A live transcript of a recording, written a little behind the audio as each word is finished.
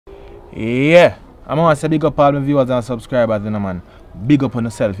Yeah, I'm gonna say big up all my viewers and subscribers, you know, man. Big up on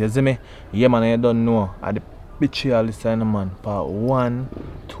yourself, you see me? Yeah, man, you don't know. At the Betrayal this time, man. Part 1,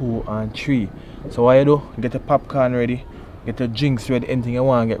 2, and 3. So what you do? Get your popcorn ready, get your drinks ready, anything you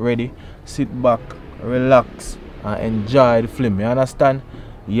want, get ready. Sit back, relax, and enjoy the film. You understand?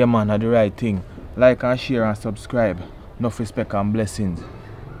 Yeah, man, that's the right thing. Like and share and subscribe. Enough respect and blessings.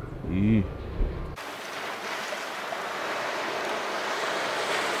 Yeah.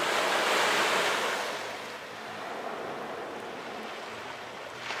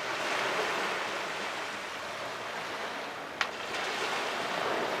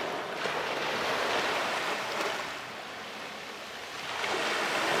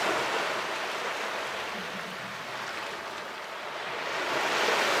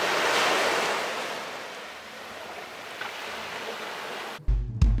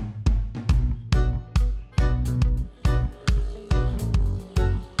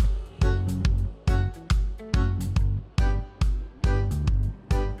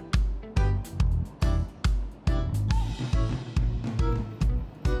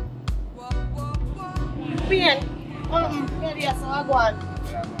 Yes, I go on.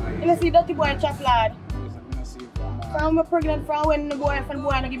 You see dirty boy chop lad. I'm pregnant from when the boyfriend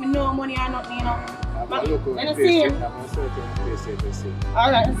boy don't give me no money or nothing, you know. I see him.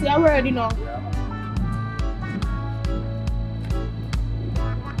 Alright, see I already know.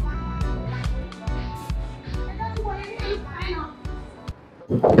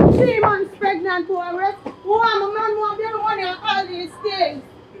 3 months pregnant to arrest. Oh, I'm a man who have the money and all these things.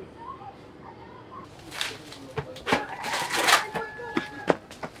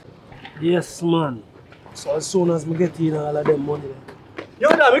 Yes, man. So as soon as I get in all of them money. Yo,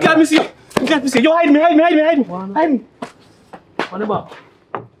 damn, you can't miss it. You can't miss it. Yo, hide me. Hide me. On the back.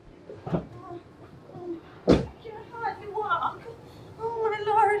 Oh my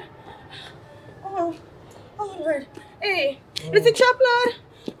lord. Oh lord. Hey, it's a chop lad.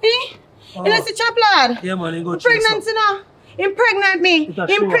 Hey, it's a chop lad. Yeah, man, you go pregnancy now. Impregnate me.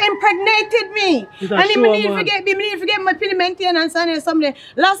 Impregnated me. And he need to forget my pill maintenance and somebody.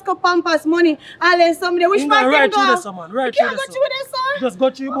 Last cup pampers money. All this somebody. Which part can go? Right through man. Right through this, son. Just go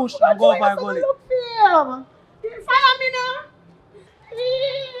to your bush and go by gully. Look for him. Follow me now.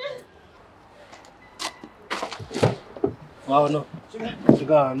 Wow, no. You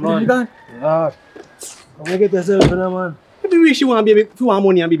gone, man. You gone? Yeah. Come and get yourself in there, man. Every week she want baby, she want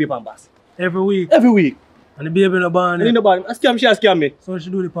money and baby pampers. Every week? Every week. And the baby in the barn. And in the barn. I scam me. So she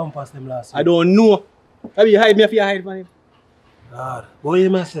do the pampers them last week? I don't know. Maybe you hide me if you hide from him. God. What you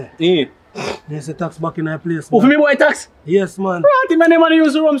must say? Yeah. There's a tax back in that place. Oh, for me boy tax? Yes, man. Right, man, man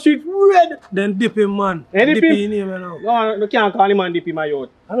use the rum street red. Then dip him, man. Dip him? In him now. No, you can't call him man dip him, my youth.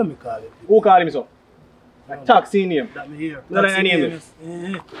 I don't me call him. Who call him so? A tax in him. That me here. No, that name is.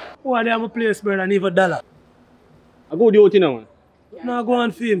 Why they have a place, brother, and even $1. I go do it now, man. No, I go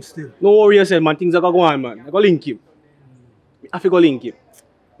on film still. No worry yourself, man. Things are going on, man. I go link him. I have to go link him.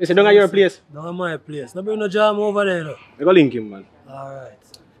 You say, don't at your place? Don't at my place. No bring no jam over there, though. I go link him, man. Alright.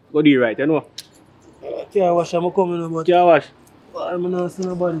 Go do it right, you know? Car wash, I'm coming over. Car wash? I'm not seeing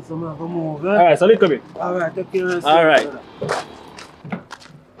nobody, so I'm going to move. Alright, so look at me. Alright, take care of yourself. Alright.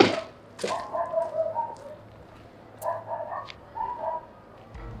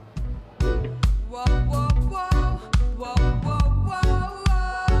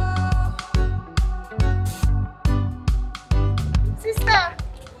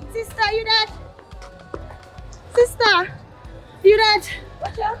 Sister, you that? Sister, you that?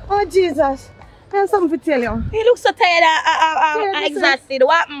 Oh Jesus, I have something to tell you. You look so tired, exhausted.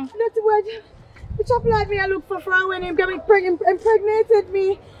 What happened? Not the word. The chap like me, I look for from when he impregnated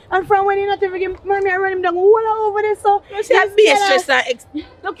me. And from when he not even give money, I run him down all over there. So you see that base stress.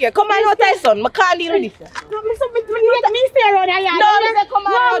 Look here, come on out, Tyson. I can't deal with this. No, me stay around here. No, me come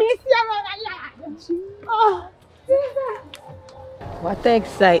on. No, me stay around here. Oh, Jesus. What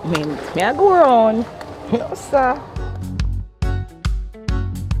excitement. Me I go around. No, sir.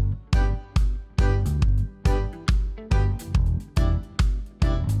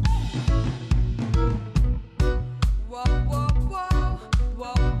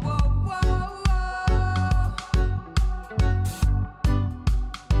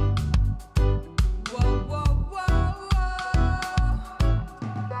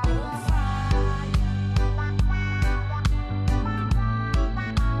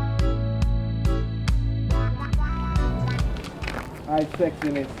 Alright,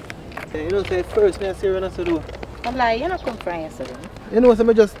 sexiness. You know, say first thing I see when I do. I'm like, you're not come from yesterday. You know, so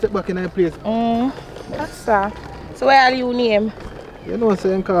I just step back in my place. That's so. So where are you name? You know,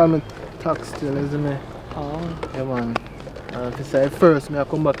 so you call me tax still, isn't it? Oh. Yeah, man. And if you say first, I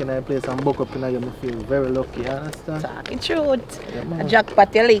come back in a place and buck up in here, I feel very lucky, you understand? Talking truth. Yeah, A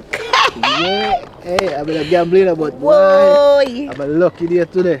jackpot you lick. Yeah, hey, I've been gambling about Whoa. I've been lucky day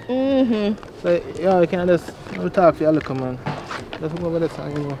today. Mm-hmm. So, yeah, you can just talk for your look, man. Just go over there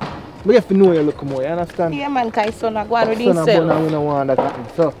and you know. But you have to know your look more, you understand? Yeah, man, because son go on with Son himself. and we don't want that happen.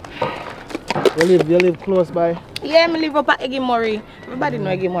 So, you live close by? Yeah, I live up at Egimori. Everybody know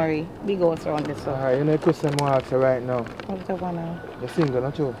Egimori. Big house around this. So. Alright, you know the question I ask you right now. What's the one now? You're single,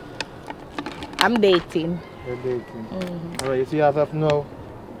 not you? I'm dating. You're dating. Alright, you see as of now,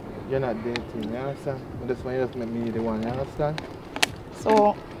 you're not dating, you understand? But that's why you just make me the one, you understand?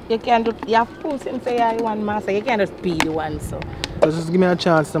 So, you can't do, you have to push him say you're the one master. You can't just be the one, so. Just give me a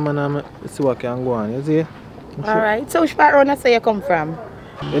chance, man, and see what can go on, you see? Alright, so which part around say you come from?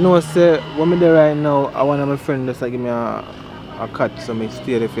 You know, say, when I'm there right now, I want my friend just give me a cut, so I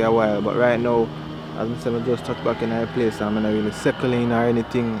stay there for a while. But right now, as I said, I just touch back in a place, I'm not really settling or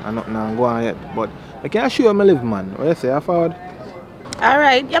anything, and nothing go on yet. But I can show you I live, man. What you say, I forward?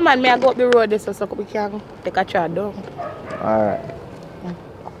 Alright, yeah, man, I go up the road this so we can take a chat down. Alright.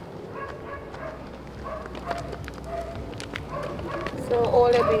 So, all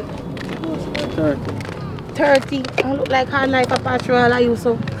of it? 30. 30. I look like hard life a patrol, are you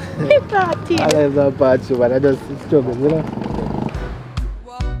so? 30. I live a part too, but I just struggle, you know?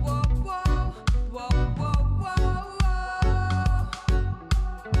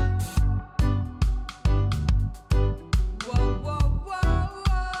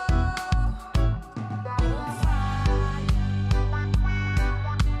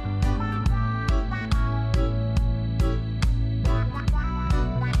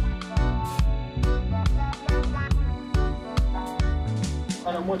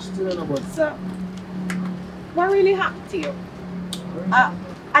 So, what really happened to you?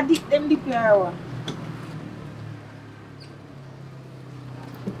 I dip them dip your hour.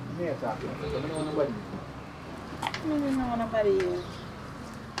 Me talking, I don't know nobody. I don't know nobody here.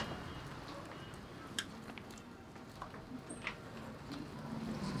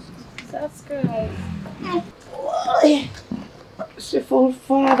 Subscribe. Boy, shifty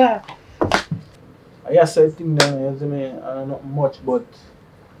father. I just say thing down, you see me, I not much, but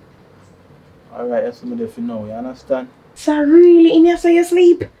alright, that's something if you know, you understand? So really in here so you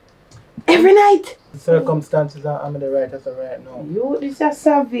sleep? Every night? The circumstances I'm in the right as of right now. You this a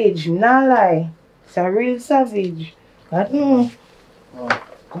savage, not lie. It's a real savage. But Oh,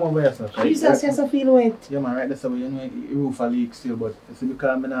 come over here, sir. Jesus, you so feel wet. Yeah, man, right there, so you know, the roof a leak still, but it's because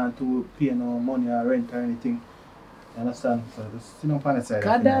I'm not to pay no money or rent or anything. You understand? So just sit on the side.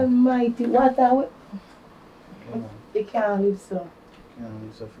 God almighty, what are we? Yeah, man. You can't live so. Can't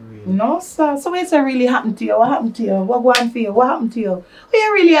live so for real. No, sir. So what's really happened to you? What happened to you? What going for you? What happened to you? Where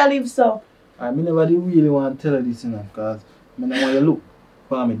you really live so? I mean, nobody really want to tell you this, you know, because I don't want you to look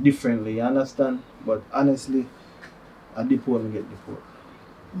for me differently, you understand? But honestly, I deport me get deport.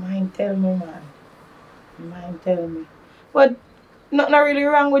 Mind tell me, man. Mind tell me. But nothing really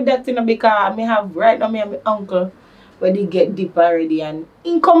wrong with that, you know, because me have right now me and my uncle where they get deep already and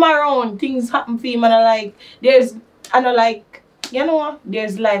in come around, things happen for him and I like there's you know,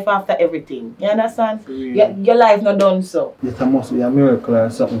 there's life after everything. You understand? Your life not done so. It must be a miracle or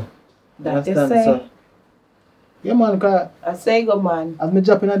something. That you say. So, yeah, man, because I say go, man. as me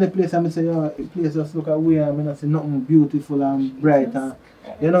drop in the place and I say, yo, the place just look away and I see nothing beautiful and bright and,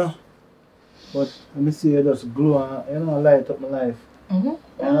 you know. But let me see it just glow and, you know, light up my life. You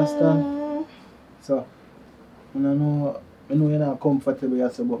understand? So, I know you're not comfortable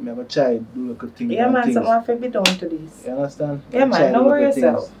yourself, but I have a try to do little things. Yeah, man, things. something have to be done to this. You understand? Yeah, man, don't worry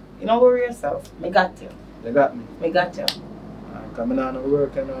yourself. You don't worry yourself. Me got you. You got me? Me got you. Because I'm not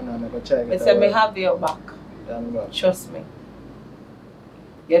working now and I'm going to try to Me get say me have your back. Yeah, trust me.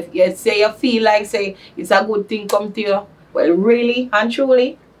 You say you feel like say it's a good thing come to you. Well, really and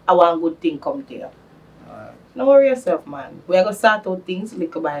truly, I want a good thing come to you. Alright. Don't worry yourself, man. We are going to start out things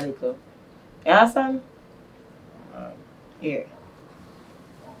little by little. You understand? Alright. Yeah.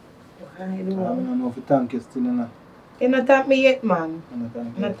 I don't know if you thank you still, you know. You don't thank me yet, man. You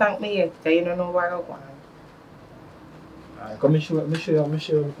You don't thank me yet, because you don't know where I'm going. Alright, come show you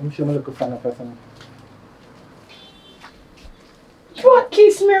my little fan of person. What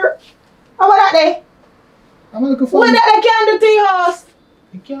kiss me? How about that there? I'm a little fan. What that can do to your house?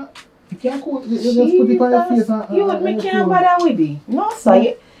 You can't cook. You just put it on your face and You would me can't bother with it. No, sir.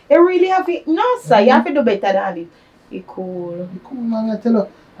 You really have it. No, sir. You have to do better than it. It's cool. You cool, man. I tell you,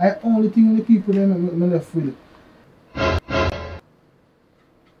 I only think the people them me left with it.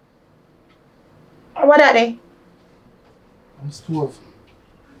 What that there? I'm stove.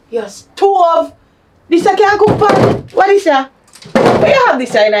 Your stove? This I can't cook pan. What is that? Where you have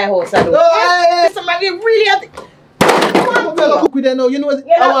this in our house? Somebody really have to... I'm gonna cook with them now. You know what?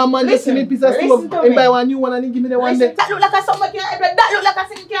 I want man just see me piece of stuff. Him buy one new one and he give me the one there. That look like a something that look like a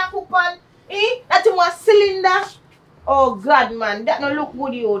thing can't cook pan. Eh? That in one cylinder. Oh God, man, that no look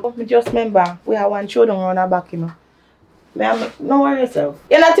good, you. Me just remember, we have one children around our back, you know. No worry yourself.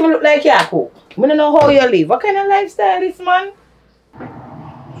 You not even look like you cook. I don't know how you live. What kind of lifestyle is, man?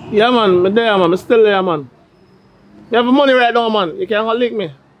 Yeah, man, I'm there, man. I'm still there, man. You have money right now, man. You can't go lick me.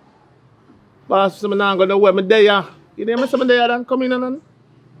 But I'm not going to wait. I'm there, yeah. You didn't miss me there, then? Come in, then.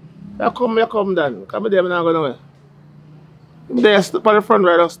 You come, then. Come there, I'm not going to wait. I'm there, step on the front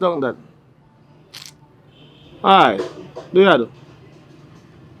right, just down, then. Alright. Do you do?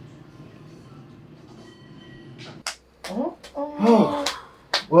 Oh,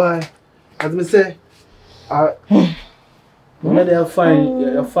 why? As me say, when they find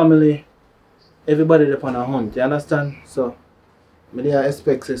your family, everybody up on a hunt, you understand? So, me they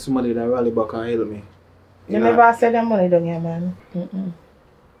expect say somebody that rally back and help me. You never said that money down here, man.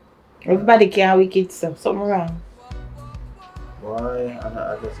 Everybody can't wicked stuff, something wrong. Why?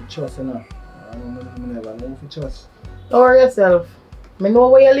 I just trust, you know. I never know if you trust. Don't worry yourself. I know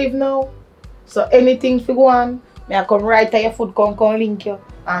where you live now. So anything if you go on, I come right to your foot, come link you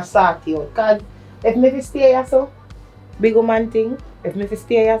and sort you out. Cause if me stay here so, big man thing, if me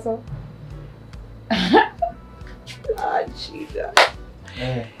stay here so. Ah, Jesus.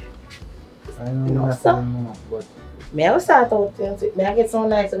 Hey, I know nothing, but Me I will start out things. Me I get so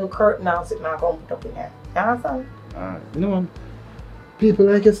nice little curtain now sitting and come put up in there. You understand? you know what? People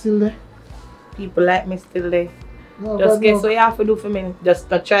like you still there? People like me still there. No, Just guess what you have to do for me. Just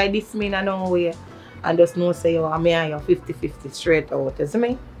to try this me in a no way. And just know say you and me and you 50-50 straight out. You see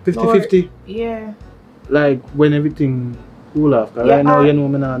me? 50-50? Yeah. Like when everything cool off. Cause right now you know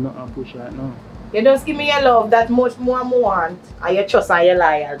me not push right now. You just give me your love that much more I want. And your trust and your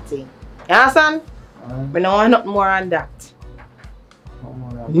loyalty. You understand? I don't want nothing more than that.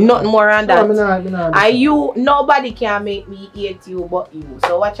 Nothing more than that. No, And you, nobody can make me hate you but you.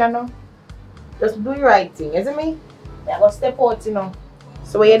 So watch you know. Just do the right thing, you see me? I go step out, you know.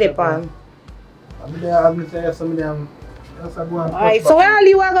 So where you depend? Alright, so where all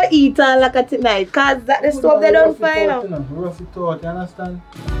you are going to eat all like tonight? Cause that the stuff they don't find out. Rough it out, you understand?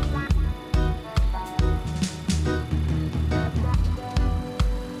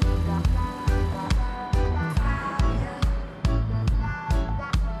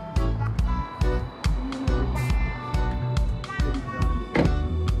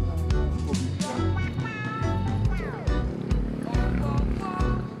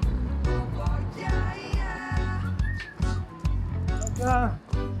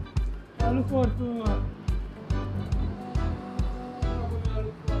 I look forward to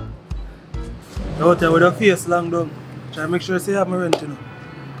out there with a face long down. Try to make sure you have my rent, you know.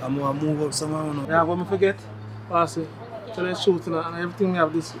 I'm going to move up somewhere, you know. Yeah, when I forget, pass it. So let's shoot, you know, and everything we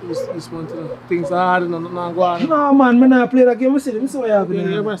have this month, you know. Things are hard, you know, nothing go on. No, man, I not play that game. I see what happening.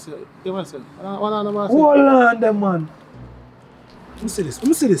 Give myself. One on the master. Hold on, them, man. Let me see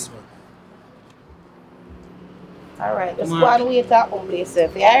this, man. Alright, just go and wait at home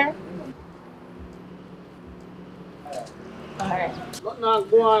yourself, yeah? Alright. Not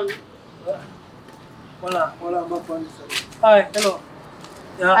go on. Hold on, back on this side. Hi, hello.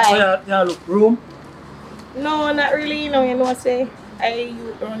 Yeah, look, room? No, not really, you know, say, you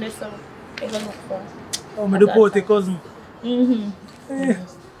around this, so I don't look for. Oh, my deported cousin. You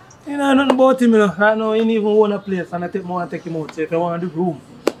know nothing about him, you know. Right now, he didn't even own a place, and I take him out, so if you want to do room.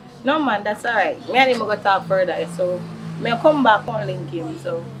 No, man, that's alright. Me and him go talk further, so I come back and link him,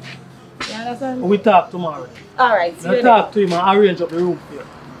 so. You understand? We talk tomorrow. Alright, I talk to him and arrange up the room for you.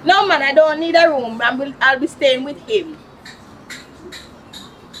 No, man, I don't need a room. I'll be staying with him.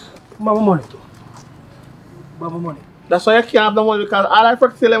 Mama money too. Mama money. That's why you can't have the money because all I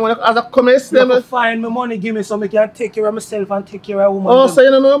forget to tell them as a commercial. You find my money, give me so I can take care of myself and take care of woman. Oh, so you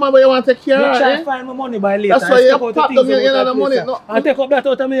don't know man, but you want to take care of her. Try eh? to find my money by later. That's why you pop them in the money. No. I take up that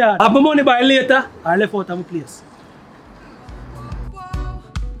out of my yard. Have my money by later. I left out of my place.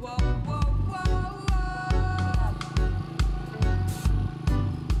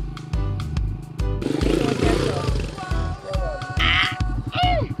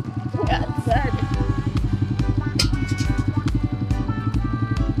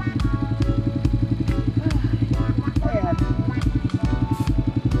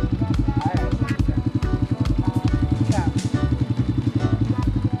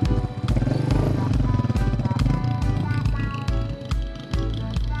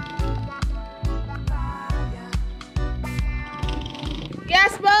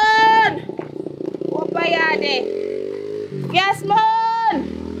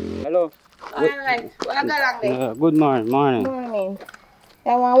 Alright, well, I got along there. Good morning. Morning.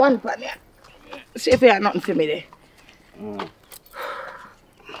 I want one pan there. See if you have nothing for me there.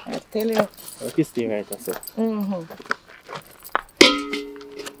 I tell you. Okay, stay right, that's it.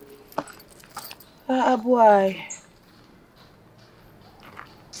 Ah, boy.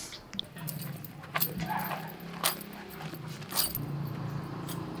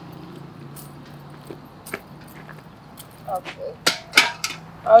 Okay.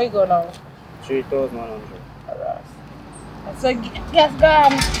 How you go now? 3,100. Alright. That's a gas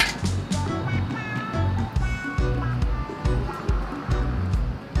gun.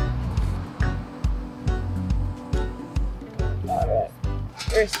 Alright.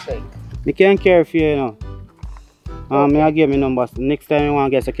 Respect. Me can't care for you, you know. Me I give me numbers. Next time you want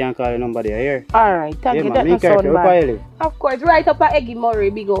to guess, I can call your number there. Here. Alright, thank you. Man, That me not care sound for you. bad. Where you live? Of course, right up at Eggy Murray,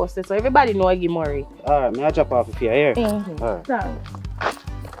 big house, so everybody know Eggy Murray. Alright, me I drop off if you're here. Alright. Thanks.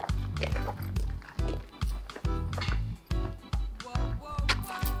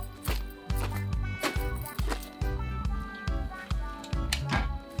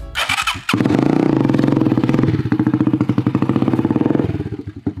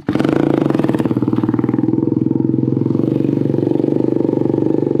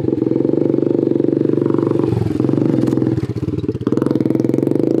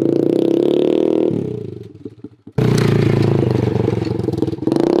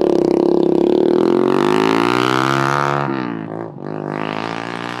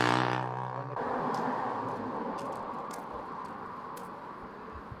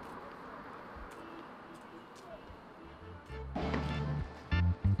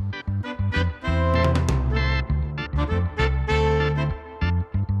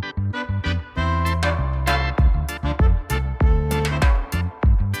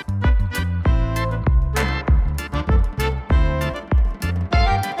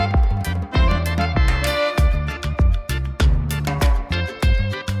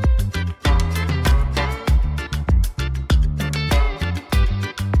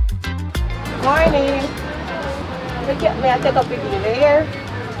 Morning. May I take a picture there?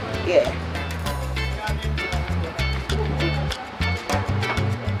 Yeah.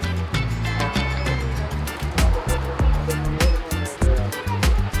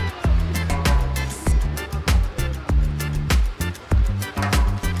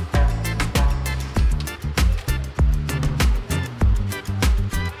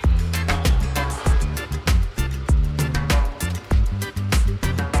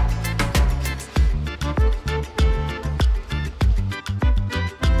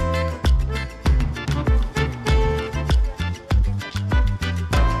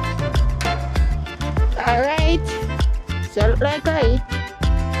 Alright. So look like I.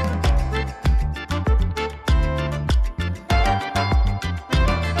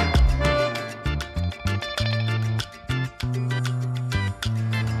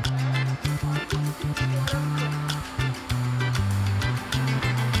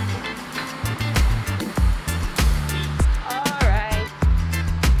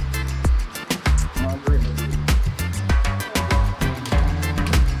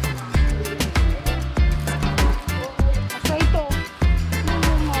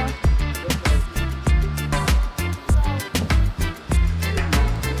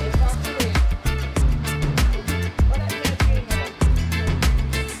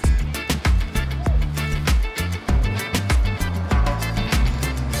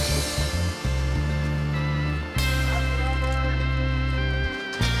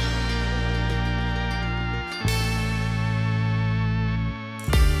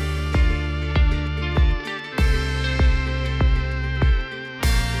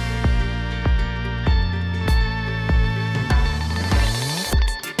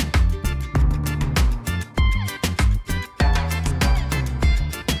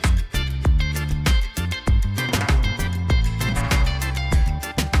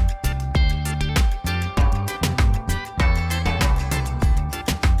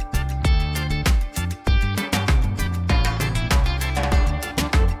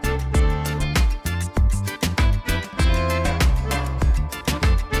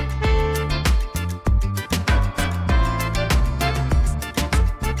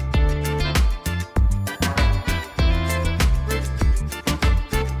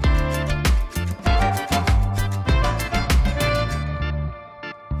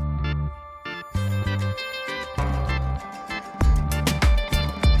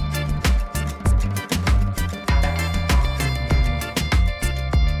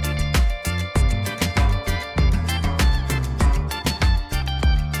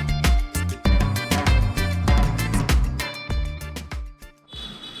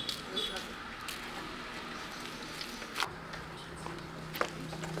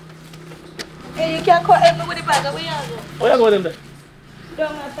 can't help me with the bag. Where you go? Where you go them there?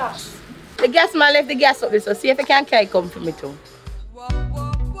 Down at top. The gas man left the gas up there, so see if I can carry come for me too.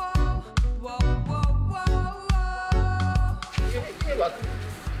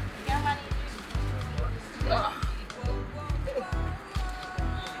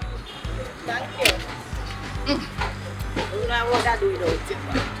 Thank you. You know what I do without it.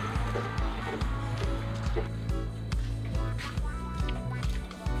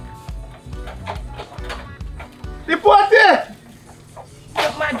 The party!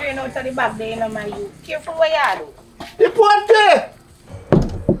 Took my drain out of the back there in my youth. Careful what you do. The party!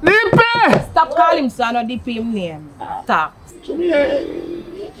 Lippe! Stop calling him son or dip him name. Stop. To me,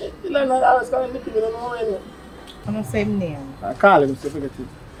 you know, I was calling Lippe, you don't know anyway. I'm not saying name. I call him, so forget it.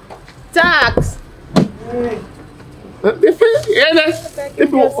 Tax! Lippe, yeah, that's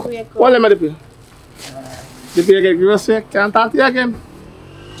Lippe. What am I Lippe? Lippe, you get grocery, can't talk to you again.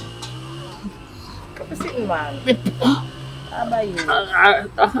 Come sitting, man. How about you?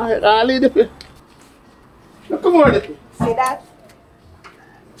 I'll leave Lippe. Now, come on, Lippe. See that?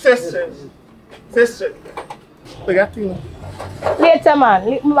 Sister. Look at you. Later, man.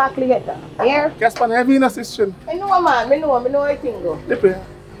 Let me back later. Here? Guess what? Heavy in a sister. I know, man. I know everything, go. Lippe.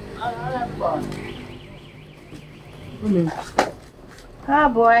 Ah,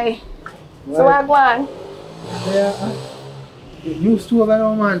 boy. So, I go on. Yeah. Get used to it,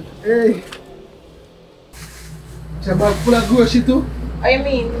 man. Hey. It's a bag full of groceries too. What you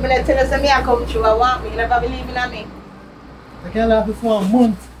mean? I'm going to tell you something I come true. I want me. You never believe in me. I can't laugh for a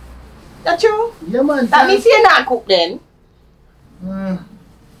month. That's true? Yeah, man. That means you're not cook then? I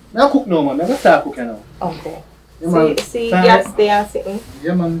cook now, man. I got start cooking now. Okay. Yeah, man. See, yes, they are sitting.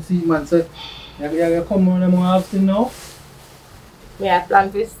 Yeah, man. See, man. So, you come on more often now? Yeah, I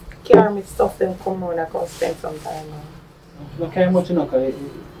plan to carry my stuff and come on. I can spend some time now. Not carry much, you know, because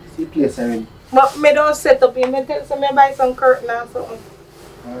it's the place already. But I don't set up in. I tell you, I buy some curtain or something.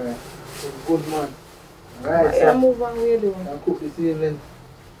 Alright. Good, man. Alright, Yeah, so move on. What you doing? I'll cook this evening.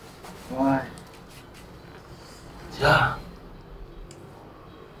 Alright. Yeah.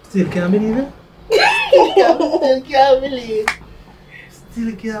 Still can't believe it? Still can't believe.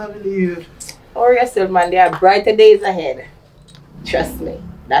 Still can't believe. Or yourself, man. There are brighter days ahead. Trust me.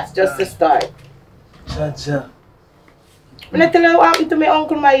 That's just the start. Cha-cha. When I tell you what happened to my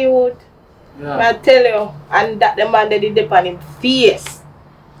uncle, my youth, Yeah. I tell you, and that the man that did dip on him face,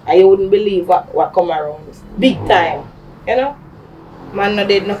 and you wouldn't believe what come around. Big time. You know? Man no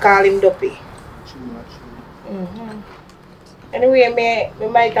did no call him dopey. True. Anyway, me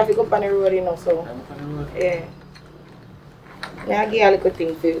might have to go up on the road, you know, so. Yeah. I give you a little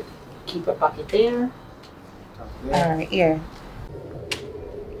thing to keep a pocket there. Alright, yeah.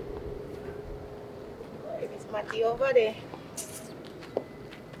 It's Matty over there.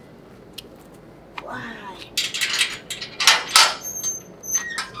 Why?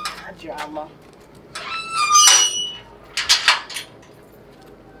 A drama.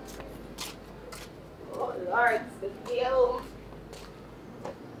 Oh Lord, it's the deal.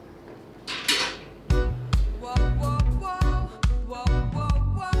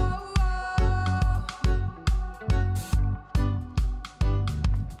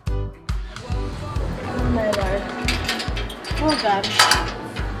 Oh my Lord. Oh God.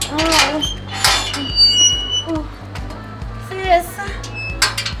 Oh. Serious.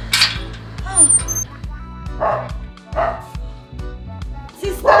 Oh.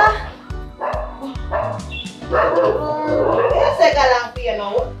 Sister. It's like a lamp, you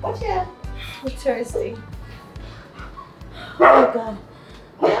know. What's your? I'm thirsty. Oh God.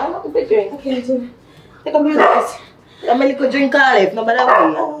 Yeah, I'm not going to drink. I can't drink. Take a minute. I'm going to drink all life. Nobody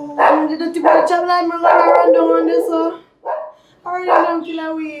will. Oh, I'm going to do a job like I'm going to run down on this. I already don't kill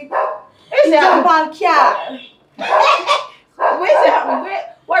a week. It's a bad cat. Where's it happening?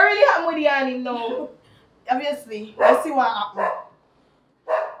 What really happened with the animal now? Obviously, let's see what happened.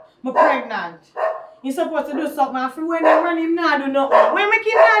 I'm pregnant. You're supposed to do something. I feel when I run him now do nothing. When make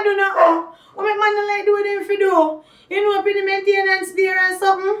him now do nothing. What make man like do what him for do? You know, put the maintenance there and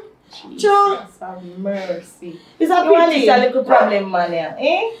something. Jesus have mercy. It's a pity. It's a little problem, man.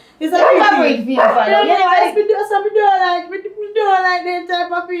 Eh? It's a pity. You know, we don't like that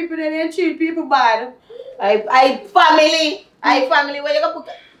type of people that they treat people bad. I family. Where you gonna put?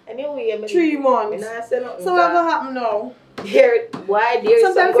 Anyway, 3 months. So what gonna happen now? Why there's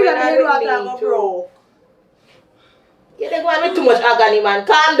sometimes feel like the water go broke. Yeah, they go on with too much agony, man.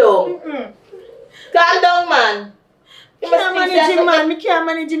 Calm down. Calm down, man. You can't manage him, man. I can't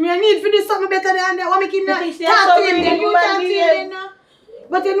manage him. You need to do something better than that. What make him not talk to him? You talk to him,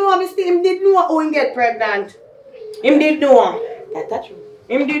 But you know, him did know how he get pregnant. Him did know. That's true.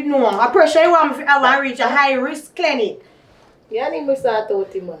 Him did know. I pressure you want me to reach a high risk clinic. Yeah, I need to start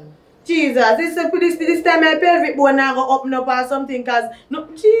out, man. Jesus, this time my pelvic bone now go open up or something cause no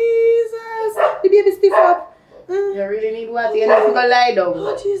Jesus, the baby stiff up. You really need what? You need to go lie down.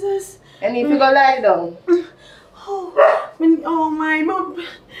 Oh Jesus. You need to go lie down. Oh my mom.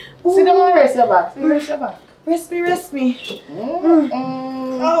 Sit down and rest your back. Rest your back. Rest me.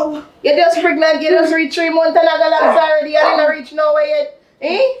 Oh. You just pregnant, you just reach 3 months and I got lungs already. You didn't reach nowhere yet.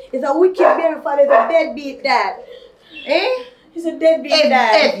 Eh? It's a wicked baby father, it's a deadbeat dad. Eh? He's a deadbeat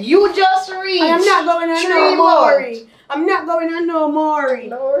dad. If you just reach I am not going on no more. I'm not going on no more. I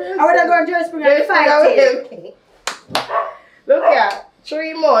would have gone to a spring and fight it. Look here,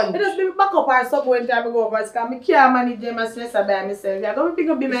 3 months. I just be back up or something when time I go over because I can't manage them and stress by myself. I'm going to pick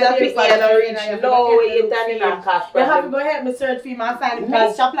up my baby father. No, you're turning on cash. You have to go help me search for him and find him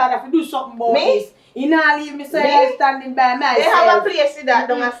because Chaplain have to do something about this. You not leave me standing by myself. They have a place with that,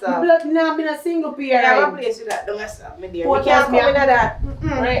 don't myself. Blood not been a single parent. They have a place with that, don't myself, my dear. We can't come into that.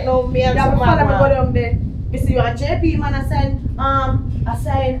 Right now, me and some man. Go down there. You see you and JP man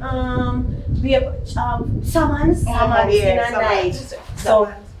summons in a night. So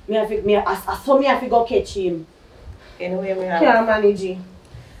me have to go catch him. Anyway, me have can't manage him.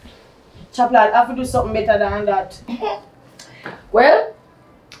 Chaplain, I have to do something better than that. Well,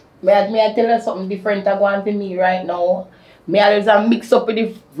 may I tell you something different that going for me right now. Me always mix up with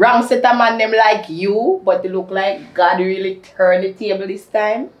the wrong set of man them like you, but it look like God really turned the table this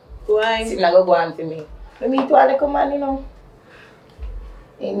time. Why? It's not go on for me. Let me to a little man, you know.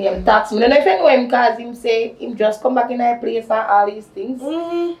 He name tax me. I don't know if you know him because him say him just come back in our place and all these things.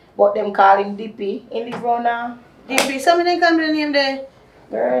 But them call him DP in the runner. DP, somebody come to the name there.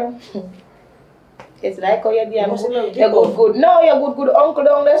 Girl. It's like how you're good. No, you're good uncle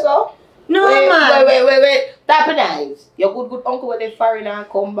down there, so. No, man. Wait. Tap it eyes. Your good uncle will leave foreign and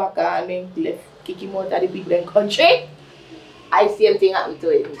come back and then left kick him out of the big land country. I see same thing happen to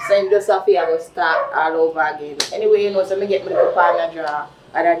him. So him just have to start all over again. Anyway, you know, so I get my little partner draw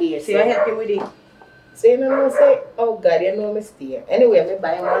other day. So you help him with it? So you know, say, oh God, you know me stay. Anyway, I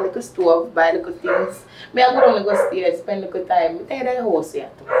buy one little stove, buy little things. I go down and go stay, spend little time. I tell you the house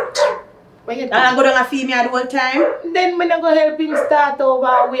here too. And I go down and feed me at the whole time? Then I'm going to help him start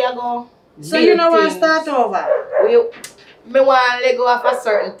over. We are going so you know want to start over? I want to let go of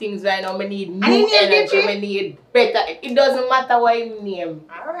certain things right now. I need new energy. I need better. It doesn't matter what you name.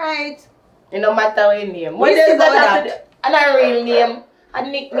 Alright. It don't matter what you name. What is that? And a real name. A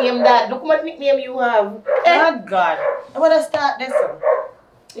nickname that. Look what nickname you have. Oh God. I want to start this one.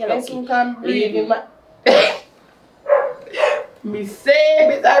 Yes, you can breathe. Me say,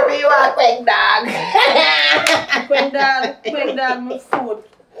 me sorry you are quack dog. Quack dog, my foot.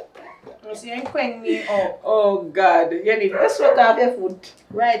 You see, I'm quang me up. Oh God, you need to sweat off your foot.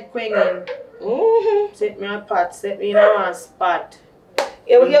 Right, quanging. Set me a pot, set me in a one spot.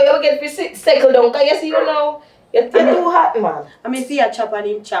 You get me cycle down, because you see, you know, you're too hot, man. I mean, see a chop and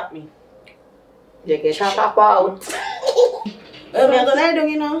him chop me. You get chop out. Well, I'm going to lie down,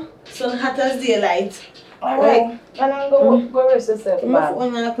 you know, so hot as daylight. Alright, and I'm going to go rest yourself, man.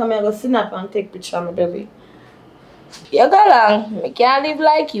 When I come here, I go snap and take picture of my baby. You go along. I can't live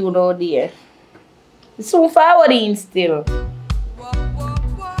like you, though, dear. It's so forwarding still.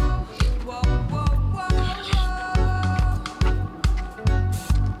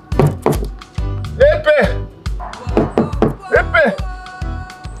 Epe!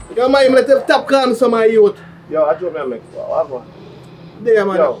 You got my little top can some of youth. Yo, I told me I make what? There,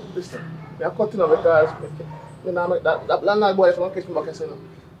 man. Yo, listen. I'm cutting up because that landlord boy is going to catch me back.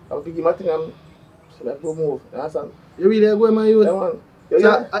 I'm thinking my thing and so let's go move. You understand? You really are going, my youth? Yeah, man.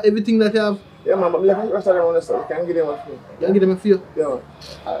 So, everything that you have? Yeah, man, but I have the rest of them on the stuff. You can give them a few. You can give them a few? Yeah, man.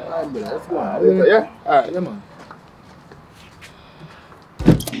 Alright, brother. Let's go. Yeah? Alright. Yeah, man.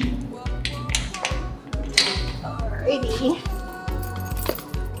 Ready.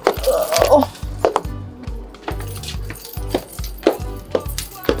 Oh.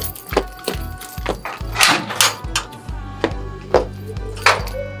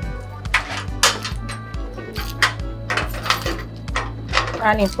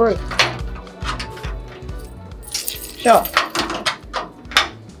 I need fruit. Sure.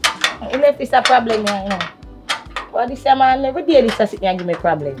 If it's a problem, you know. But this man every day this sit and give me a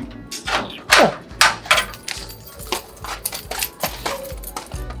problem. Sure.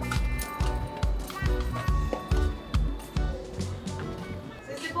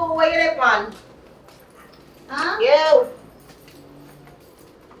 Sissy Boo, where you at, man? Huh? Yo.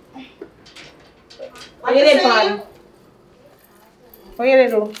 Where you at, man? Where you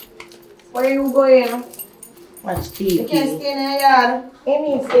do? Where you going? Watch TV. You can't stay in the yard. You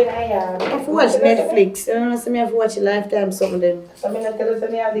mean stay in the yard? I have to watch Netflix. You don't know, I have to watch Lifetime something then. So I'm going to tell you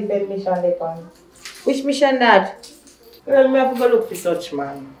something I have the mission they on. Which mission that? Well, I have to go look for such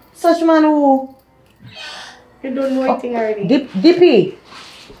man. Such man who? You don't know anything already. Dippy.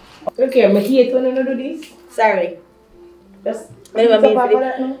 Okay, I hate when you do this. Sorry. Just Anyway, stop over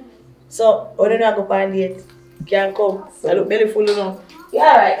that now. So, when you go on date, you can come. I look belly full enough.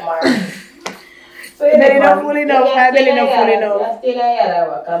 Yeah, alright, man. So you Belly not full enough. My belly not full enough. You stay there, yeah,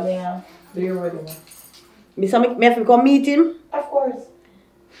 work. Come here. Do your wedding. Me have to come meet him? Of course.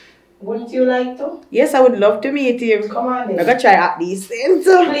 Wouldn't you like to? Yes, I would love to meet him. Come on then. I'm going to try at least.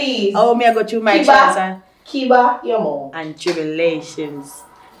 Please. Oh, me I go through my Kiba. chance Kiba, your mom. and tribulations.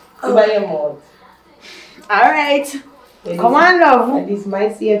 Kiba, your mom. Alright. Come on, love. And this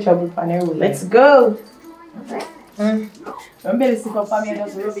might see a trouble on her way. Let's go. Remember to stick up for me and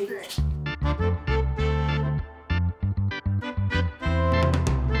just rub it.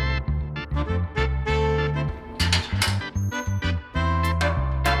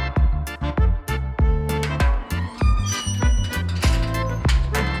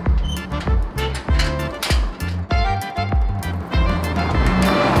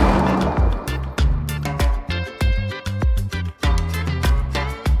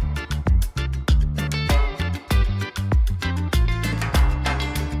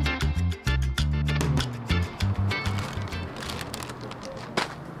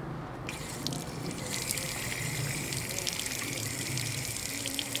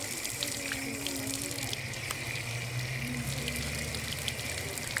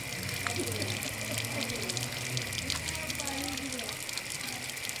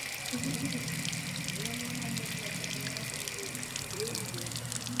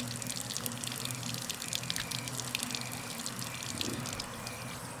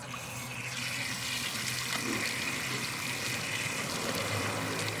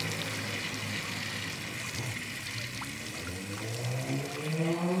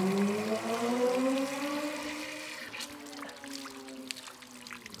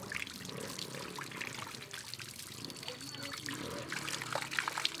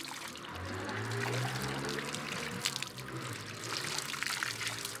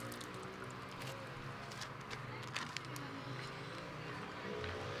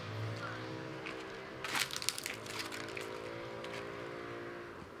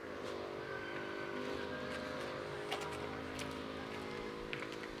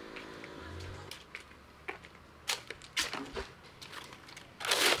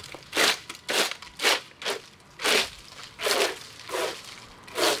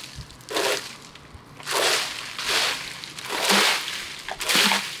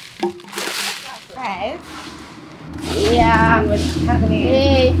 Yeah, what's happening?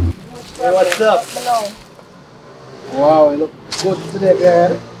 Hey. Hey, what's up? Hello. Wow, you look good today,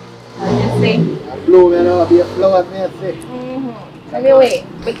 girl. What you say? A bloom, you know, be a flower, me, I say. Let me wait.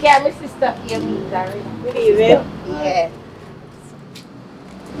 But can't my sister hear me, sorry. Good evening. Yeah.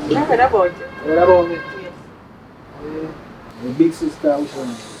 I heard about you. What about me? Yes. The big sister, which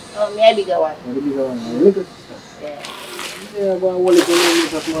one? Oh, me a bigger one. The bigger one, the little sister. Yeah. Yeah, go and hold it when you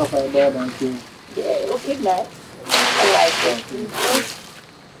look at my bird and thing. Yeah, okay, nice. I like it.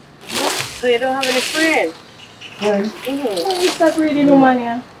 So you don't have any friends? Oh, stop reading no man,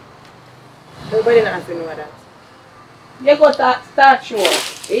 yeah. Nobody not to know that. You got to start show.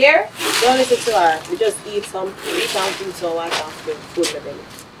 Here? Don't listen to her. We just eat some food so I can feel food in the belly.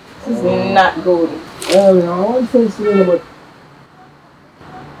 This is not good. Well, you know, I want to say about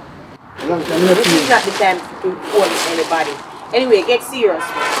long time This is not the time to phone anybody. Anyway, get serious.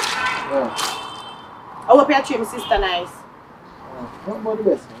 Yeah. I hope you treat my sister nice. What about the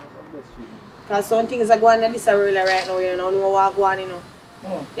best? What best treatment? Because some things are going on this world right now, you know what going on, you know.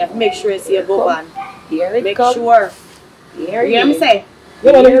 You have to make sure you see a go on. Here it Make comes. sure. Here You hear me say?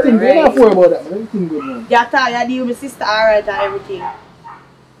 Yeah, but everything good. Right. You're not worried about that. Everything good, man. You thought you deal with my sister alright and everything.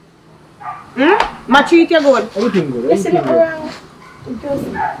 My treat you good. Everything good. Listen Everything good.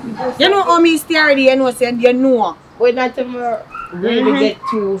 around. You know how me stay already, you know, say you know. We're not ever really get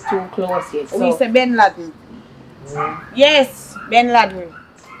too close yet. We So. say Ben Laden. Yes, Ben Laden.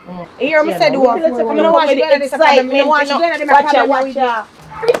 You hear me say the word? Let's You know what she doing? excitement, You know what she doing? Watch out.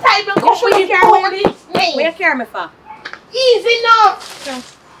 Every time you come with your phone, Where you carry me for? easy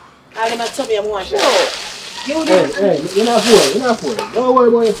enough. I'll let me tell you more. Sure. You do. Hey, you're not worried. You're not worried. Don't worry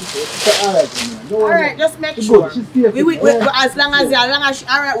about your sister. It's alright, man. Don't worry. Alright, just make She's sure. good. She's safe. As long as she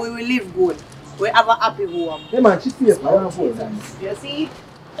alright, we will live good. We have a happy home. Hey, man, she's safe. You're not worried, man. You see?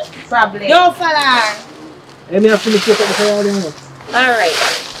 Problem. Yo, fella. Hey, me have to finish up the fire, you know. Alright.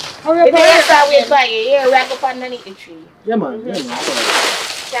 If I start wait for you, here, right up underneath the tree. Yeah, man. Yeah, man.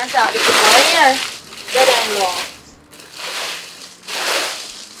 Can't start this one here. Get down low.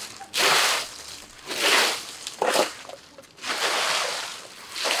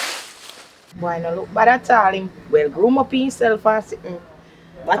 Boy, no look bad at all. Him well groom up himself and sitting.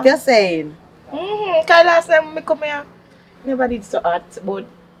 What you saying? Cause last time I come here, never did so hot, but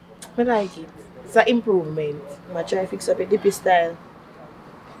I like it. It's an improvement. I try to fix up a dippy style.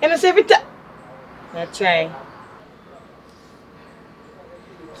 You know, say every time. I try.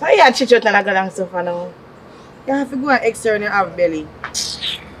 So you have chit-chat and I go down so far now. You have to go and extra when you have belly.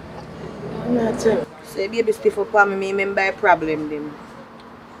 I'm not sure. Say baby stiff up on me, remember a problem them.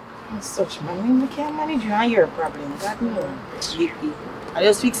 Such man, I can't manage you and your problem. God no. Dippy. I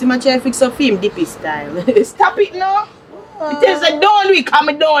just fix him and try to fix up him dippy style. Stop it now. It tells I don't do it because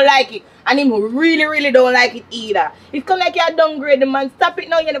I don't like it. And him really don't like it either. It's kind of like you downgrade the man. Stop it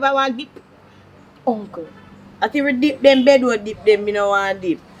now, you never want dip. Uncle. I think we dip them bed or dip them, you know want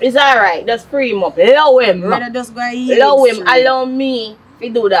dip. It's alright, just free him up. Allow him. Rather just go and eat. Allow him, allow me to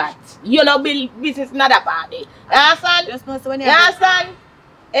do that. You know, business not a party. You understand? Just know so when you understand?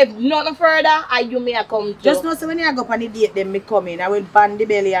 If nothing further, you may come to. Just know so when you go on the date, then me come in. I will pan the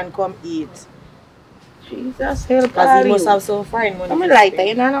belly and come eat. Jesus help Because he must have some fine money. I'm a lighter,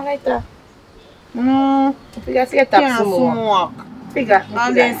 you know, I'm a lighter. Figure to get up some more. Figure.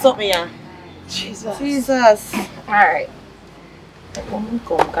 And then something here. Jesus. Alright. Come,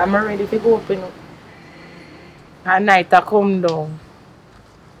 I'm ready to go open up. At night I come down.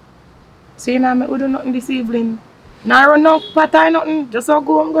 See now, I do nothing this evening. Now run out, pattern nothing. Just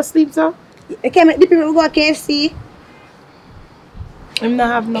go and go sleep, so. You can't make the people go to KFC. Him not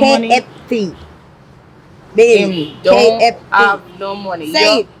have no money. KFC. Baby. Him don't have no money.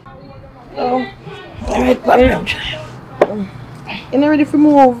 Say it. Oh. Alright, problem. You not ready for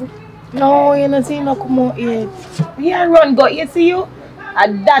move? No, you not see no come out yet. Yeah, run go. You see you?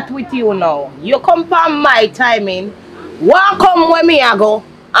 And that with you now. You come from my timing. One come where me I go.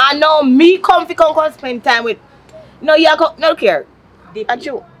 And now me come spend time with. No, you go. No care. Dippy. At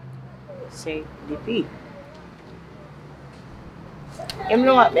you. Say Dippy. Him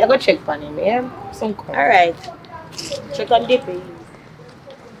know what? I go check on him. Yeah? Some come. Alright. Check on Dippy.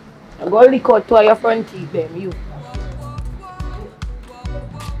 I go lick out to your front teeth them. You.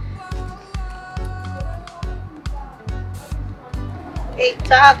 Hey,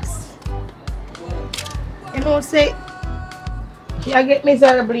 Tax. You know, say, she a get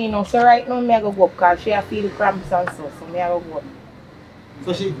miserably, you know, so right now, I go up because she a feel cramps and so I go up.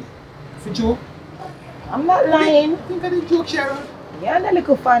 So she, for joke? I'm not lying. Think of the joke, Sharon? Yeah, I'm a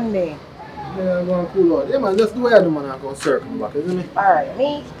little fan there. Yeah, I'm going to cool out. Yeah, man, just do what I do, man. I'm going to circle back, isn't it? Alright,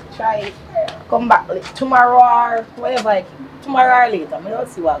 me try it. Come back tomorrow or whatever. Tomorrow or later. I don't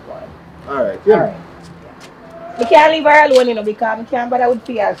see what's going on. Alright, yeah. Alright. I can't leave her alone, you know, because I can't bother with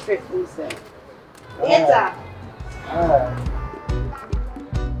fear stressful self. Later. Alright.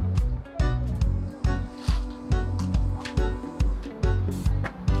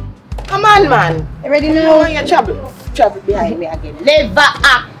 Come on, man. You ready No, now? you trouble behind me again. Never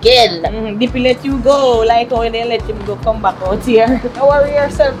again. Dippy let you go, like how they let him go come back out here. Don't worry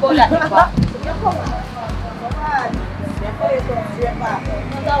yourself about that. You come on.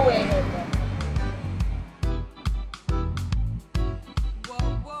 Not away.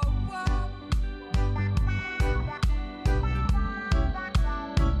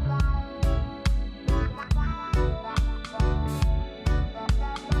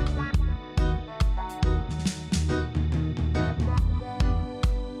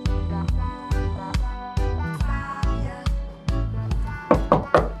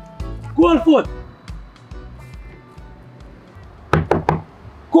 Cold foot.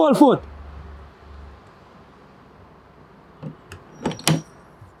 Cold foot.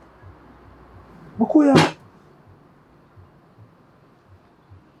 Bukuya.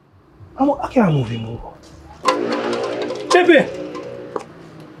 I can't move him over. Pepe.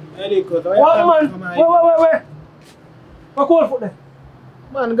 What man? Wait. What cold foot there?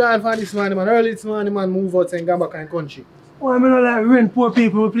 Man, gone for this morning, man. Early this morning, man, move out and go back in the country. Why me not like rent poor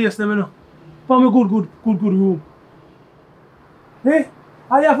people replace them, you know? For me good room. Hey,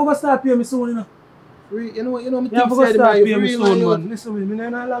 I have to start paying me soon, you know? You know, me You have think to said, start man, paying me you soon, free, man. Listen to me,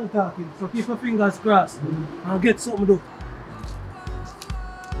 I'm not long talking. So keep my fingers crossed and get something to do.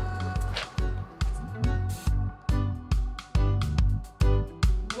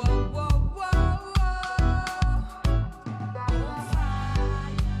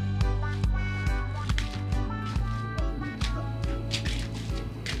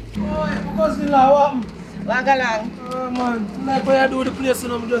 Cousin-in-law, what happened? Walk along. Oh man, like when I do the place, you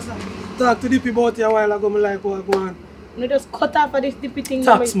know, I just talk to Dippy about it a while ago, I like what go on. You just cut off of this Dippy thing.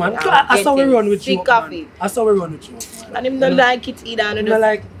 Tax man, that's how we run with you, man. That's how we run with you. And him not like it either. I don't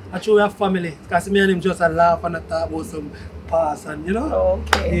like, I show your family, because me and him just a laugh and a talk about some past and, you know?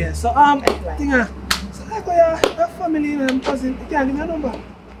 Okay. Yeah, so, so like your family and cousin, you can't give me a number?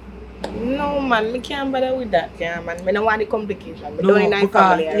 No man, I can't bother with that, man. I don't want the complication. I No, don't like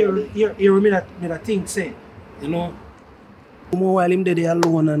family because you me that thing say, you know, more while him there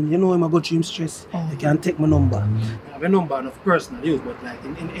alone and you know him I go through him stress, you can take my number. I have a number of personal use, but like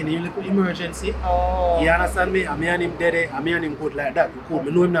in any little emergency, you understand me? Me and him there, and me and him good like that. We cool. I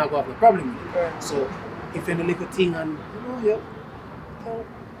know him not go have a problem with it. So if any little thing and you know,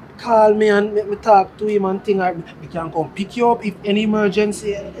 call me and make me talk to him and thing, we can come pick you up if any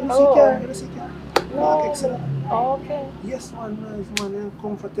emergency. Excellent. Okay. Yes, man, nice man, and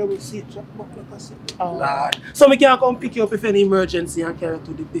comfortable seat, drop back like a seat. Lord. So we can come pick you up if any emergency and carry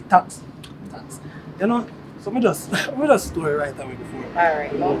to the tax. You know? So we just store it right away before.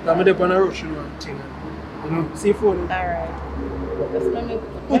 Alright. I'm there on a rush, you know, and thing. You know, see for it. Alright. Just let me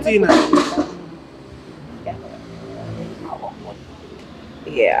put in it.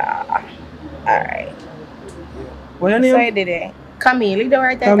 Yeah. Alright. What your name? So you did it. Camille, you don't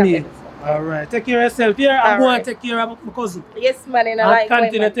write that. Camille. Alright, take care of yourself. Here, I'm going to take care of my cousin. Yes, man, and I I'll like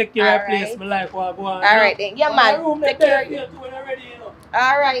continue to take care of place. I like what I go on. Alright, then. Yeah, man. Take care of you.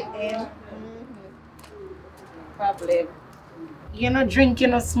 Alright, then. Problem. You know, drink, you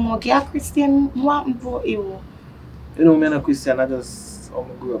know, smoke. You're a Christian. What happened for you? You know, I'm a Christian. I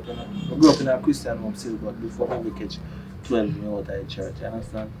grew up in a Christian home still, but before I catch 12, you know, out of church. You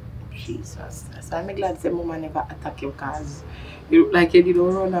understand? Jesus. So I'm glad that mama never attack you because you look like you didn't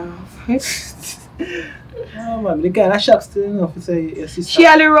run off. Oh man, the kind of shock still enough to say your sister. She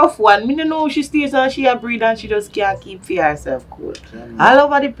a the rough one. I don't know she stays and she a breed and she just can't keep for herself cool. All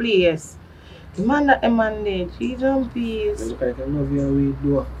over the place. The man that demanded, she's on peace. You look like I love your way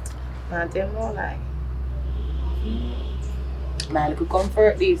door. I tell no lie. Man, could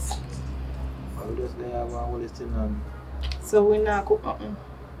comfort this. I'm just there while it's still on. So we not cook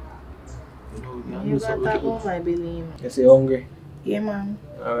You know, you got that home, I believe. You say hungry? Yeah, man.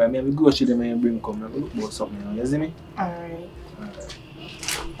 Alright, maybe go to them and bring come and look about something, you know, you see me? Alright.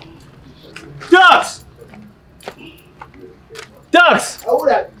 Ducks! Ducks! How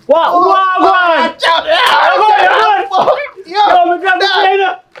that? What? Oh, What? Yo, me grab the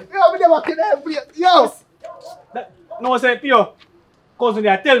trainer! Yo, me never can help you. Yo! No, say, Pio. Cousin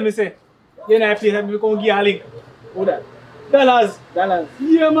there tell me, say, you know, please help me come give a link. Who that? Dollars. Dollars.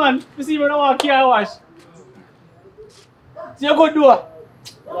 Yeah, man. You see me now walk car wash. So you go do it.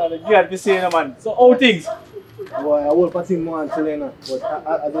 Oh, the girl be saying, man. So how things? Boy, I will put in more until you know, but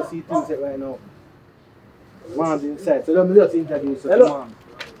I just see things right now. Mom's inside, so let me just introduce you to mom.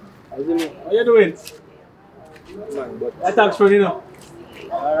 You see me? How you doing? Man, but I talk for you know.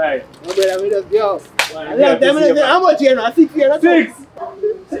 Alright. No better, me just, yo. How How much you know? 6 years? 6!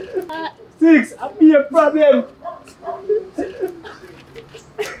 6! I'll be a problem.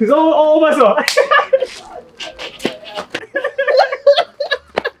 It's all over, so.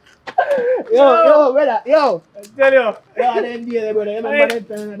 Yo, brother, yo. I tell you. Yo, then deal, brother. You remember that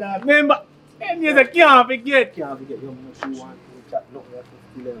time that? Remember, 10 years I can't forget. can't forget you know she want to chat nothing else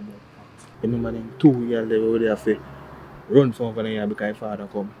to feel about. You remember them 2 years they were there for run from over there because father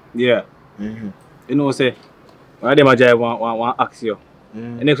come. Yeah. You know, say, one of them a drive one axe you.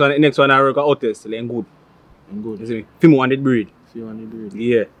 The next one I work at hotels, so they're good. Good. You see me? Film one did breed. See you want to breed?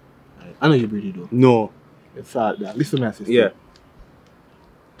 Yeah. I know you breed it though. No. It's hard that. Listen to my sister. Yeah.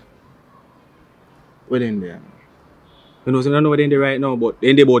 Where in there? You know, so I don't know where they're right now, but they're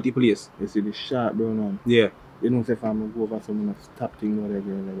in the about the place. You see the sharp brown one? Yeah. You know if I'm go over some stop thing or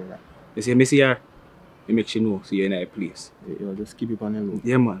whatever. You see, I see her, it makes you know, so you're in a place. You just keep it on your look.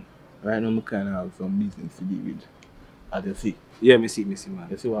 Yeah, man. Right now I kind of have some business to deal with. As you see. Yeah, me see, man.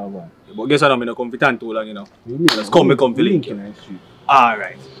 You see what I want? But guess what, I'm not confident too long, you know. Let's come link you. in the street.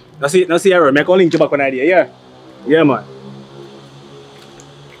 Alright. Now see, Aaron, I can link you back on idea, yeah? Yeah, man.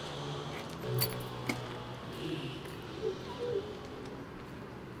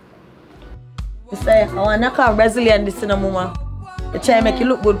 You say, I want to call Brazilian this in a mama. You try to make you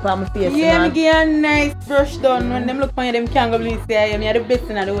look good for my face. Yeah, me give you a nice brush done. When them look for you, them can't go believe say I'm the best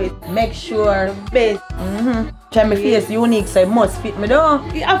in the West. Make sure. The best. Try my face unique, so it must fit me though.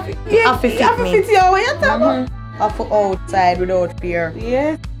 You have to fit me. Fit you what you talk about. Have to outside without fear.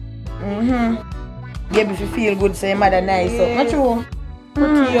 Yes. Yeah, if you feel good, so your mother nice. So, not true.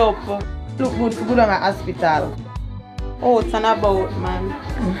 Put you up. Look good for good on a hospital. Oh, it's an about,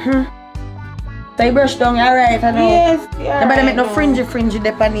 man. So you brush down, alright, I know. Yes, yeah. You better make no fringy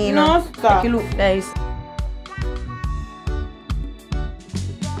depanino. No, stop. Make you look nice.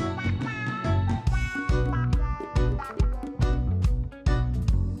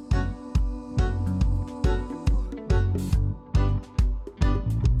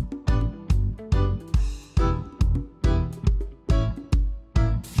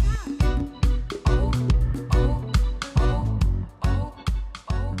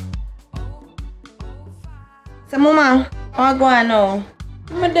 So mama, how go on now?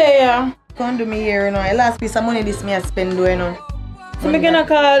 I'm there. Come do me here, you know. The last piece of money this me I spend doing, you know. So me gonna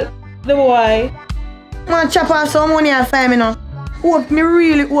call the boy. Man, chop off some money I find me now. Hope me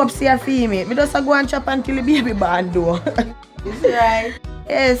really hope see a female. Me just go and chop until the baby born do. Is it right?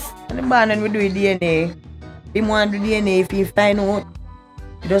 Yes, and the born when we do DNA. Him want do DNA if he find out.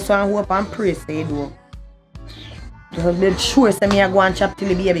 He just want hope and pray say he do. Just be sure say me I go and chop till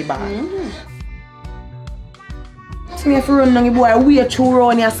the baby born. So me have to run down the boy way through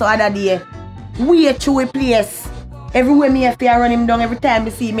round here so other day. Way through a place. Everywhere me have to run him down every time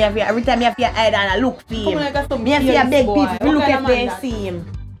me see me have to, every time me have to hide and I look for him. Me have to beg people to look if they see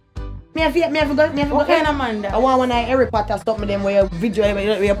him. Me have to go. What kind of man that? I want one of Harry Potter stuff me them where you video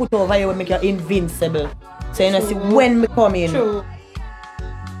where you put over here where make you invincible. So you know see when me come in. True.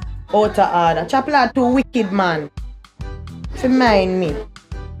 Out of order. Chapel too wicked man. To mind me.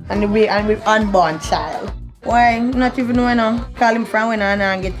 And the way and with unborn child. Why? Not even know now. Call him from when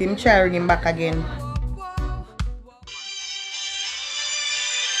and get him, try ring him back again.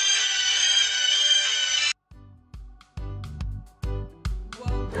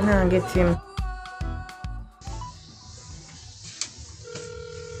 Nah, get him.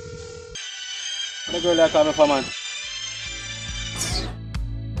 The girl that call me for man.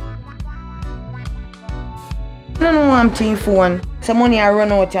 No, I'm team phone. Some money I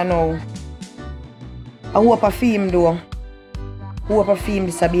run out you know. I hope I fee him though. I hope I fee him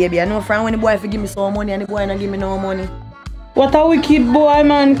this a baby. I know from when the boy if give me some money and the boy not give me no money. What a wicked boy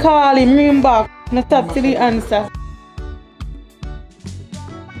man, call him, ring back. Not talk to the answer.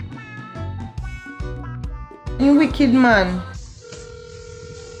 You wicked man.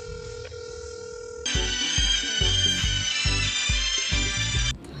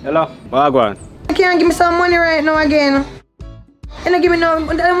 Hello, what go on? You can't give me some money right now again. You don't give me no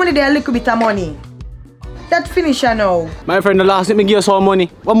money there, a little bit of money. That finish now. My friend, the last let me give you some money.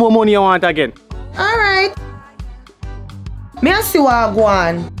 What more money you want again? Alright. Me and see what I go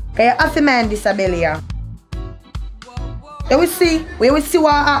on. Cause you have to mind this ability. You will see. We will see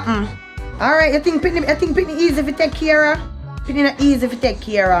what happen. Alright, you think Pitney easy if you take care of? Pitney not easy if you take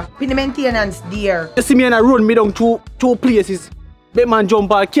care of. Pitney maintenance dear. You see me and I run me down two places. Big man jump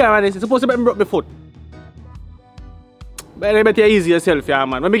on car and it's supposed to be broke my foot. But I better easy yourself, yeah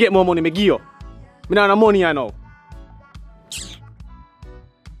man. When me get more money, me give you. Me don't have money now.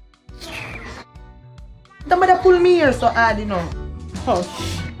 Don't bother pull me here so hard, you know.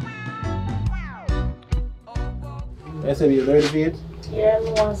 Hush. I said you ready for it? Yeah,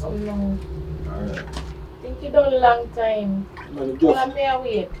 I want some now. Alright. Think you done a long time. Man, Hold me a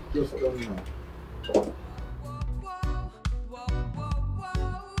wait. just done now.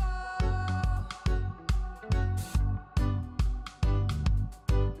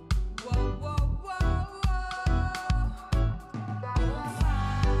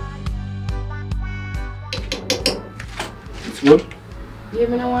 Good? Give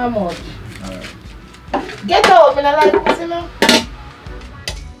me no one more. Get out, me not like this, you know.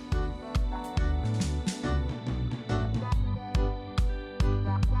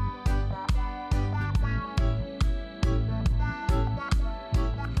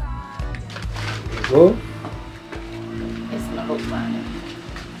 Go. It's not good, man.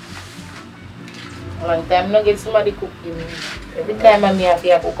 A long time no get somebody cooking. Every time I have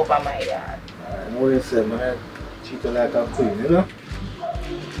to cook up on my yard. Alright, what you say, man? Treat her like a queen, you know?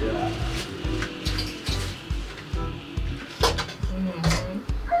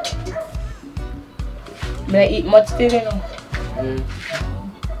 I eat much still, you know.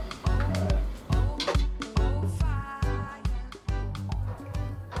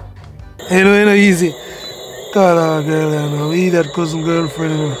 You know, easy. Call our girl, you know. He that cousin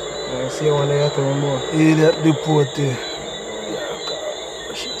girlfriend, you know. I see one there to more. He that deport there.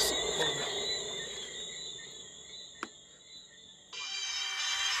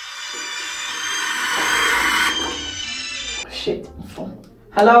 Shit.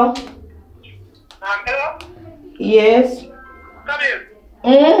 Hello? Hello? Yes. Come here.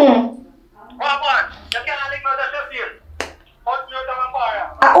 Mm-hmm. What one? You can't leave me the field. Hot you to my bar.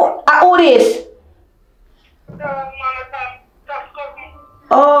 Who this? Talkup.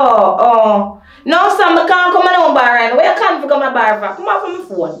 Oh. No, come a bar for? Come off of my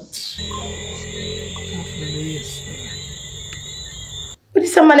phone. But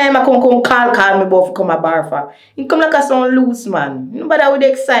this man I come call me about come a bar for. He come like a son loose man. Nobody with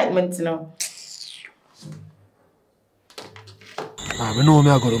the excitement, you know. Ah, I know me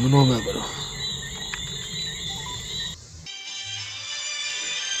I go do.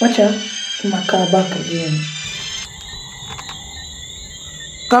 Watch out. Come a call back again.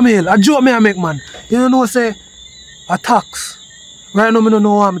 Camille, a joke me I make, man. You know say a tax. Right now I don't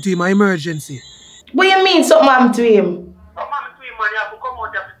know what happened to him, an emergency. What you mean something happened to him?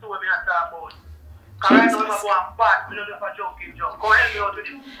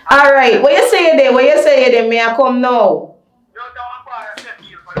 Alright, what you say there? What you say there? May I come now?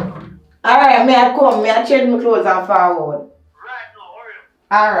 Alright, may I come? May I change my clothes and forward?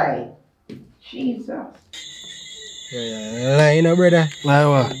 Alright. Jesus. Yeah, lying, brother. Lie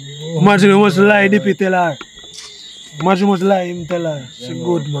what? Imagine how much lie Dippy tell her. Imagine how much lie him tell her. She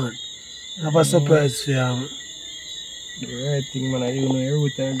good, man. Have a surprise for you. The right thing, man, you know, you're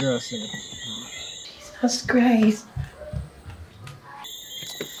with her grass, you know. Jesus Christ.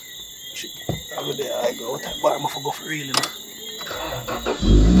 Over there, I go out that bar, I'm go for real, you know.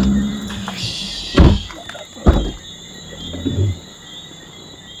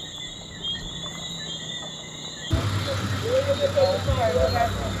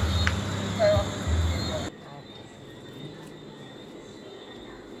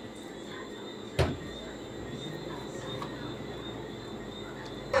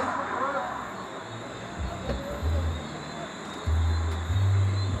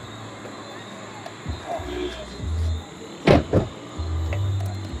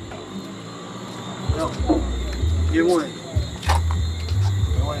 You want it?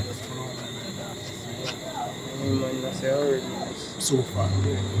 So far.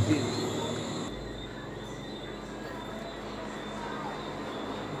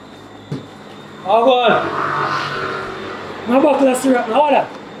 Oh God! My buckle is syrup. Now what that?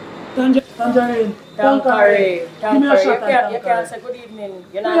 Tangerine. Tangerine. Give me a shot. You can't say good evening.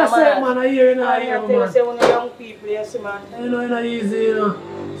 You're not I say, man. man, I hear you, I tell you, say one of young people, you see, man. You know, it's not easy, you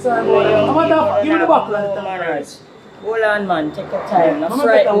know. Sorry, man. How about that? Give me the buckle and the tangerine. Hold on, man. Take your time. Not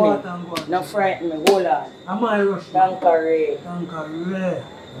frighten me. Not frighten me. Hold on. Am I rush? Tangerine. Tangerine.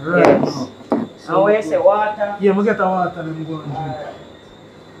 Right. Yes. And what you say, water? Yeah, I get the water and I'm going to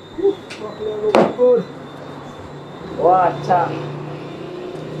drink. Buckle look good. Water.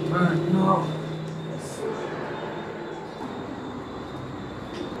 Right, now.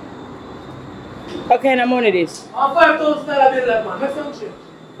 What kind of money this? $5,000 bill, man. Let's don't you?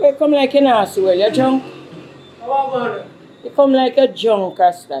 You come like an ass, well, you're drunk. How about it? You come like a drunk,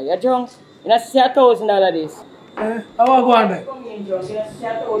 Rasta. You're drunk. You not see $1,000 this. Eh? How about there? Come in drunk. You not see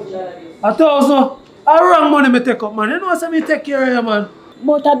 $1,000 this. 1,000? How wrong money me take up, man? You know what me take care of you, man?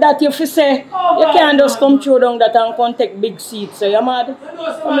 But at that you fi say, you can't just come through down that and come take big seats, so you mad?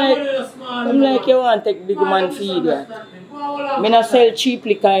 I'm like you want to take big man feed you. Me not sell cheap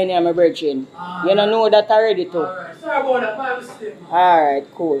liquor in here, my virgin. You don't know that already too. Alright, sorry about that, my mistake, man. Alright,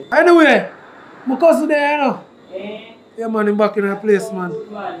 cool. Anyway, my cousin there, you know. Eh? Yeah, man, I'm back in our place, man.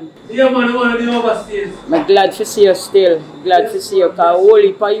 Yeah, man, I'm one of the overstays. I'm glad to see you still. Glad to see you, because whole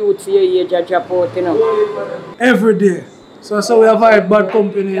heap of youth for your age are drop out, you know. Every day. So we avoid bad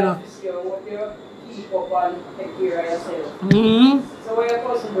company, you know. Keep up and take care of yourself. Mm-hmm. So what your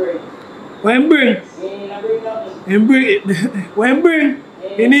cousin bring? When him bring? You bring nothing. Him bring it. When him bring,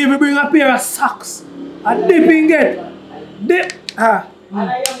 he need to bring a pair of socks. A dip in get. Dip. Ah. And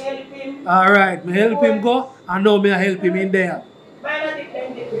I help him. Alright, me help him go, and now me help him in there. Why not dip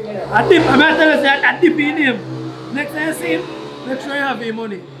them dip him, you know? I dip, I'm going to tell you that I dip in him. Next time you see him, make sure you have him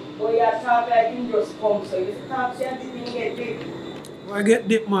money. But you talk like him just come, so you talk say dip him get dip. I get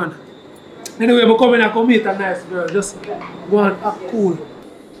dip, man. Anyway, I come in and come meet a nice girl. Just go and act cool.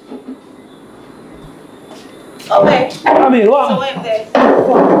 Okay. Come in, what? So wait there.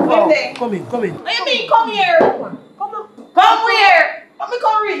 Wait there. Come in, come in. What do you mean, come here? Come where? Let me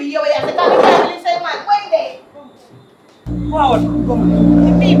come really. You have to call the family say, man, wait there. Forward, come on.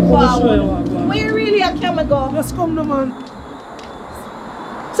 You mean Show you forward? what, Where you really at camera go? just come no, man.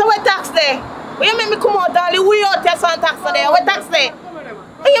 So what tax there? What you make me come out all the way out there some tax there? What tax there?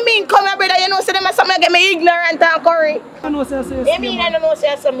 What you mean come here, brother? You know say them are something get me ignorant and curry. I know say You mean I don't know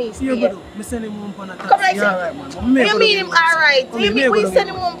say some me you stay? go do. Me send him home for a taxi. Come like Yeah, alright, man. You mean him alright? You mean we send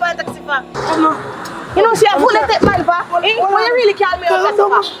him home for a taxi for? Come on. You know, see, I'm full of that man, pa. Eh? When you really call me out, that's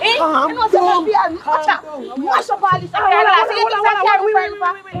pa. Eh? You know, see, I'm mash up all this. You think I carry my friend,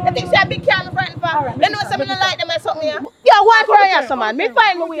 pa? You think I big carry my friend, pa? You know, something like them or something here. Yeah, walk around here, so man. Me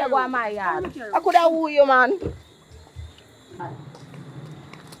find my way to go in my yard. I could have woo you, man.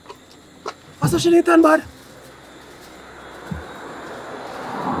 What's up, Nathan, bad?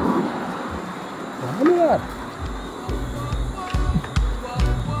 Come here.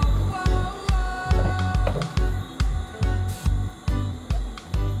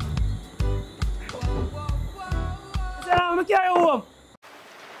 I'm gonna carry you home.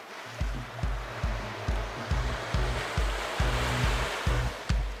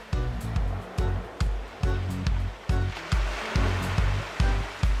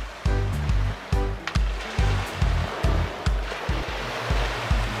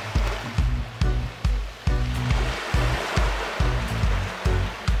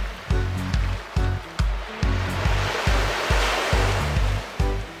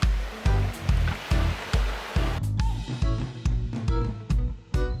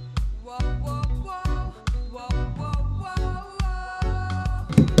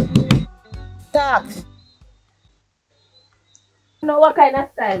 Tax. You know what kind of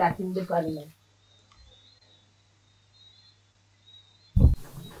style that in the parliament?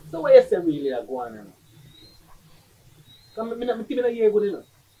 So what you say really are going on? Come, me think a year good enough.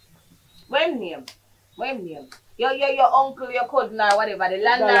 When name? When name? Your uncle, your cousin or whatever, the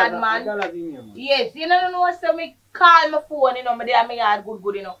landlord man. Yes, you know so me call my phone, you know, me there me yard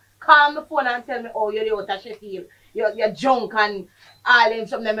good, you know. Call my phone and tell me, oh, you're out of Sheffield. You're drunk and all them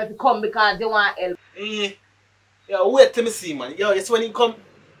something them have to come because they want help. Yo, wait till me see, man. Yo, it's when he come,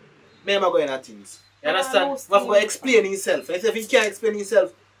 me am going at things. You understand? You have to go explain himself. And if he can't explain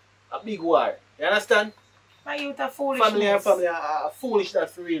himself, a big war. You understand? My youth are foolish. Family are foolish, that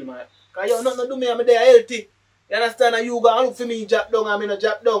for real, man. Because you nothing do me, I'm there healthy. You understand? And you go and look for me, drop down, and me no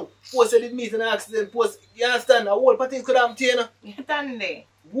drop down. Post did meet in an accident, post, you understand? A whole party could have taken. You understand there?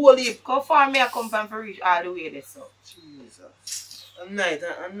 Whole heap. Go for me, I come from for reach all the way there, so. Jesus. At night,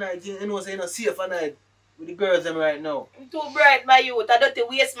 you know, say, you know, safe at night with the girls them right now. Too bright, my youth. I don't the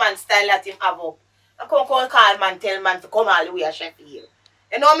waste man style that him have up. I come call man, tell man to come all the way to Sheffield.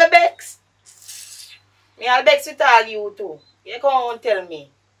 You know me Bex? Me I'll Bex with all you too. You come and tell me.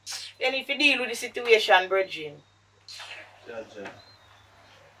 Then if you deal with the situation, Virgin. Gotcha.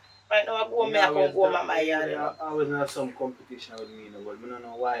 Right now I go me, I come go my yard. I always have some competition with me, but I don't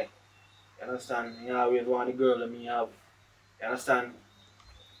know why. You understand? I always want the girl that me have. You understand?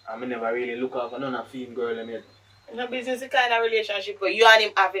 I never really look out for none of female girl them yet. No business the kind of relationship but you and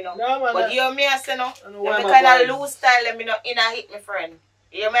him having no. No, man. But you and me I say no. I You kind of loose style let me no in a hit my friend.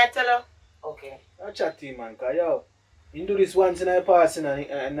 You hear me I tell you? Okay. I chat to him, man, because yo, you do this once in a passing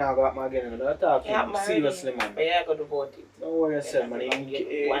and now go up again. I talk to him seriously, man. Yeah, I got to vote it. Don't worry yourself, man.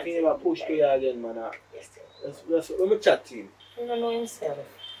 If he never push to you again, man, let me chat to him. He don't know himself.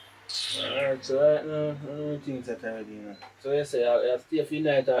 Alright, so right now, I don't think that I do, you know. So you say, I stay for the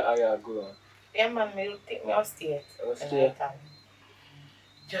night or I go on? Yeah, man, me take me upstairs. Upstairs?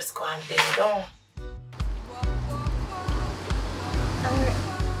 Just go and bend down.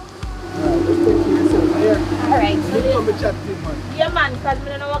 Alright, so come and chat to him, man. yeah, man, because I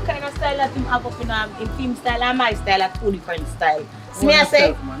don't know what kind of style that him have up in film style and my style are two different styles. So me I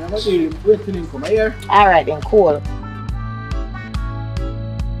say, man, I'm not waiting for him come here. alright then, cool.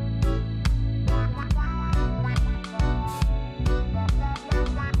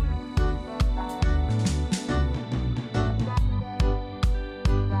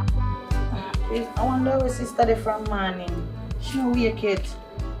 I wonder where she study from morning. She no wake yet.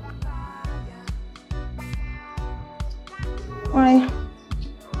 Why?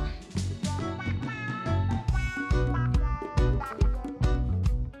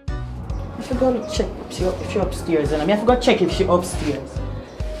 I forgot to check if she upstairs. And I forgot to check if she upstairs.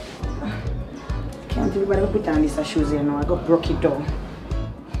 Can't everybody put on these shoes here now. I got broke it down.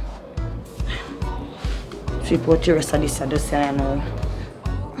 If you put the rest of this, I just say I know.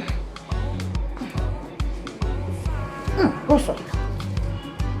 What's up?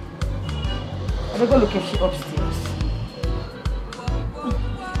 I'll go look if she upstairs.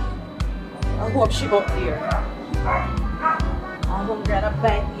 I hope she up there. I'm gonna grab a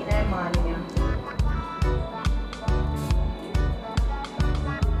bite in her morning.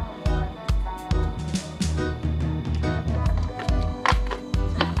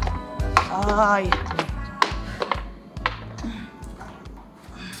 Ay.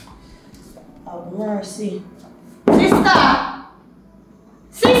 Oh, mercy. Sister!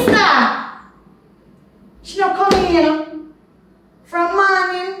 Sister! She not coming here. From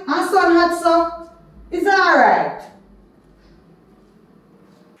morning, and sun hot so. It's alright.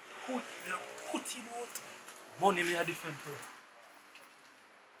 Put him out. Money me a different bro.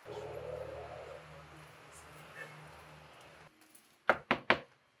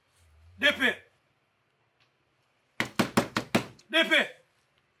 Dippy.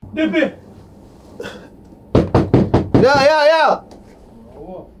 Dippy. Yeah.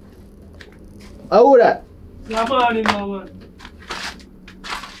 How that? Good morning, man.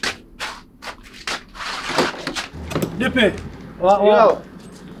 Dippy. Yo.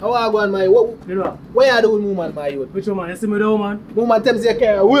 How are you going, my youth? You know. What are you doing, woman, my youth? Which one, man? You see me there, man? Woman tells you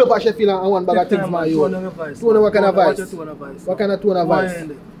carry way up Sheffield and one bag of things, my youth. What kind of advice? What kind of tone of voice?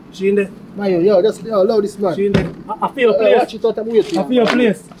 She in there. My youth, yo, just love this man. She in there. I feel your place. Watch it out, I'm waiting. I feel your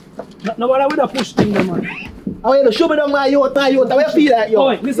place. No matter with a push thing, there, man. I want you to show me down my youth. How you feel like, yo?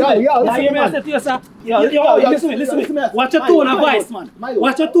 Oi, listen to me. You hear me? I said to you, sir. Yo, listen to me. Watch your tone of voice, man.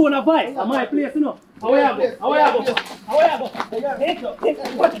 Watch your tone of voice. At my place, you know. How you go? Take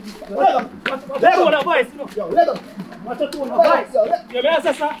it. Watch it. Let go of voice, you know. Yo, let go. Watch your tone of voice. You hear me? I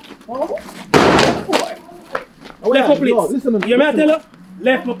said, sir. Left my place. Listen to me. You hear me? I tell you?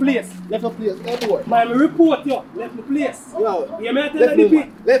 Left my place. Left my place. Left what? My report, yo. Left my place. Yo. You hear me? I tell you,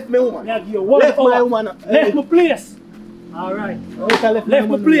 DP. Left me woman. Yeah, give you 1 Left hour. my woman. Left my place. Alright. Left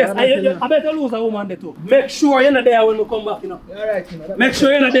my place. I better lose a woman there too. Make sure you're not there when we come back, you know. Alright, you know. Make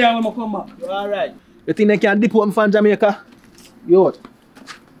sure you're not there when we come back. Alright. You think they can deport me from Jamaica? Yo.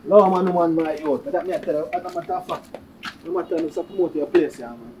 Love man, woman, my yo. But that me I tell you, as a matter of fact, no matter if you promote your place, yeah,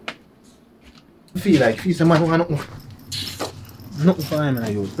 man. Feel like, feel some man who have nothing for him,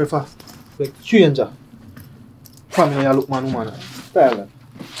 you prefer like stranger. Family, you look man, woman. Style.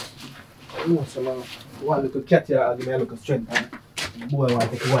 You know, some man, one little cat here, I'll give me a little strength. And boy,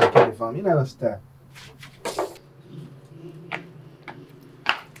 want to take one carry for me, you know, understand?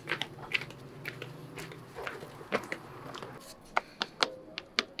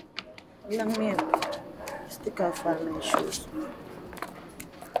 Young man, stick off all my shoes.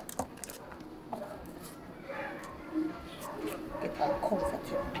 Get that comfort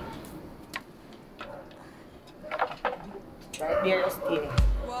here. Right there, you stay.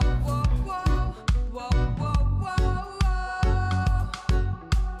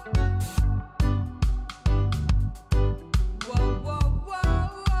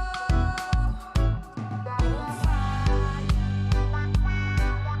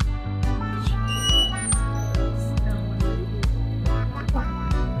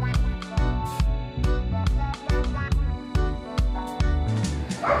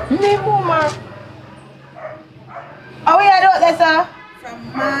 Me mama. How are you doing, sir? From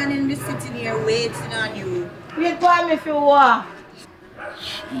morning, be sitting here waiting on you. Wait for me for what?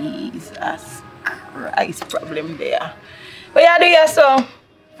 Jesus Christ, problem there. What you do here, sir?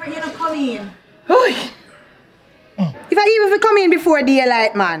 For you to come in. Oy. If I even come in before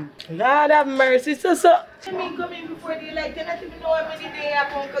daylight, man. Lord have mercy, so. I mean, come in before daylight. You don't even know how many days I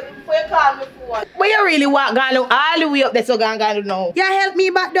come before you call me for what. But you really want to all the way up there, so go now. You help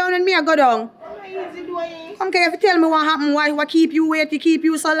me back down and me I go down. How easy do I? Come can you tell me what happened, what keep you waiting, keep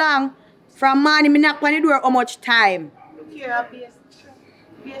you so long? From morning, me knock on the door, how much time? Look here,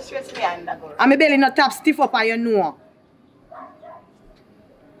 be stressed me under, girl. And my belly not tap stiff up, and you know.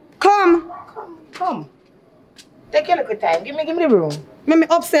 Come. Come. Take your little time. Give me the room. Make me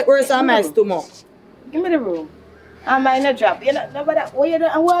upset worse than my stomach. Give me the room. I'm in a drop. You're not nobody. What you doing?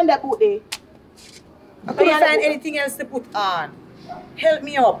 I want that boot there. I couldn't find anything else to put on. Help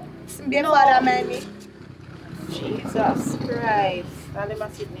me up. Be a father, man. Me. Jesus Christ. Now let me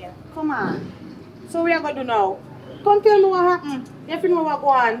sit here. Come on. So what are you going to do now? Come tell me what happened. You know what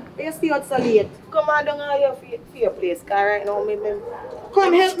going on. You stay out so late. Come on down here for your place. Because right now,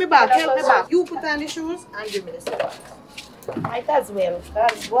 come help me back. Help me back. You put on the shoes and give me the slippers. Might as well.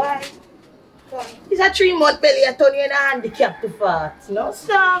 That's why. It's a 3-month belly. I turn you in a handicap to fart. No,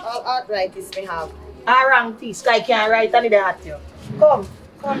 sir. All arthritis me have. I wrong teeth. Sky can't write and it hurt you. Come.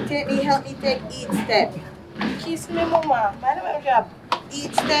 Come take me, help me take each step. Kiss me, mama. Mind my job.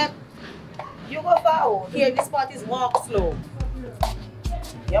 Each step. You go forward. Here, this part is walk slow.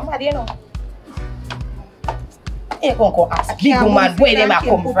 You're mad, you know. You can't go ask big woman where they might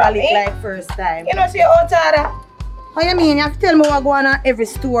come from. Like first time. You know, see how Tara? How you mean? You have to tell me what's going on every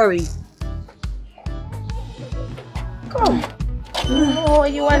story. Come. Oh,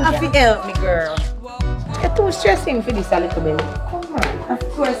 you want to help me, girl. You're too stressing for this a little bit. Come on. Of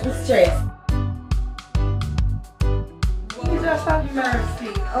course, the stress. Jesus have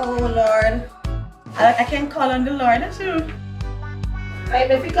mercy. Oh, Lord. I can call on the Lord, that's true.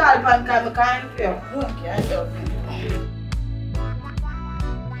 If you call upon God, I can't help you. Okay, I help you.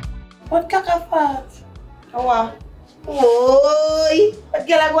 What caca fart? Oh, what? Oi! What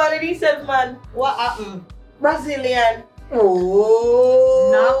girl I go on with yourself, man? What happened? Brazilian.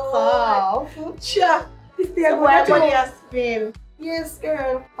 Oh! Knock off. Cha! This thing go on your spin. Yes,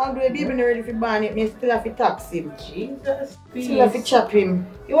 girl. Although baby not ready for ban it, me still have to tax him. Jesus, Still have to chop him.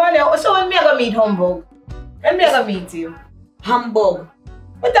 You want to, so when me I go meet Humbug? When me I go meet him? Humbug.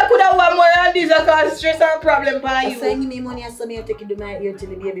 But I could have one more and this I cause stress and problem for I you. say give me money and so me I take it to my ear till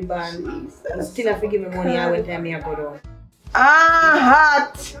the baby born. Still have to give me money and when time me I go down.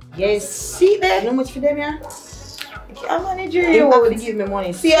 Hot. Yes. See there? You know how much for them here? I'm manager You you. have to give me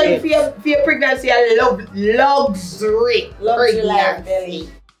money. See for your pregnancy I love luxury. Luxury life, belly.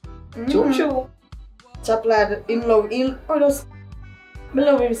 Choo choo. Chop lad, him love him. Oh, those. I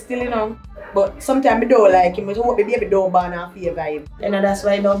love him still, you know. But sometimes I don't like him. I hope the baby don't ban and favor him. You know, that's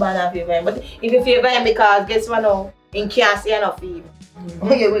why I don't ban and favor him. But if you favor him, because guess what now? He can't say enough for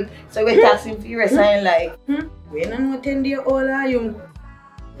him. So we tax him for your rest of his life. We don't know 10 days old are you.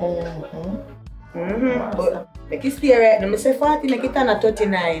 But make it stay right now. I say 40, make it turn at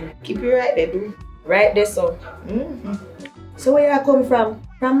 39. Keep it right there, dude. Right there, so. So where you come from?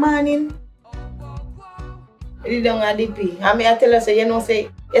 From morning? You don't have DP. I mean, I tell her, say, you know, say,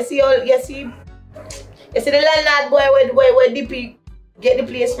 you see the landlord boy where DP get the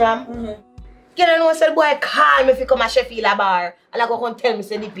place from? You don't know, say the boy call me if you come at Sheffield a bar and I go come tell me,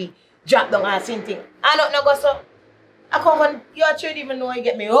 say DP, drop down and same thing. I don't know, go so. I come on, you actually even know you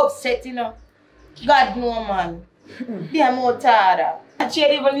get me upset, you know. God know, man. They are more tired. I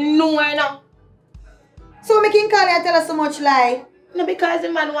actually even know, you know. So me can call you and tell us so much lie? No, because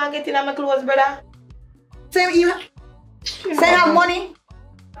the man want to get in my clothes, brother. So you have money?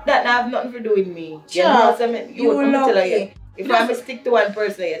 That have nothing to do with me. Sure. You know what I mean? You lucky. If I stick to one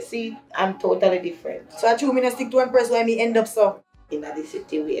person, you see, I'm totally different. So I 2 minutes stick to one person where me end up so? In that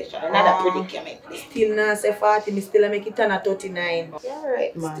situation, another predicament. Still not say 40, me still make it turn at 39. Yeah,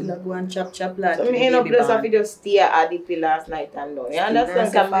 right, man. Still go and chop lad. So me end up just have to just stay at DP last night and done. You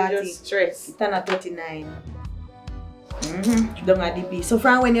understand? Can be just stress. It turn at 39. Down at DP. So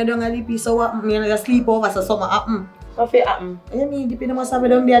from when you're down at DP, so what? You just sleep over so something happen. What happen? You mean DP no must have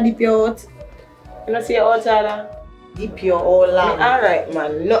down there DP out? You know see your outside? DP your all long. Alright,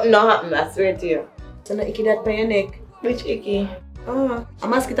 man. Nothing happen, I swear to you. So no icky that by your neck? Which icky? A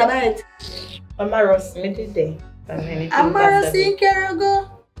mosquito bite. I'm a rust me today. A maros in Carago?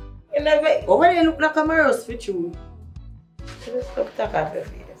 You know me? Over there look like a maros for you. Just look at your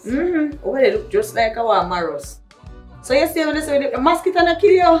face. Over there look just like a maros. So you say when they say the mosquito not kill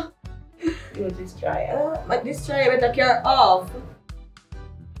you? You just try it. But this try better care off.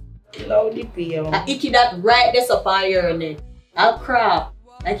 Loud DP. I icky that right there up on your neck. A crap.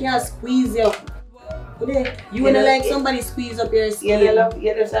 I can't squeeze you. You wanna like somebody squeeze up your skin.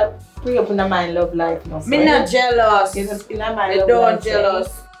 You just have free up in the mind love life. No, me not jealous. You just in the mind love life. Don't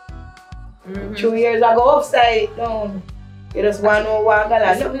jealous. 2 years ago upside down. You just want to walk along.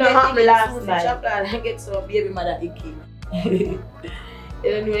 Nothing happened last night. I get some baby mother icky. You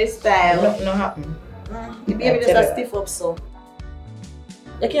don't know his style. Nothing happened. The baby just a stiff up so.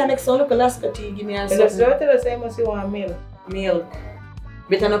 You can't make some look Alaska tea, give me a something. You just tell the same as you want milk. Milk.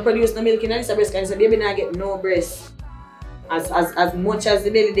 Better not produce no milk in this breast because the baby not get no breast. As much as the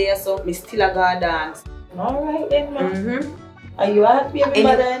belly there, so me still a go dance. Alright then, man. Are you happy baby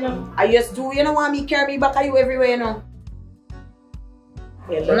mother, you know? I just do, you know want me carry me back at you everywhere, you know?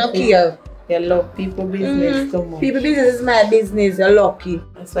 You not care. You love people business so much. People business is my business, you're lucky.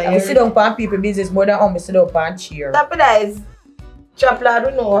 That's why I sit down for people business more than sit down for cheer. That is, chop lad,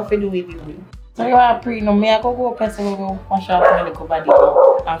 don't know what to do with you. So you are pre no me I go person go wash off my little body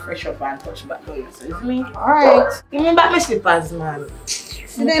and fresh up and touch back to you. So you me? Alright. Give me back my slippers, man. See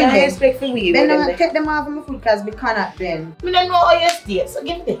them then. Respect for we. Then don't take them off of my food because we cannot then. Me don't know how you stay, so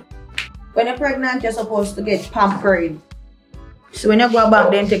give me them. When you're pregnant, you're supposed to get pampered. So when you go back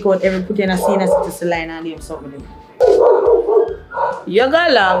then take out every put in a scene and sit line and leave something. You go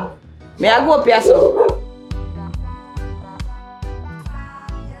along. Me I go up here so.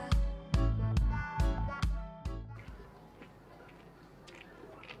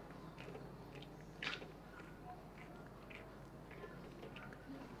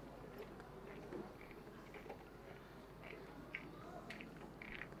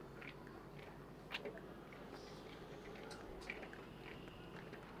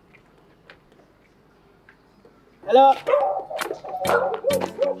 Hello.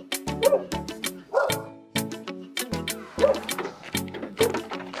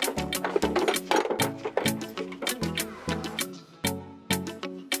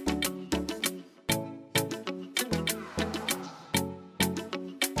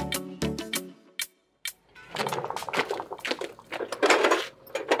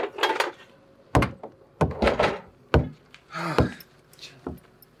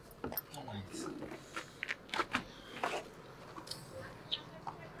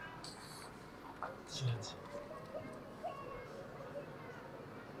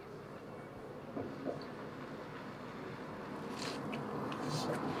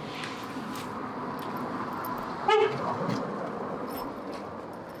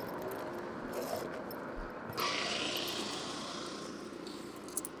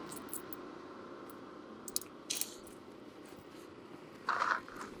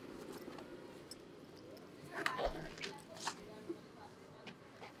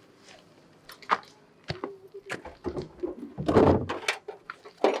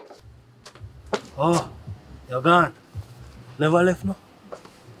 Oh, you're gone. Never left, no?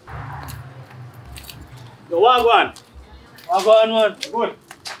 Yo, what one? What going on? Good.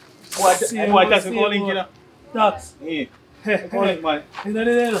 Boy, that's a calling, you know. Tax. Yeah. Calling, man. You know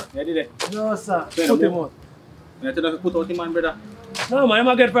the Yeah, did it. No, sir. Put Put him out. You tell us to put out him, man, brother. No, man,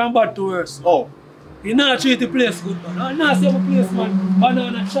 I get from bad to worse. Oh. You not treat the place good, man. I not see my place, man.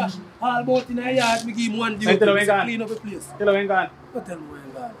 Banana trash. All about in a yard, me give him one duty. Tell him to clean up the place. Tell him when gone. Don't tell me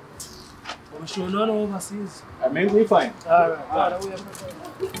when gone. I'm sure none overseas. I mean, we fine. Alright, alright.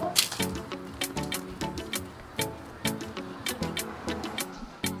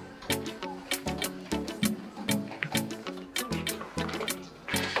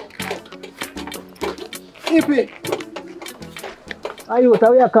 Lippy! Ayot,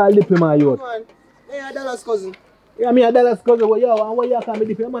 how you call Lippy, my youth? Man, me a Dallas cousin. Yeah, me a Dallas cousin, but yo, and what you call me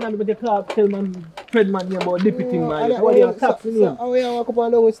Lippy? Man, I'm going to tell man, Fred man name about Lippy thing, man. What you tax in him? How you walk up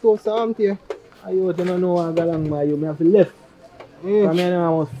and down with stuff, so I'm here. Ayot, you don't know what I got along, my youth. Me have to left. I mean, I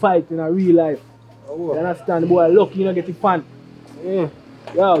must fight in a real life. You understand? The boy lucky you don't get the fan.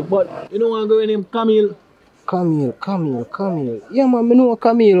 Yo, but you don't want to go in him Camille. Camille. Yeah, man, I know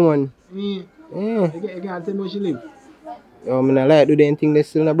Camille, man. You can't tell me where she live. Yo, I don't like do the thing they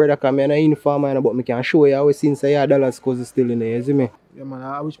still in a brother, because I'm not inform, man, but I can show you how since I Dallas cousin still in there, you see me? Yeah, man,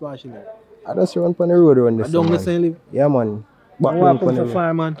 I wish part she live. I just run on the road around this. I don't listen live. Yeah, man. But I come to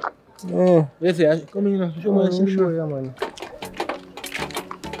fire, man. Yeah. Let's see, come in, show me the Show you, man.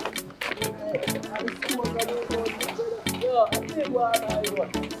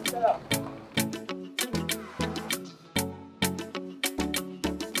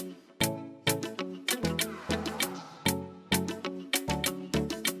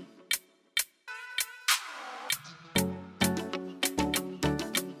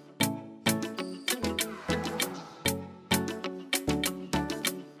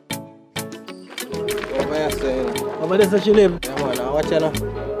 Over there, so she live. Yeah, man, I watch you now.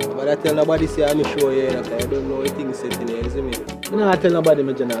 But I tell nobody say I'm show you, you know, because I don't know anything set in here, you see me? You don't tell nobody,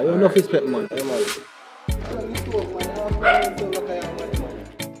 man, you know. You have enough respect, man. Yeah, man.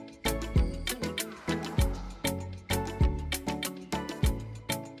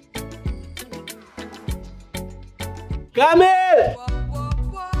 Camille!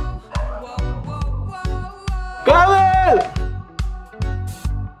 Camille!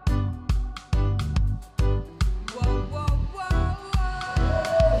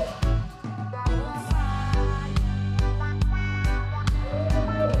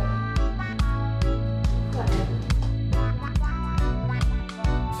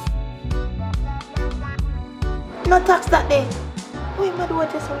 No tax that day. Who am I doing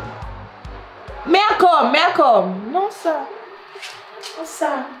this one? May I come? No, sir. No,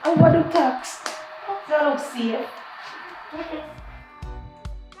 sir. I'm going to do tax. I don't see it.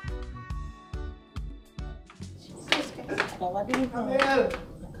 What do you think?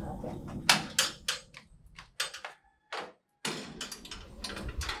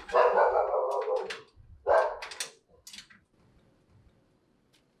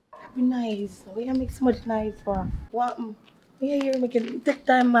 Be nice. Why you make so much nice for? What? Yeah, you make it take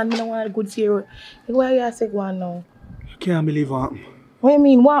time, man. I don't want a good zero. Why you say one now? I can't believe what. What do you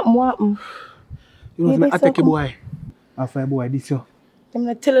mean? What? You know, I take a boy. After a boy, this year. I'm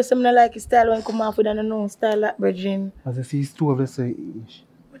gonna tell you something I like his style when come off with an unknown style like Virgin. As I see his two of us say,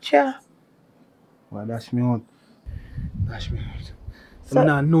 What ya? well, dash me out. So I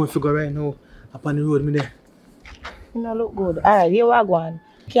don't know if you go right now. Up on the road, me there. You know, look good. Alright, here we go on.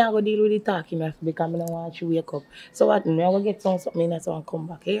 Can't go deal with the talking because I don't want you to wake up. So what? I will get something in so I come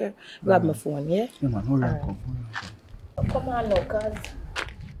back here. Grab my phone, yeah? Yeah, man, hurry up, come. Oh, come on now, cuz.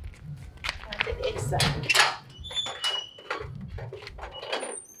 I take the extra.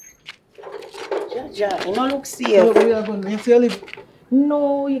 Jaja, you don't look safe. You see, live.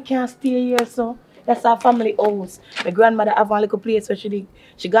 No, you can't stay here, so. That's our family house. My grandmother have a little place where she did.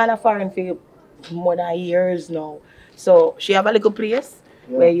 She gone foreign for more than years now. So she have a little place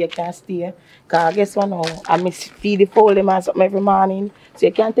where you can stay. Cause guess what now? I miss feed the fowl them and something every morning. So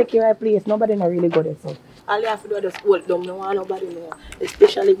you can't take your right place. Nobody not really go there. So all you have to do is just hold them. No want nobody know.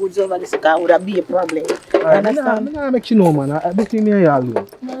 Especially goods over this car would be a problem. Understand? I make you know, man. I between me and you alone.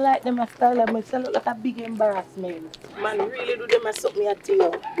 I like them style. Them look like a big embarrassment. Man, really do them as something at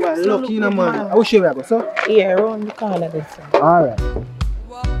you. Well, so lucky, man. I wish you were go, so. Here, around the corner there, sir. Alright.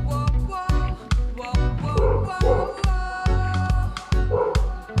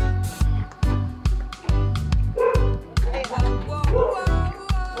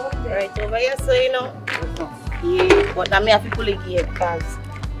 Right over here, so you know. Yeah, but I may have to pull it here because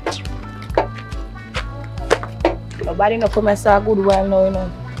nobody no come and say a good while now, you know.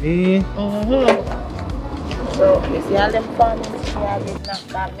 So, you see all them farming, she have it knocked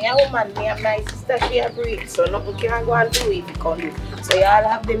down. Me a woman, me and my sister, she a breed, so nothing can go and do if you can do. So y'all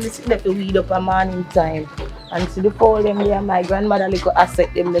have them sit there to weed up a morning time. And see the fowl them there, my grandmother like to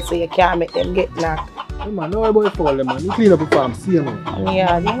accept them there so you can't make them get knocked. Hey man, don't worry about the fowl them man. You clean up the farm, see you man.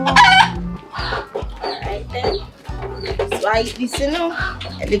 Yeah, you know. Alright then. So I eat this, you know.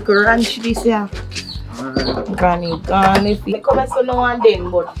 A little ranch this here. Granny, if you come so now and then,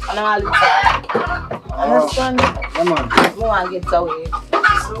 but not all the time. Understand? Yeah man. I want to get away.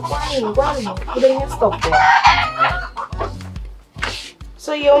 So go on, put in your stuff there.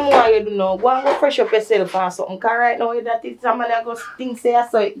 So you more you do now, go and go fresh up yourself and something. Because right now that is somebody go think say I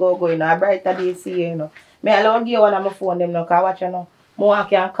saw it go you know. A brighter day see you know. Me alone give one of my phone them now, because watch you know. More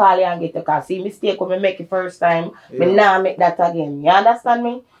can call you and get you, because see mistake when I make it first time, me now make that again. You understand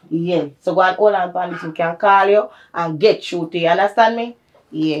me? Yeah. So go and hold on to this, I can call you and get you to you understand me?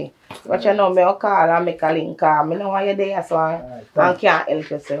 Yeah. Watch you know, me will call and make a link, because I know why you're there, so I can't help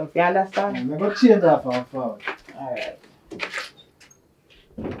yourself. You understand? I'm going to change that for forward. Alright.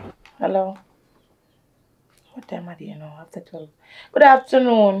 Hello? What time are you now? After 12. Good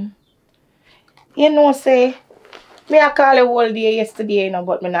afternoon. You know, say, me I call you all day yesterday, you know,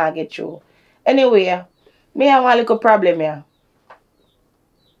 but me not get you. Anyway, me have a little problem here.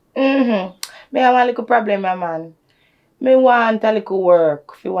 Me have a little problem here, man. Me want a little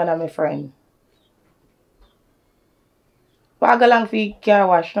work for one of my friends. What go long for car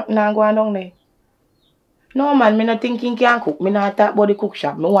wash? Nothing not going down there. No man, me not thinking can cook. Me not talk about the cook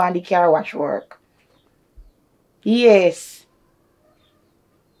shop. Me want the car wash work. Yes.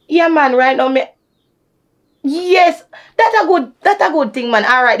 Yeah man, right now me. Yes, that's a good thing, man.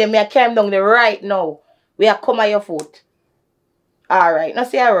 Alright, then me I came down there right now. We are come at your foot. Alright, now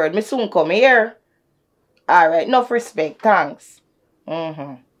say a word. Me soon come here. Alright, enough respect, thanks.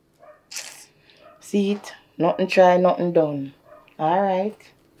 See it? Nothing try, nothing done. Alright.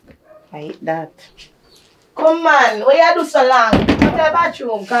 I eat that. Come on, why you do so long? Go to the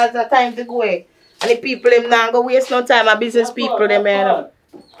bathroom, cause the time to go away. And the people them not go waste no time, a business people them here.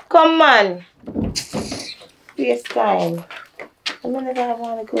 Come on. Waste time. I never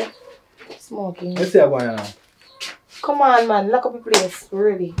want to go smoking. Let's see how going now. Come on man, lock up the place,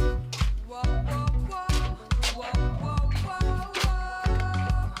 really.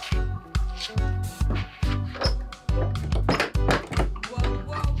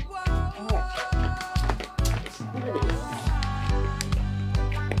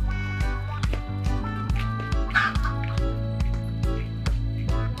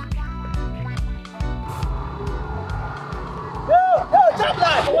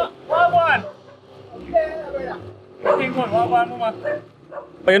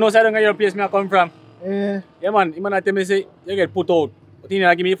 But you know, I don't get your place me I come from. Yeah. Yeah, man. You man tell me say you get put out. But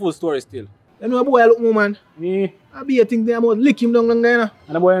you give me a full story still. You know a boy look more man. Yeah. I be a thing there about lick him down there. You know?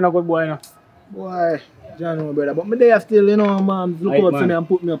 And the boy is not good boy, you know. Boy, John, no brother. But me there still, you know, man. Look Right, out man. for me and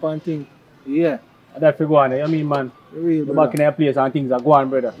put me up and thing. Yeah. And that figure on, you mean, man. Real, You're brother. back in your place and things are going,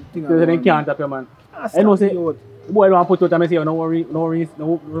 brother. Things are So they going, can't tap you, man. I know, say, out. the boy don't put out and I say, no worries,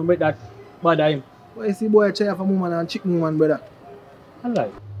 no make that bother him. Boy, you see boy try for woman and chick woman, brother.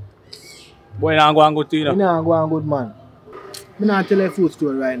 Alright. Boy, now go and good to you, know. You know, go on good, man. Me not tell a food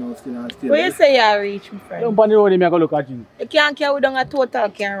story right now, still and still. Where you say you reach, my friend? Don't on the road, me go look at you. You can't carry down a total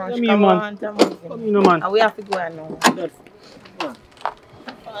car rush. Yeah, me, Come man. on, come on. Come here, man. And we have to go on now.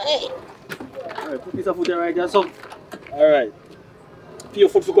 Alright, put this foot right there, so. Alright. Put your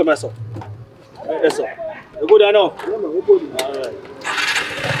foot for come, so. Right there, so. You go there now? Yeah, man, we good. Alright.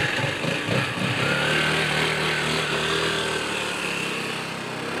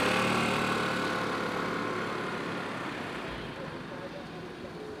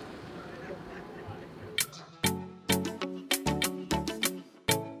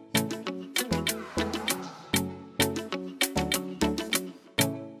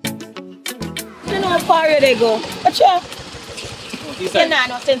 How far they go? Watch out. This You side. know,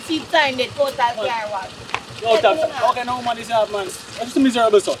 no sense seat sign the total car wash. Yo, tap. Okay, no man, this is man. That's just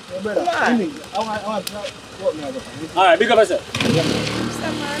miserable, so. Yeah, brother. Come on. I want to walk me out. Alright, big up yourself.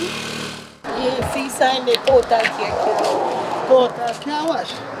 Mr. Man. Yeah, see sign the total car. Total car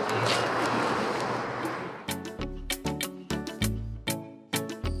wash.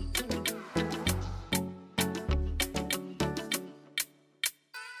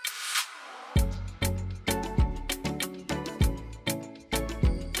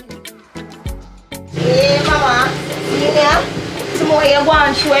 Hey, mama. See here? Tomorrow you go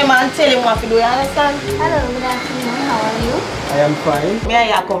and show him and tell him what to do, you understand? Hello, good afternoon. How are you? I am fine. Me and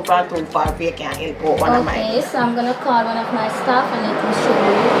you come from too far if you can't help out one of mine. Okay, so I'm gonna call one of my staff and let him show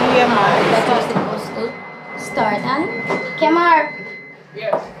you Yeah, man. That was supposed to start. And Kemar.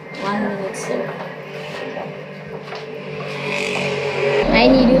 Yes. 1 minute, sir. I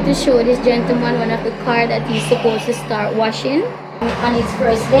need you to show this gentleman one of the car that he's supposed to start washing on his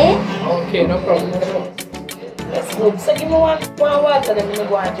first day. Okay, no problem. That's good. So give me one water, then I'm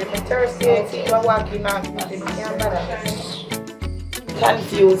going to gym. Thursday, if you're walking out, you can't bother.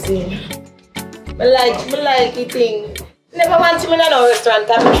 Confusing. I like eating. Never want him in another restaurant.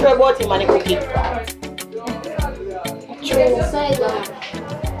 I'm sure about him and he could eat. True. So I don't.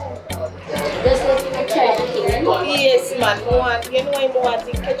 Just let him try the thing. Yes, man. You know him want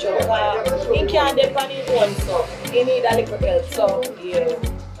to catch up. He can't depend on his own, so he need a little help. So, yeah.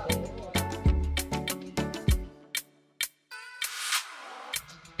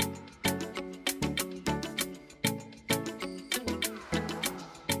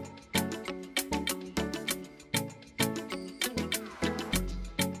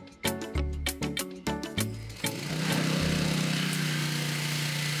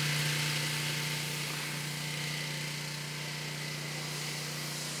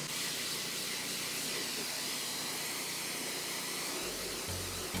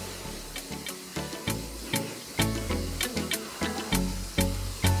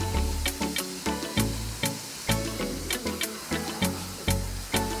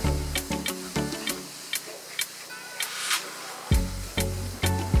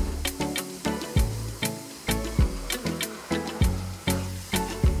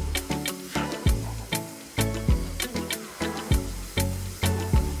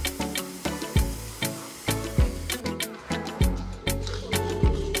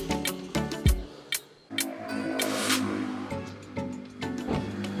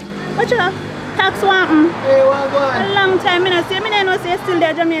 What's up? Tax one. Hey, what going? A long time I see. I know say still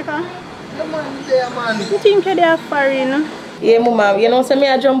there Jamaica. Yeah, man, there, man. You think they are foreign? Yeah, mama. You know, so me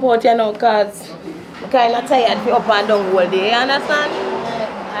I jump out here now because I'm kind of tired for up and down all day. You understand?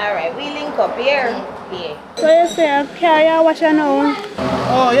 Alright, we link up here. Yeah. So you say carry wash now?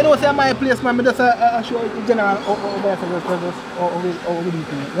 Oh, you know what's my place, man? I just show you general over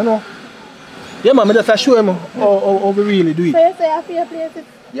you know? Yeah, man, I just show him how we really do it. So you say I feel place?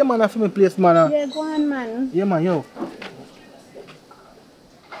 Yeah, man, I feel my place, man. Yeah, go on, man. Yeah, man, yo.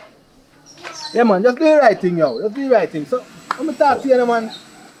 Yeah, man, just do the right thing, yo. Just do the right thing. So, I'm going to talk to you, man.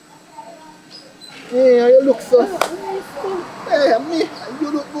 Yeah, you look so... Hey, me,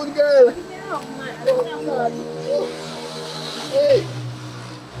 you look good, girl. Hey,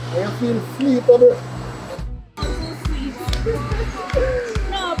 I feel sleep on it.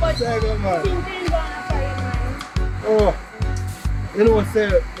 No, but second, man. things ain't gonna for you, man. Oh, you know what I'm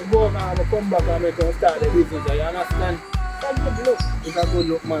saying? I go over and I come back and I can start the business, you understand? That's a good look. It's a good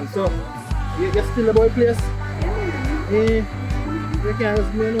look, man. So, you're still about the place? Yeah. You can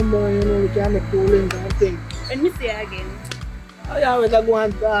just give me a number, you know, we can make cool links and things. Let me see again. Oh, yeah, we can go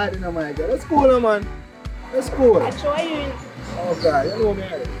and start, you know, my God. That's cool, man. That's cool. I'll show you in. Okay, you know me.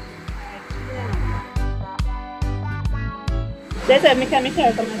 They said me can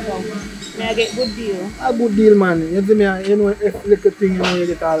carry for myself. May I get good deal? A good deal, man. You see me, you know, if little thing, you know, you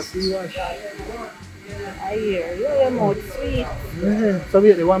get all free wash. I hear you. Your mouth sweet. Yeah. So,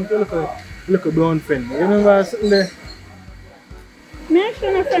 wait, they want to look a brown friend. You remember something there? May I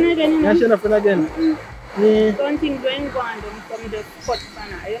show my friend again, you know? You show my friend again? Yeah. Don't think going on, so me just cut for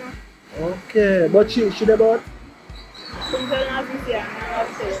now, you know? Okay, but she about? Sometimes I have to see her, and I have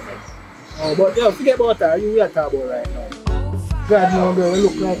to tell her. Oh, but yeah, forget about her. You are talking about right now. God, no, girl, you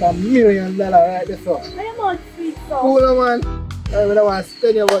look like $1 million right there, so. I am not sweet, so. Cool, man. We don't want to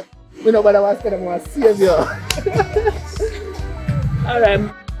spend you, but we don't want to spend you, we want to save you. Alright,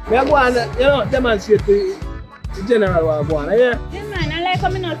 I go on, you know, demonstrate the general what I go on, yeah? Yeah, man, I like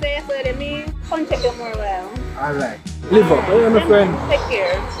coming out there yesterday, me come check you more well. Alright. Live up, you know, my friend. Take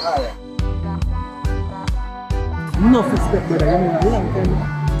care. Alright. Enough respect, brother, you know, you long time.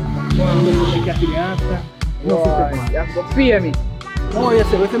 You want to get to the answer. Enough respect, man. You have to pay me. Oh, yes,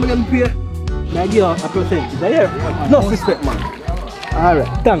 sir. When I'm going to pay, I give you a percentage. Yeah? Enough respect, man.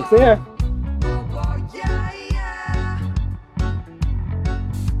 Alright, thanks, yeah?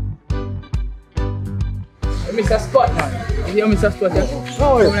 Mr. Spot, man. You Mr. Spot, yeah?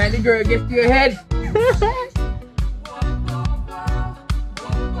 Oh, when I the girl gets to your head.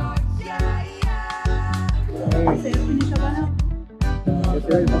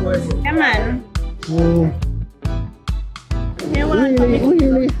 Yeah, man. Really?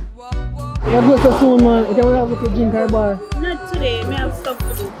 You have to go so soon, man. You can have to drink our bar. Not today, me have stuff to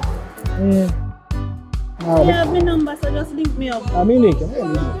do. Yeah. You have my number, so just link me up. I mean,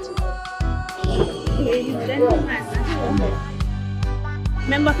 Yeah, you gentleman.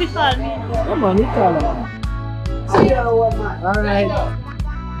 Remember if you call me? Come on, you call her. Alright.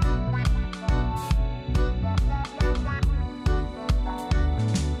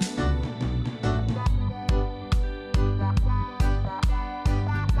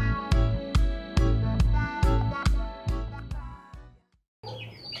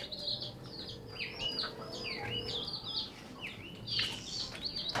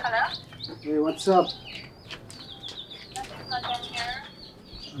 Hello? Hey, what's up? I'm here.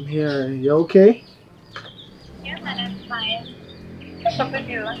 I'm here. You okay? Yeah, man, I'm fine. What's up with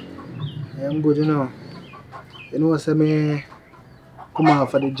you? Yeah, I'm good, you know. You know, say me come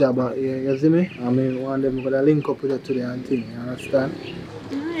out for the job out here, you see me? I mean, one of them gonna link up with you today and thing, you understand?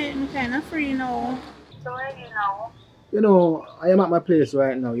 Alright, I'm kind of free now. So where are you now? You know, I am at my place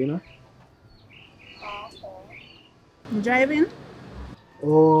right now, you know? Oh, okay. You driving?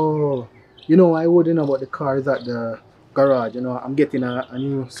 Oh, you know, I wouldn't know about the cars at the garage, you know. I'm getting a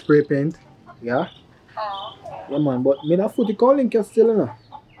new spray paint, yeah? Oh, okay. Yeah, man, but me that footy calling you still, you know.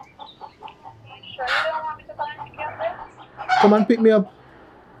 Sure you don't want me to come and pick you up then? Come and pick me up.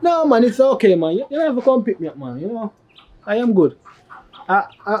 No, man, it's okay, man. You don't have to come pick me up, man, you know. I am good.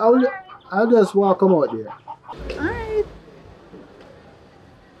 I'll just walk come out there. Alright.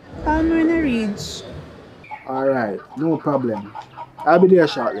 Call me when I reach. Alright, no problem. I'll be there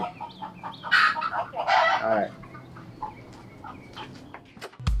shortly. Alright.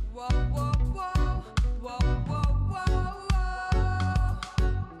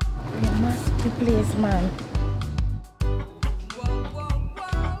 You must be place, man.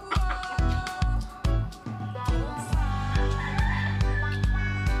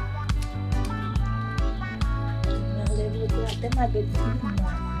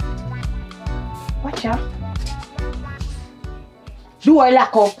 Watch out. Door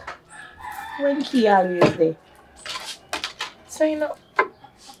lock up. When key always there. So you know,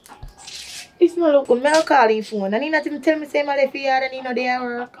 it's not look good. I'll call him phone and he not even tell me say I left here and he know they at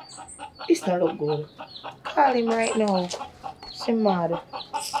work. It's not look good. Call him right now. She mad. I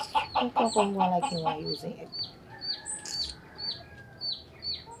can't come on like him while using it.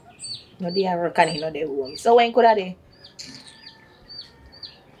 No they at work and he know they home. So when could I do?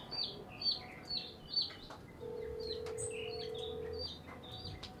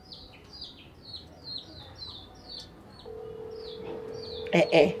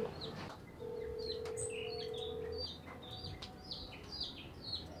 Eh.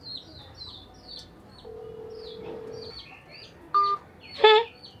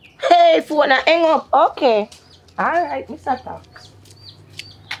 Hey, phone, hang up. Okay. Alright, Mr. Talk.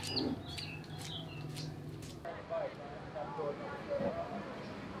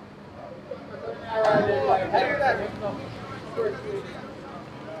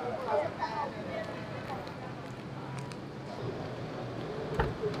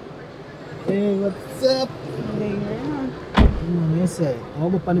 Hey, what's up? You say, how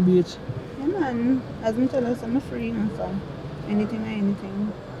about on the beach? Yeah, man. As I tell us, I'm free now, so anything or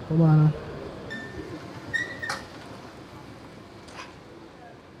anything. Come on.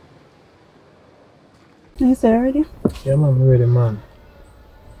 You said already? Yeah, man, I'm ready, man.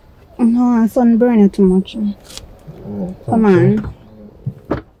 No, sunburn you too much. Oh, Come on.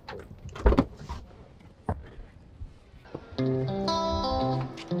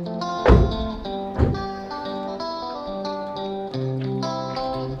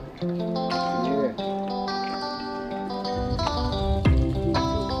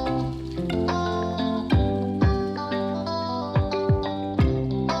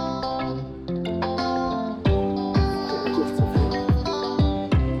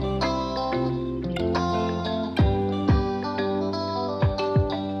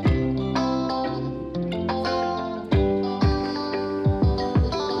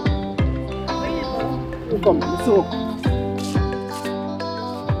 Come, let's go.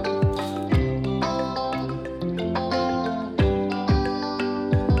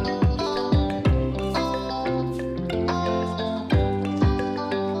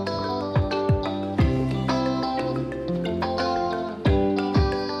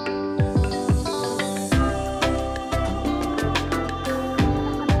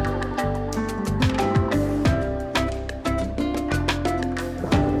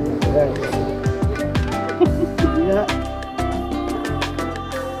 Yeah.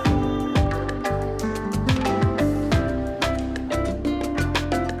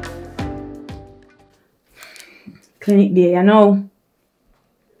 Clinic day, you know.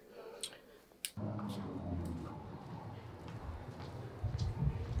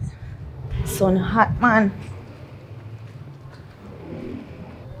 Sun hot, man.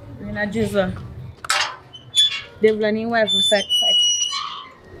 In a drizzle. Devil and his wife was sacrificed.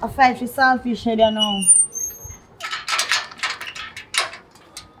 I fight for selfish head now.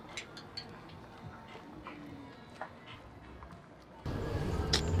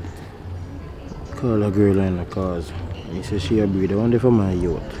 Call a girl in the cause. He says she a breed. I wonder for my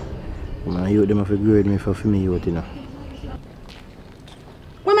youth. My youth them have to grade me for me youth, you know.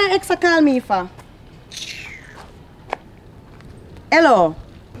 What my ex call me for? Hello?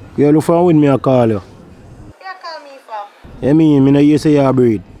 You look for when me I call you. You call me for? I mean, me know you say you a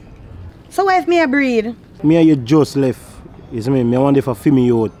breed. So what if me a breed? Me and you just left. You see me I wonder for me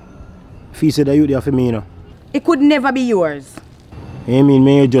youth. If you say that you there for me, you know. It could never be yours. I mean,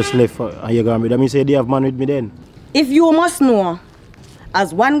 me you just left and you gone with me. Say they have man with me then. If you must know,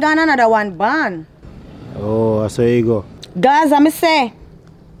 as one gone, another one born. Oh, so you go. Guys, I say.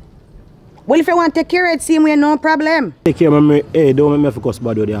 Well, if you want to take care of it, same way, no problem. Take care of me. Hey, don't make me focus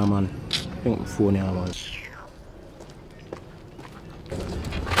bad with you, man. Think my phone here, man.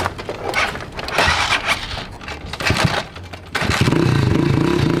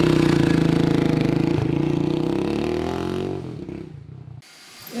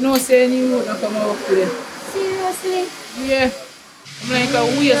 You know, saying you would not come out today. Seriously? Yeah. I'm like a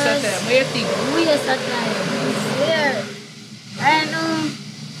waste of time. What do you think? Waste of time. I swear. I know.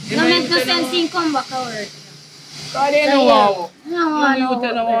 No make no sense in come back to work. Because they don't want to.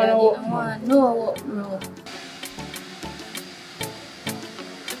 No want no.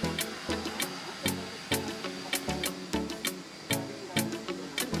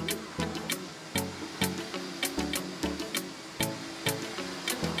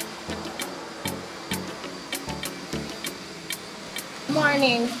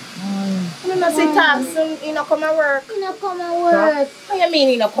 Morning. You know, say talk soon, you know, come and work. You know, come and work. What you mean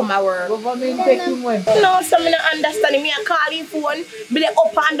you know come and work? Government taking away. No, so me not understand. Me a call him phone, be like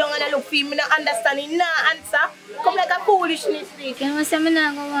up and down and I look for him. Me not understand him. Nah answer. Come like a foolishness. Can I say me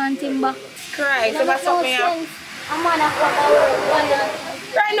not go want him back? Christ, so what's up me here? I'm on a work.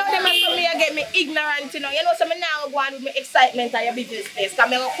 Right now, them come here get me ignorant, you know. You know, so me now go on with my excitement at your business place. Because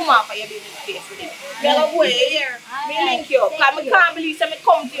I go come off of your business place with it. I go go here. Me link you. Because I can't believe that I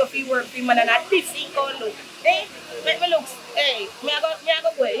come to you for work for man and I this thing go look. Hey, make me look. Hey, me I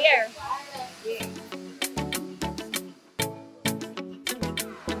go here. Yeah.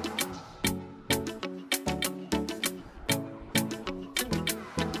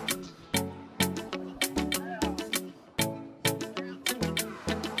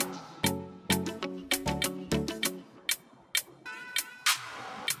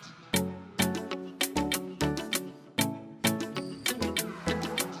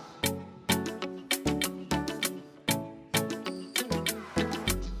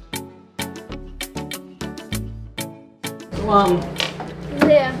 Mom.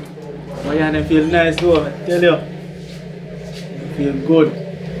 Yeah. Oh yeah, they feel nice though, I tell you. They feel good.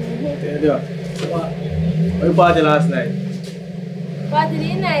 Tell you. What you party last night? Party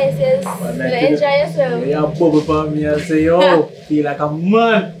the nicest. Enjoy yourself. You have bubble for me and say, yo, feel like a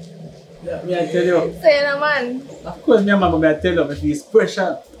man. Yeah, me I tell you. So you're a man? Of course, me a man, but I tell you, I feel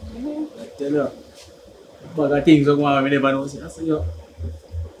special. I tell you. But the things that go on, I never know. I say, yo,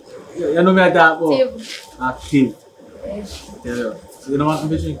 you know me at that, bro. Active. Tell you. So you don't want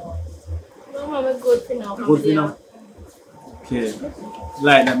to drink? No, I'm good for now. Good for now? Okay.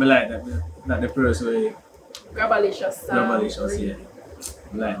 Like that, me like that. Not the first way. Grabalicious. Grabalicious, yeah.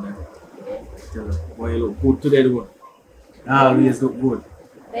 Like that. Tell you. Boy, you look good today, though. Always look good.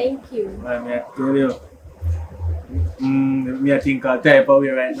 Thank you. Right, me I tell you. Me I think I'll type away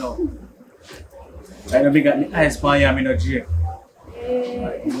right now. Right now, we got the ice pan here, I'm in a drink.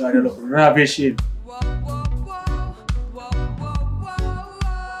 Right, you gotta look ravishing.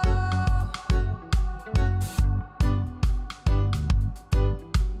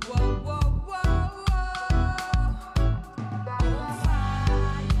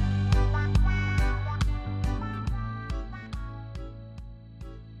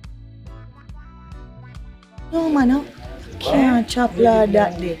 No man, no. Can't chop lard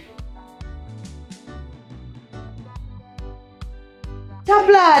that day. Chop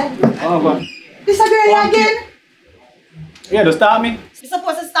lard! Oh, man. This a girl again? Yeah, to start me? You're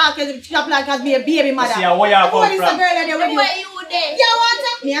supposed to start because chop lard because be a baby mother. See, where you come from? This a girl there with you. Where you there? You want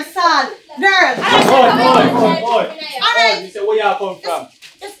to? Me a salt. Girl. Boy. Alright. You say where you come from?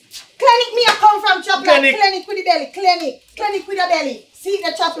 Clinic me a come from chop lard. Clinic. Clinic with the belly. Clinic with the belly. See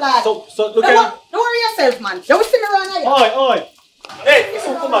the chop lard. So look at it. Don't worry yourself, man. You will see me around here. Oi. Hey, you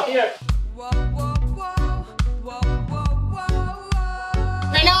come back here.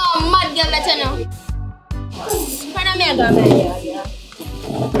 I know I'm mad girl that you know. When I'm here, girl, yeah.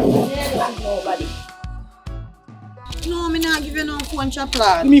 Nobody. No, me can't give you no phone,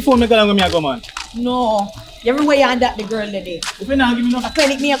 Chaplain. Give me phone, make a long me go, man. No. Everywhere you and that the girl today. If you not give me no... I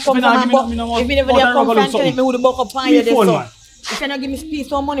clinic me come from and buck. If you never come from clinic, me would buck up on you this so. If you not give me space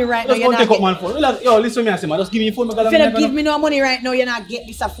no money right now, you're not take up my phone. Yo, listen to me, I say, man. Just give me a phone, make a long if you not give me no money right now, you're not get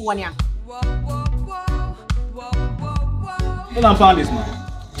this a phone, yeah. Hold on, find this, man.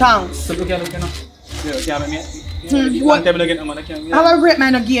 Thanks. So look here, now. Yeah, can't make me. One time again, man. I can't. I have a great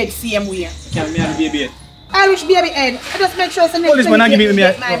man of gauge same way. Can't me and the baby. I wish baby head. I just make sure it's the next time you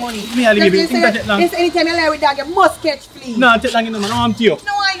get my money. Me and the baby. Anytime you lie with dog, you must catch fleas. No, take long, man. I'm to you.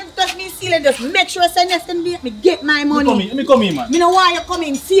 No, I just me seal it. Just make sure it's the next time me get my money. Let me come in, man. Me know why you come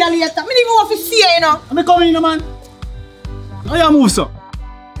in. See you later. Me don't even want to see you, you know. Let me come in, man. How you move, so?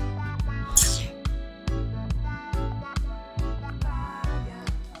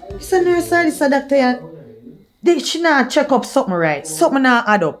 It's a nurse or this a doctor. She not check up something right. Something not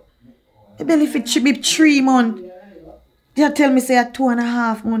add up. The belly fit should be 3 months. They tell me say at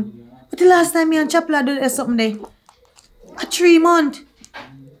 2.5 months. But the last time me and Chapla did something there. At 3 months.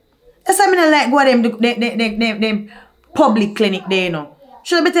 That's why I don't like go to them public clinic there, you know.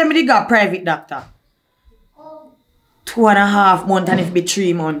 Should I tell me they got private doctor? 2.5 months and if it be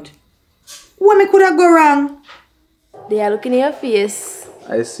 3 months. What me could have go wrong? They are looking in your face.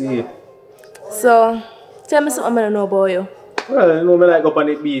 I see. So, tell me something I don't know about you. Well, you know, me like up on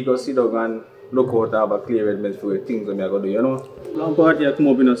the beach, go sit down and look out, have a clear head for things that I go do, you know. Long party I come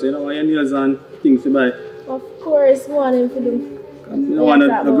up in, so you know, your nails and things to buy. Of course, one him for do. You don't want a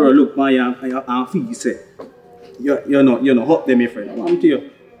girl look my and feel say. You know, hop them, my friend. I'm to you.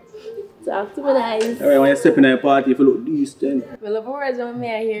 Talk to me nice. Alright, when you step in a party, if you look decent. Well, of words when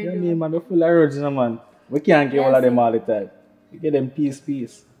me I hear you. Me, man, we're full of words, you know, man. We can't give all of them all the time. We get them peace.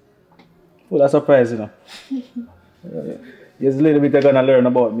 Full of surprise, you know. There's a little bit you're gonna learn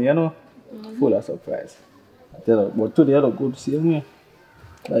about me, you know. Full of surprise. I tell you, but today I look good to see me.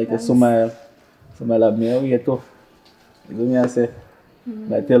 Like a smile of me away too. You know me I say?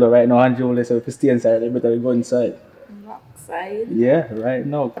 I tell you right now, Andrew, so if you stay inside, you better go inside. Outside? Yeah, right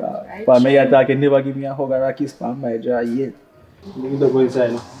now. Right, for me, I can never give me a hug or a kiss for my jaw yet. You need to go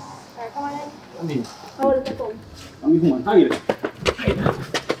inside now. Alright, come on. Come in. How old is the phone? Come in, man. Hang it.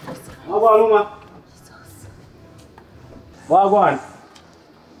 How about you, man? What go on?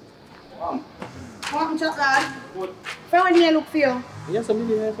 Welcome to lad. Friend, when you look for you? Yes, I'm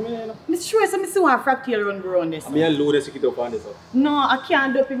here. I'm sure I see one fractal run around this. I'm here low, this is on this. No, I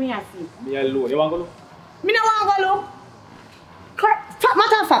can't do it, me I see. I'm here low. You want to go look? Me no want to go look.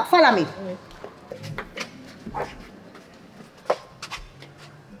 Matter of fact, follow me.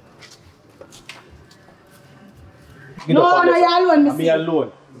 No, you're alone, I'm here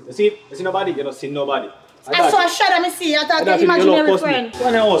alone. You see nobody? You don't see nobody. I saw a shadow, I see. I thought you imaginary friend. Go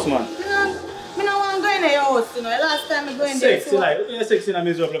in the house, man. I don't want to go in your house, you know. Last time I go in there. Sexy, like. Look at your sexy and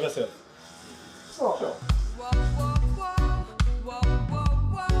miserable of yourself. Oh.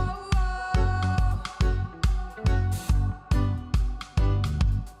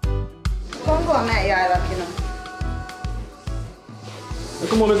 Come go on my yard, you know.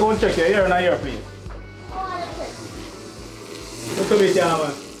 Come on, we go and check your hair and your please. Look at me,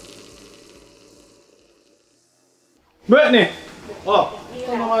 man. Brittany! Oh,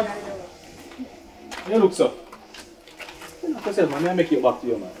 come on. You look so. I said, man, I make you back to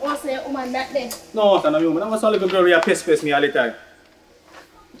you, man. What's the woman that then? No, it's not you, man. I'm a little girl who pest me all the time.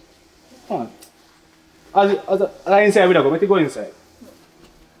 Come on. I inside with her, go. Let me go inside.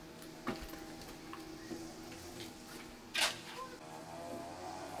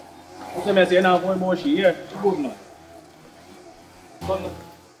 What's the say now? Going more she here. Good, man. Come on.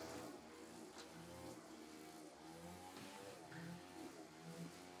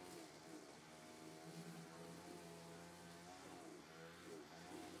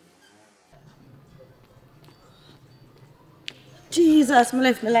 Jesus, I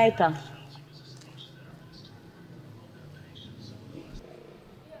left my lighter.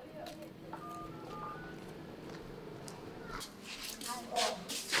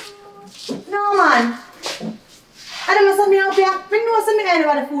 No, man. I don't know something up here. I know something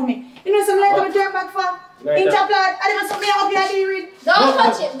anybody fool me. You know something like I'm turn back for? Interplan. I don't know something up here to read. Don't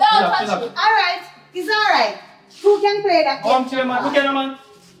touch it. Don't touch it. Alright. It's alright. Who can play that game? Come to you, man. Look at you, man.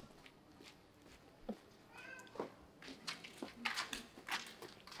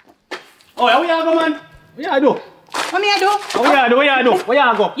 Oh, how you go, man? What you do? What me I do? What you do? What you do? Where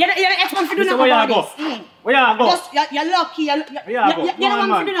you go? You're the expert for doing Where you about go? this. Where you go? Just, you're lucky. You're the one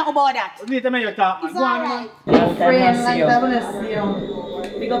for doing about that. What do you tell me you talk, man? It's alright. Friend, like that, when I see you.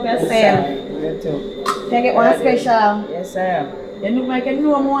 Pick up yourself. You too. Can I get one special? Yes, sir. You look like you know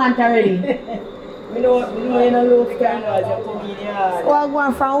what I want already. We know you don't love cameras, you come in here. Oh, I go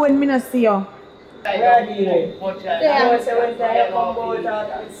on from when me not see you. Yeah. You know, so when I come out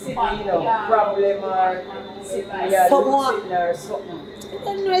of city, you know, problem or city or something.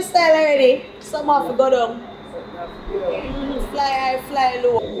 You know style already. Some have to go down. Fly high, fly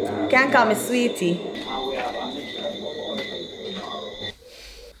low. Can't call me sweetie.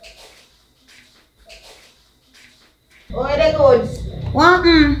 Oh, they good. What?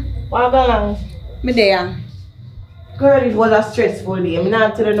 What going Me there. Girl, it was a stressful day. I'm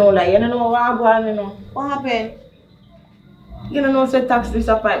not telling no lie. You don't know what happened, you know. What happened? You don't know, so tax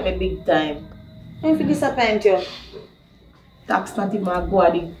disappoint me big time. If it disappoint you? Tax not even a go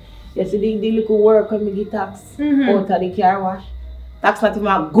at it. You see the little work when me get tax out of the car wash. Tax not even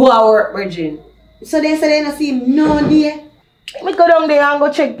a go at work, Virgin. So they say they don't see him no day? Me go down there and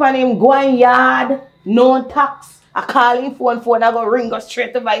go check on him, go in yard, no tax. I call him phone, I go ring, go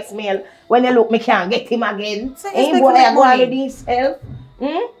straight to voicemail. When you look, me can't get him again. So ain't boy, I go on with himself.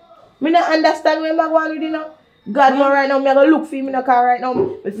 Me not understand where I go on with him now. God know right now, me go look for him in the car right now.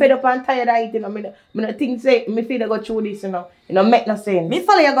 Me fed up and tired of it, you know. Me not think say, me feel I go through this, you know. It don't make no sense. Me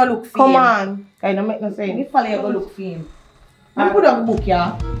follow you go look for him. Come on. It don't make no sense. Me follow you go look for him. I put up the book,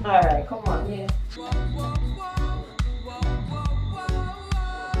 yeah. Alright, come on, yeah.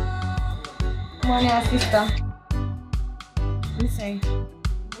 Come on, yeah, sister. Let me say.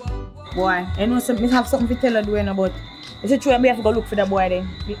 Boy, I know some, me have something to tell you doing about. Is it true I have to go look for the boy then?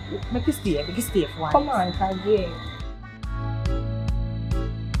 Make you stay for one. Come on, cause yeah.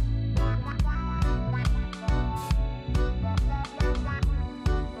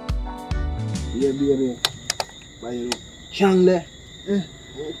 Yeah, baby. But you look strong there.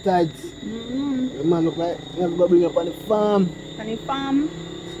 Tight. The man look like you have to bring up on the farm. On the farm?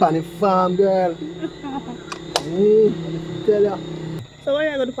 On the farm, girl. Tell ya. So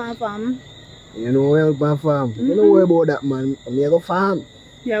where you go to farm? You know where I go farm. You don't worry about that, man. I'm here go farm.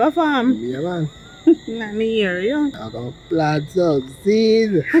 You go farm? Yeah, man. Let me hear you. I'm gonna plant some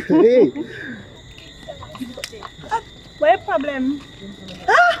seeds. Hey. What the problem?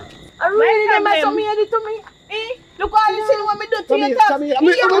 I really never saw me edit to me. Look all you see what me do to you.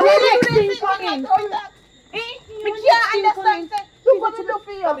 Me can't understand. Look what me do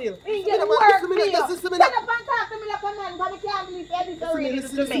for you. You get work for you. Stand up and talk to me like a man, but I can't believe you edit already to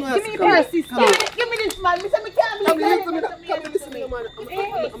me. Give me your sister. Give me this man. Me say me can't believe you edit to me. Listen to me, man.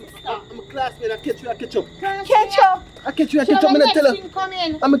 I'm a classmate. I catch you. Catch up. I catch you. I'm gonna tell her.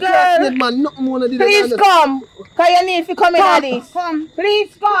 I'm a classmate, man. Nothing more than this. Please come. Cause you need to come in at this. Come.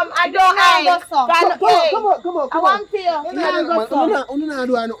 Please come. I don't mind. Come on. I want to you. I'm not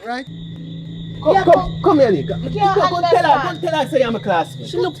doing it, right? Come here, Nick. Don't tell her say I'm a classmate.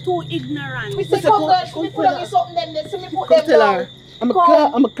 She look too ignorant. Me say come girl, she put on me something then so me put them down.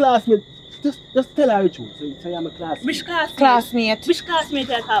 I'm a classmate. Just tell her the truth. Say I'm a classmate. Which classmate? Classmate. Which classmate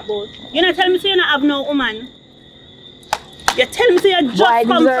you talk about? You not tell me say you don't have no woman. You tell me say you just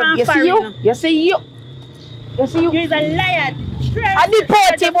come from foreign. You see you. You is a liar. A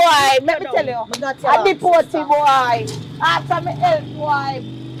deportee boy. Let me tell you. A deportee boy. After me help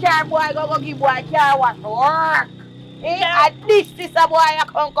boy. Car boy go give boy car wash work. And this a boy I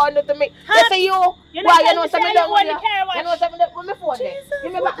come do to me. You see you? Boy, you know something down with you. You know something with my phone there.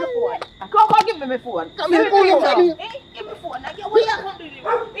 Give me back my phone. Come give me my phone. Give me my phone. Give me phone. What you come do to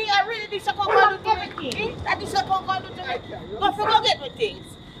me? I really this a come do to me. That this a come do to me. Go for get me things.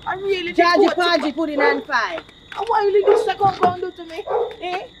 I really Charge put in and file. Why you this a come do to me?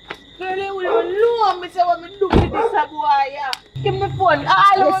 Girl, you will know me say what me do to this boy. Give me phone. All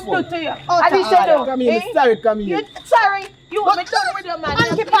I want to do to you. I just said no. Come here, sorry, come here. Sorry. You want me done with you, man.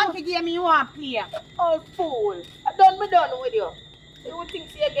 Panky game you want to play. Oh, fool. I done with you. You would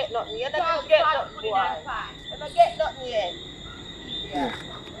think you get nothing. You don't get nothing, boy. You don't get nothing yet. Yeah.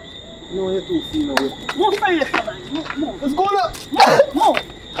 No, you're too free now. Move from here, man. Move. Let's go now. Move.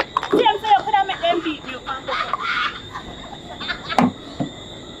 See, I'm saying you could have made them beat you.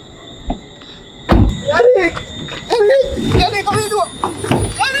 Yannick, what are you doing?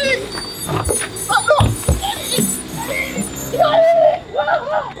 Yannick! Stop, no!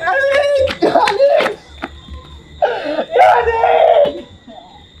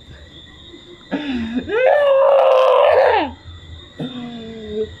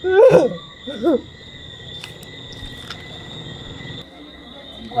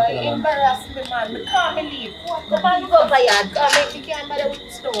 Boy, embarrass me, man. I can't believe. Come on, go over here. Come make me can't bother with the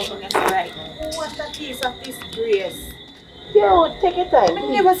stove on this right. What a piece of disgrace. Yo, take your time. I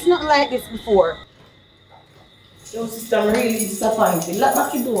never seen nothing like this before. Your sister, I'm really disappointed. Lock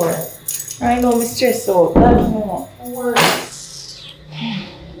back your door. I know I'm stressed out. That's more.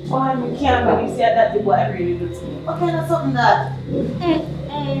 Why I can't believe say that the boy really do to me. What kind of something that?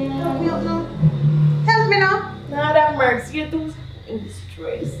 Help me up now. Help me now. Nah, that Mercs, you too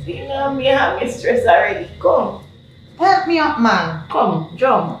stressed. You know me, I'm stressed already. Come. Help me up, man. Come,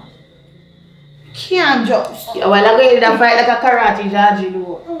 jump. Can't jump. Yeah, well, I'm going to fight like a karate judge, you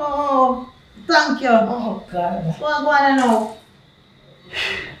know. No. Thank you. Oh, God. What am I going to know?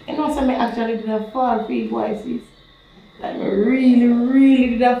 You know, so I actually did a fall for you, boy, sis. Like, I really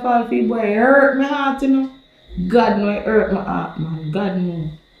did a fall for you, boy. It hurt my heart, you know. God know it hurt my heart, man. God know.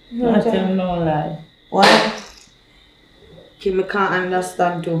 Not tell me no lie. Why? Kim can't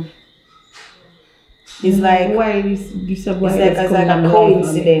understand too. It's like why this it's like a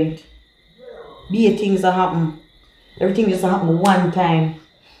coincidence. Be things that happen. Everything just happen one time.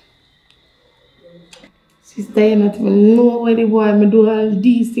 Sister, you not even know why the boy me do all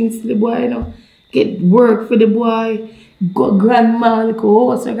these things to the boy, you know. Get work for the boy, go grandma, like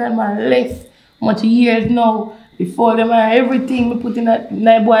house where grandma left much years now. Before them everything me put in that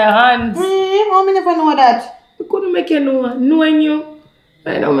boy hands. How me never know that? I couldn't make you know, knowing you.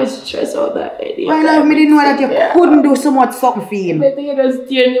 I know me stress out that idea. Why not? Me didn't know that you couldn't do so much something for him. I think you just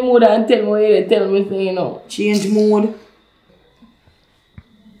change the mood and tell me what you tell me, say, you know. Change mood.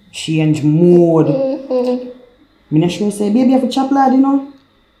 Change mood. Me not sure say, baby, you have a chop lad, you know.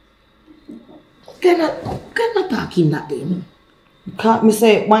 Cannot talk him that day, you know. Can't me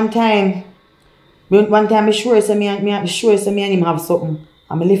say one time I sure say me and him have something.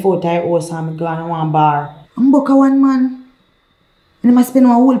 And I live out our house and I go on one bar. I'm book a one man. And I spend a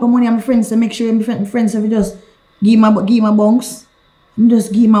whole heap of money on my friends to make sure my friends have just give my bunks. And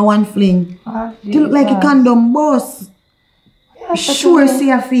just give my one fling. They look like a condom boss. Yeah, sure see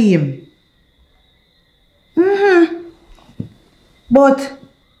a fame. But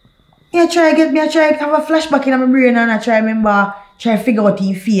I try have a flashback in my brain and I try figure out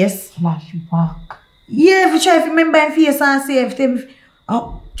his face. Flashback. Yeah, if I try to remember his face and say if them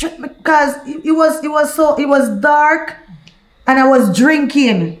because it was dark and I was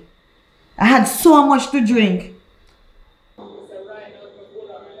drinking. I had so much to drink.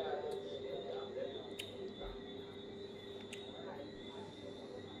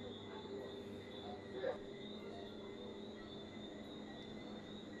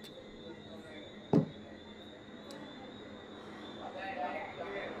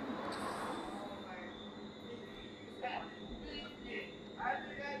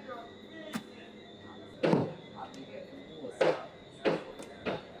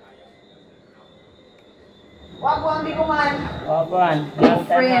 Wagwan, big man. Wagwan, long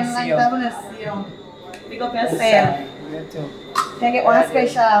time to see you. Big up yourself. Yes, you too. Can I get one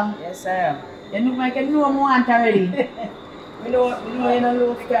special? Yes, sir. You look like you know more want already. We know you don't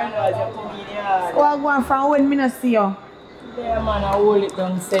look kind as you come in here. Wagwan, from when me not see you? Yeah, man, I hold it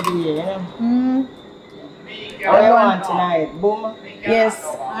down steady, you know. What you want tonight? Boom? Yes.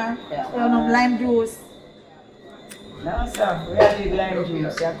 You know, lime juice. No, sir. We are doing lime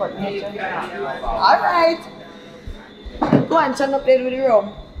juice. You cut me. Alright. Go and turn up there with the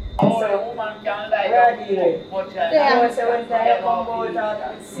rum. Oh, the woman can like that. Yeah. I say when I come out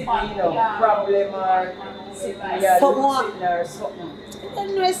of city, you know, problem or sitting or something.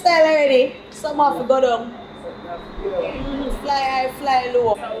 You know style already. Some of you go down. Fly high, fly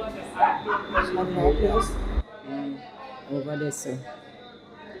low. Over there, sir.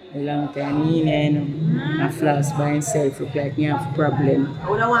 A long time in there, you know. And Floss by himself look like you have a problem. I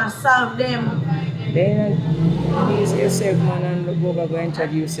don't want to solve them. Then introduce yourself, man, and look over, go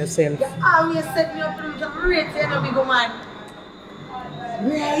introduce yourself. You always set me up to some rate, you know, big man.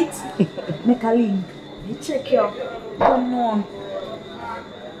 Right? Make a link. You check you. Come on.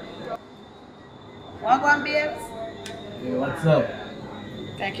 Want to go on, babes? Hey, what's up?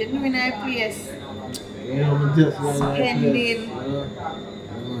 Like you know in our place. Yeah, I'm just spending.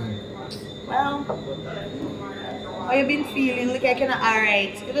 Well, how you been feeling? Look like you're not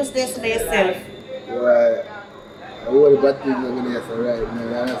alright. You just listen to yourself. Right. I worry about things I'm going to say right now,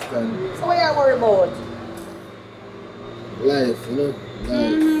 you understand? So what you worry about? Life, you know?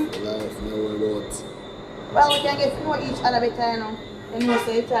 Life, no worry about. Well, we can get to know each other better, you know. You know, so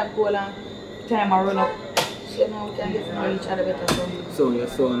the time go along, time I run up. So, you know, we can get to know each other better. So you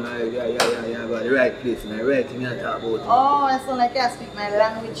sound like, yeah, about the right place and the right thing you talk about. Oh, I sound like I speak my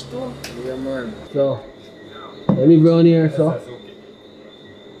language too. Yeah, man. So, you live around here, so?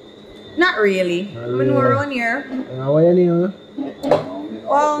 Not really. I'm new around here. What your name?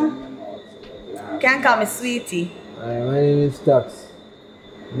 Well, you can call me Sweetie. My name is Tax.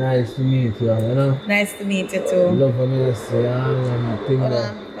 Nice to meet you, you know? Nice to meet you too. Love for me to see you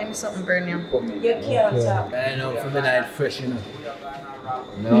and Let me something burn you. You can't talk. I know, for me night fresh, you know.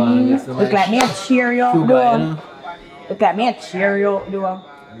 Look like me a cheer you up, though. Look like me a cheer you up, though.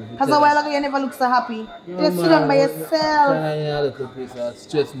 Because a while ago you never look so happy. You just sit down by yourself. A little piece of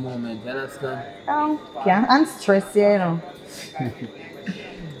stress moment, you understand? Can't unstress you, you know.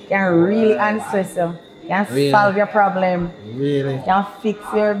 Can't really unstress you. Can't solve your problem. Really? Can't fix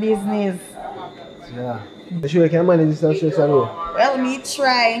your business. Yeah. You sure you can manage this stress alone? Well, me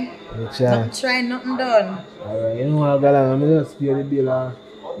try. You try. Nothing try, nothing done. Alright, you know what, Galang, I'm just pay the bill and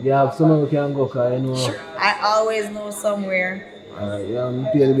you have somewhere we can go, cause you know. Sure. I always know somewhere. Alright, yeah, I'm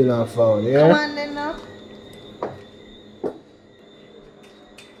pay the bill and forward, yeah? Come on then, now.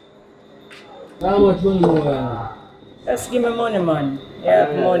 How much money do you have? Just give me money, man.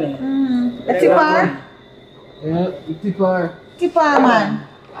 Yeah, money. A tipper? Yeah, the tipper. Tipper, man.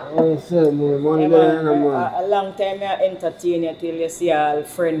 Oh, sir, money better than a man. A long time I entertain you till you see a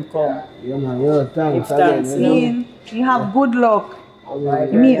friend come. Yeah, man, yeah, thanks. Give thanks, again, you know. You have good luck.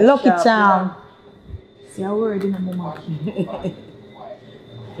 You meet lucky charm. See a word in a moment.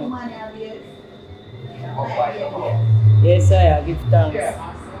 Come on, Elliot. Yes, sir, give thanks.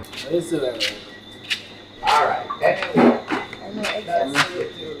 Yes, sir. Alright. I know exactly.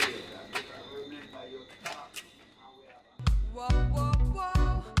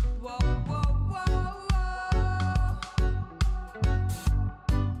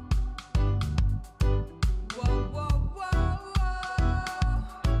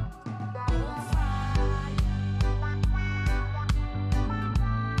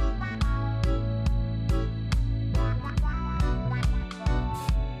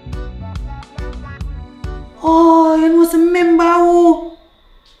 Oh, you must remember who?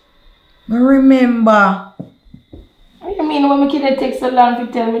 I remember. What do you mean when my kid takes so long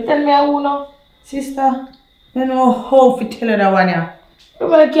to tell me? Tell me who now? Sister, you know how to tell her that one, yeah? You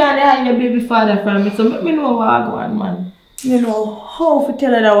can't hide your baby father from me, so let me know what I go on, man. You know how to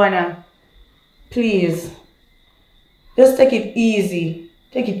tell her that one, yeah? Please. Just take it easy.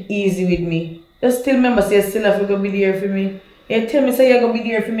 Take it easy with me. Just still remember, say you still have to be there for me. You tell me say you're going to be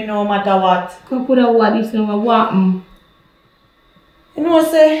there for me no matter what. Could put a what if no what? You know what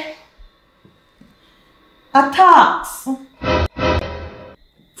I say? A tax.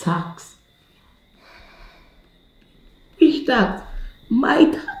 Tax? Which tax? My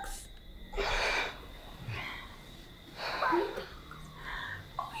tax?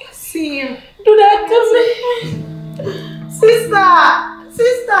 Oh, you see him. Do that to me. Sister,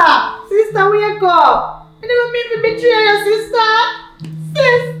 wake up. You never mean to betray your sister.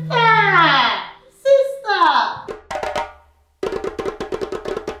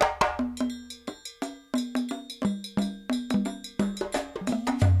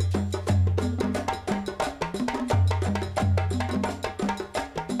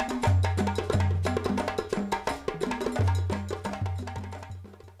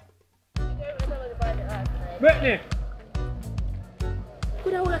 Brittany!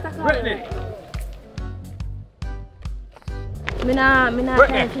 Brittany! Me not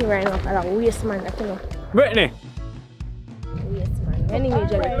time for you right now, because I'm waste man, I know. Brittany! Waste man. Any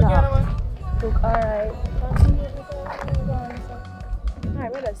major talk. Look, alright.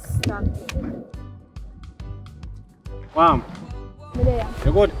 Alright, we'll just stop. Mom. Me there.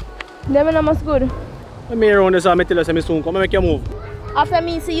 You good? Never know much good. Let me around this and I tell you I soon come and make you move. After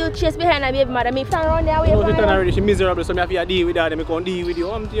me see you chase behind a baby mother, me turn around there You know she turn already, she miserable, so I have to deal with that, I can't deal with you.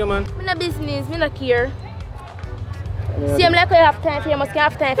 I'm to you, man. Me no business, me no care. Same like you have time for you, must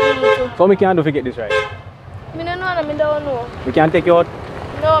have time for me too. So we can't do to get this right? Me no know, me don't know. We can't take you out?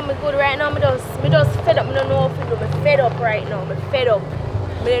 No, me good right now, me just fed up, me don't know what to do. Me fed up right now, me fed up.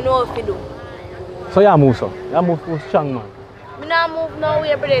 Me don't know what to do. So you move so? You move too strong, man. Me not move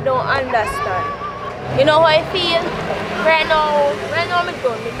nowhere, but they don't understand. You know how I feel? Right now me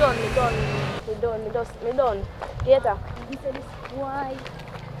done. Later. He said this why?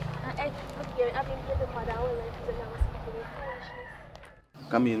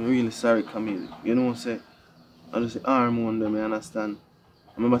 Camille, I'm really sorry, Camille. You know what I'm saying? I just say arm on them, I understand.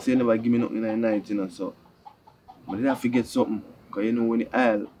 I remember saying never give me nothing in the night, you know, so. But then I forget something. Because you know when the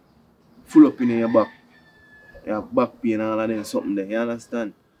aisle full up in your back, you have back pain and all of them, something there, you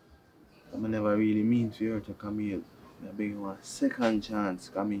understand? I never really mean to hurt you, Camille. I beg you a second chance,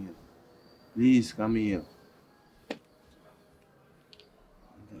 Camille. Please, Camille.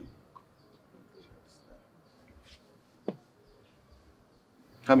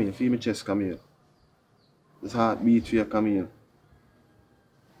 Camille, feel my chest, Camille. This heart beat for you, Camille.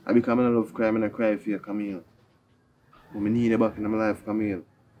 I become a love cry, I cry for you, Camille. But I need you back in my life, Camille.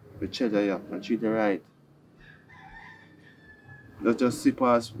 I treasure you and treat you right. Just see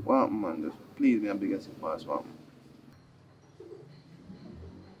past one, man. Just please me, I beg you, see past one.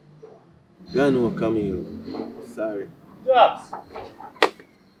 You know, Camille. Sorry. Jobs.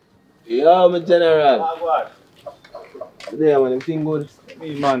 Yo, my general. Ah, God. Today, man, everything good?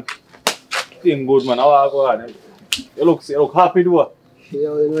 Me, man. Thing good, man. How are you, God? You look happy, though.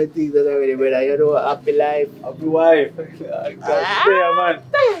 Yo, you know things that already, brother. You know, happy life. Happy wife. Yeah, man.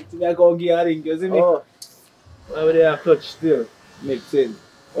 See me, I go get a ring, you see me? Oh. Why would they have touch still? Makes sense.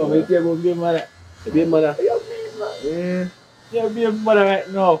 Oh, me tell you, baby mother. The baby mother? Yeah. Yeah, baby mother right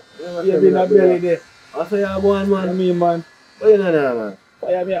now. Yeah, Yeah, in the belly there. What's you going, man? I mean, man. What you know now, man?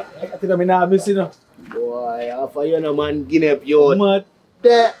 I think I'm not missing now. Boy, after you know, man, Guinea up your mad.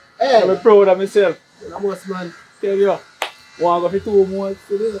 There. Hey. I'm proud of myself. You must, man. Tell you. Want to go for 2 more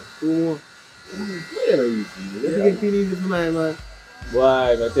today? 2 more. You know, easy. Let's get things easy for mine, man. Boy,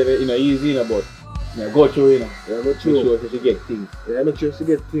 I tell you, you know, easy, you know, but go through, you know. Yeah, go through. Make sure she get things. Yeah, make sure she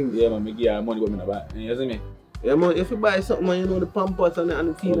get things. Yeah, man, I give her money, but I don't buy. You see me? Yeah, man, if you buy something, man, you know the pampers and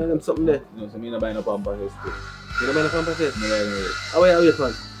the feed and them something there. No, so me not buy no pampers. You don't buy no pampers yet? No, buy no. How are you,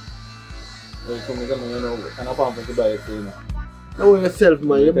 man? Well, some of them, you know, and a pampers to buy it, you know. Don't worry yourself,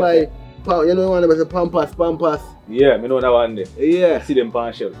 man. You buy, you know, one of the pampers. Yeah, me know that one day. Yeah. I see them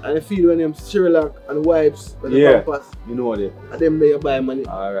pan shell. And you feed when them Sherlock and wipes with the pampers. You know them. And them there you buy money.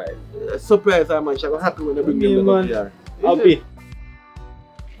 Alright. Surprise her, man. She go happy when they bring them man. here. Happy.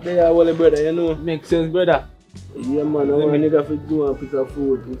 They are well, brother, you know. Makes sense, brother. Yeah, man. I want a nigga to do a piece of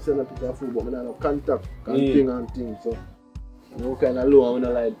food. You send a piece of food, but I don't have contact and thing. So, you know, kind of low and I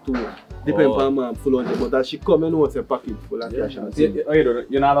like too. Depends on man, full on it. But as she come, you know, it's a package full of cash and thing.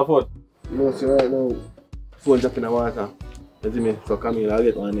 You not have phone? No, so right now, phone drop in the water. You see me? So come here, I'll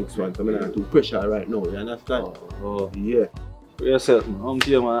get on the next one. So I'm not too pressure right now, you understand? Oh. Yeah. For yourself, man. I'm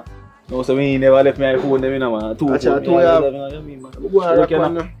here, man. No, so me never left my phone them in, man. Two Actually, phone. two have. I'm going to rock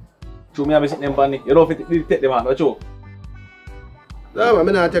one now. True, me have sitting them on it. You don't take them on, but you. No,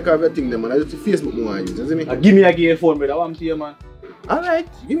 man, I don't take everything them, man. I just Facebook more I use, you see me? Give me a phone, brother. I'm here, man. Alright,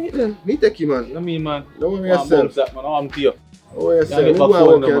 give me it then. Me take you, man. You know me, man. Don't worry yourself. I'm here. Don't worry yourself. You go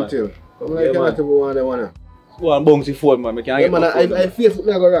and work until. Come like you have to go on the one. Go and bounce the phone, man. I can't get man, my phone. I Facebook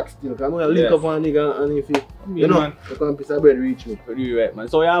me I go rock still. Because I'm going to link up on a nigga and if you know, man. you can piece of bread reach me. You right, man.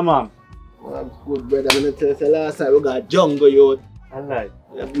 So, yeah, man. I'm good, brother. I'm going to tell you last time we got jungle, yo. Alright.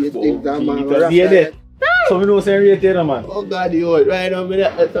 Yeah, be a thing, man. So, we know say rate there, man. Oh, God, yo. Right now,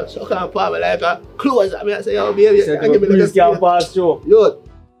 I suck on palm like a clothes. I mean, I say, yo, baby, you can give me the can pass through. Yo.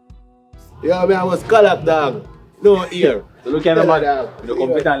 Yo, man, I was scallop, dog. No ear. So, look at the man. You don't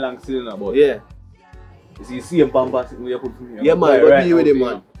compete and long still now, but. Yeah. You see, same pampers we put for me. Yeah, man, go deal with him,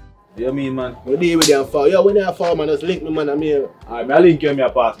 man. You mean, man? Go deal with him, fall. Yo, when you fall, man, just link me, man. I'm here. Alright, I link you and me a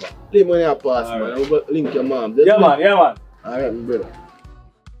pass, man. Link me when you pass, man. I'm going to link your mom. Yeah, man, yeah, man. Alright, my brother.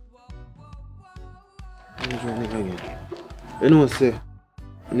 You know what I say?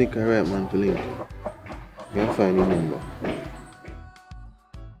 Nick a right man to link. You can find the number.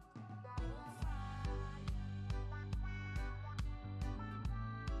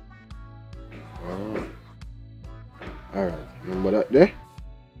 Alright, remember that there?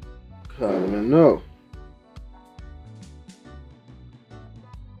 Call him now.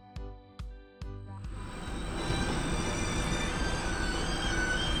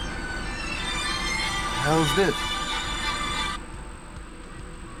 How's this?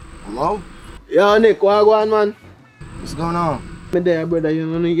 Hello? Yo, Nick, what go on, man? What's going on? Me there, brother, you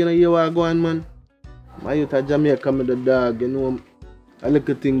know, you hear what go on, man? My youth at Jamaica, me the dog, you know, a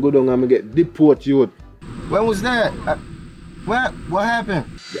little thing go down and me get deport youth. When was that? What happened?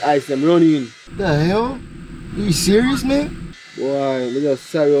 The ice them running. The hell? Are you serious, man? Boy, me just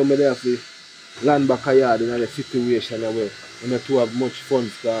sorry how me there for land back a yard in a situation where we not to have much fun,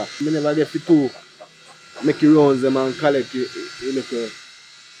 because me never get to make you rounds them and collect you little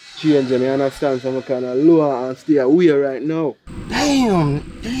change them, you understand? So I'm kind of lower and stay away right now. Damn,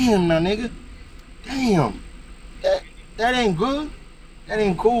 my nigga. Damn. That ain't good. That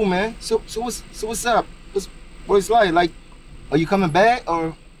ain't cool, man. So what's up? What it's like? Like, are you coming back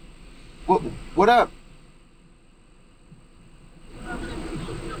or what up?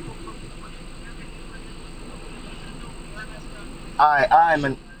 Alright,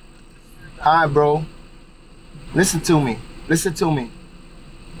 man. Alright, bro. Listen to me.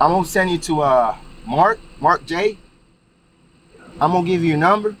 I'm gonna send you to Mark J. I'm gonna give you a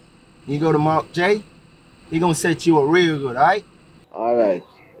number. You go to Mark J. He gonna set you up real good, alright? Alright.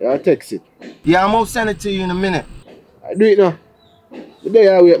 I'll text it. Yeah, I'm gonna send it to you in a minute. I do it now. The day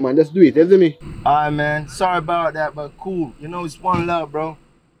I wait, man. Just do it, isn't me? Alright, man. Sorry about that, but cool. You know, it's one love, bro.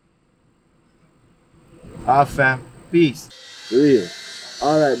 Alright, fam. Peace. Real.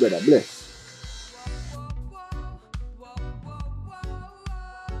 Alright, brother. Bless.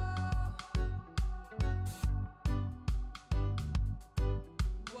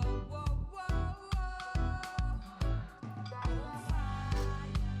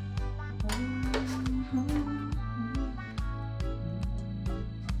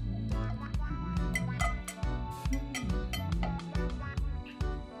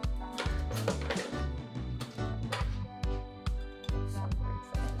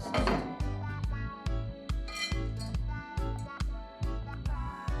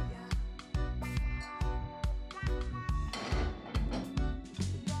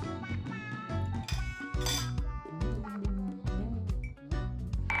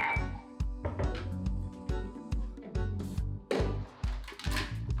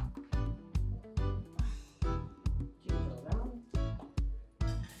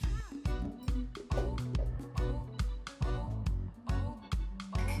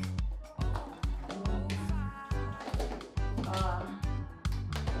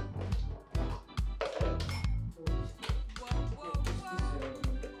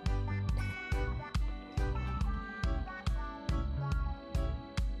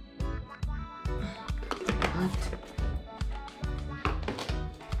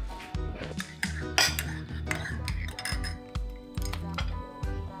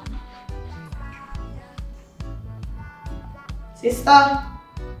 Sister?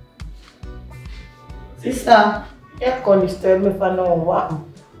 Sister? You can't disturb me for no what?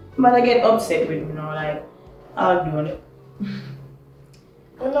 But I get upset with me now, like, I'll do it.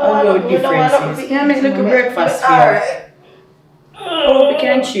 I'll know differences. Can I make little breakfast for you? Alright. Hope it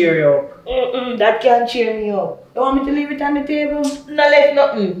can cheer you up. That can't cheer me up. You want me to leave it on the table? No, left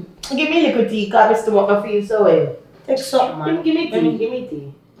nothing. Give me a little tea, because my stomach feel so well. Take something, man. Give me tea, give me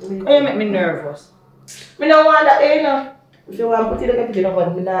tea. Oh, you make me nervous. I don't want that, you know. If you want to put it up, but I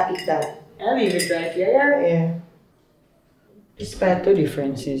not eat that. I'll leave it right here, yeah? Yeah. Despite the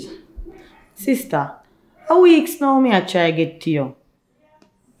differences. Sister, a weeks now me I try get to you.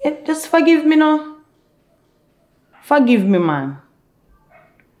 Just forgive me now. Forgive me, man.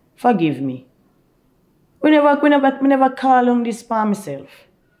 Forgive me. We never call on this for myself.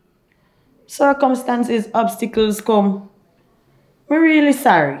 Circumstances, obstacles come. I'm really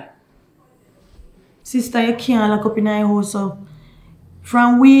sorry. Sister, you can't lock up in your house. So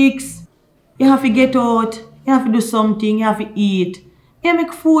from weeks, you have to get out, you have to do something, you have to eat. You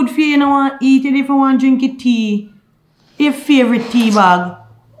make food for you, you don't want to eat it if you want to drink your tea. Your favorite tea bag.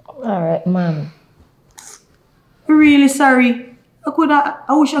 Alright, ma'am. I'm really sorry. I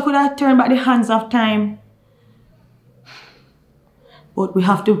wish I could have turned back the hands of time. But we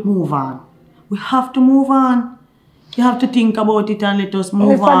have to move on. We have to move on. You have to think about it and let us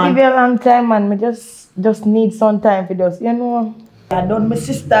move on. I forgive you a long time, man. I just need some time for this, you know. I done my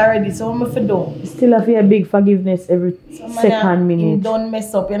sister already, so I'm for do. Still have a big forgiveness every second minute. He don't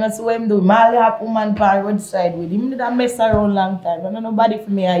mess up, you know, so what I'm doing. I have woman by the roadside with him. He did mess around long time. I don't know nobody for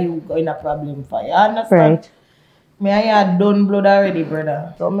me and you going a problem for you. Understand? Right. Me and you had done blood already,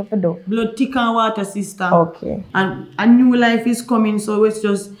 brother. So I'm for do. Blood thick and water, sister. Okay. And a new life is coming, so let's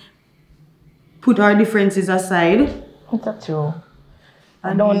just put our differences aside. That's true.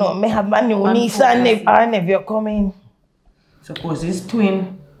 I don't know. Me have my new niece and nephew coming. Suppose it's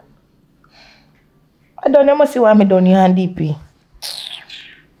twin. I don't know. Must see why me done you and DP.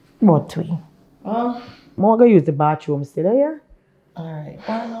 But twin. I'm gonna use the bathroom still, yeah? Alright.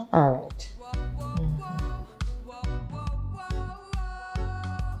 Alright.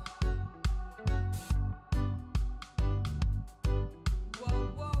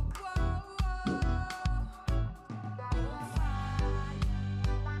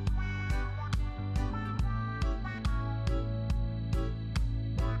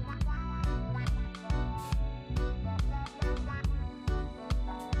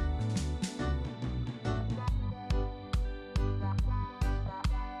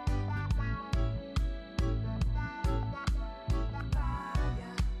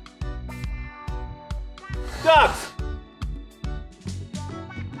 Ducks!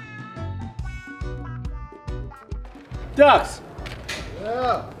 Ducks!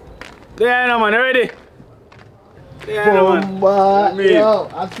 Yeah. There now, man, you ready? There now, man. Yo,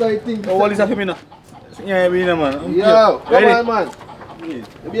 I saw you think. Oh, what is that for me now? Yeah, me now, man. Yo, come ready? on, man.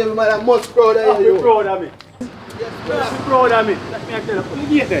 You be able to make much proud of you. Be proud of me. Be proud of me. Let me tell you, put the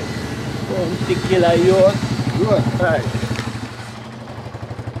gate there. Don't take killer you. Good. Right.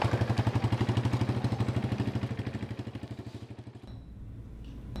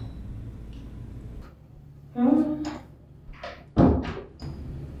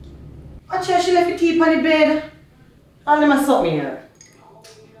 Watch she left the tea on the bed. And them suck me here.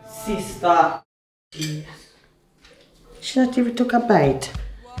 Sister. Jeez. She not even took a bite.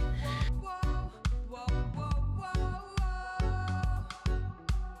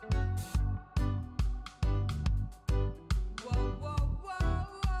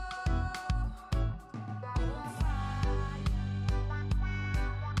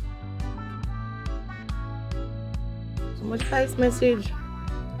 So much voice message.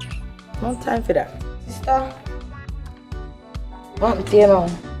 No time for that. Sister. What me tell you now?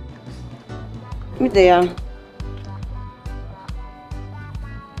 Me there.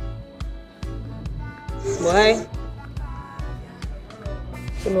 Why?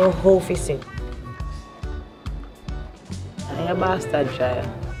 You know how to sing. I'm a bastard child.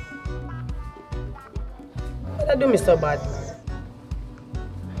 What do me so bad?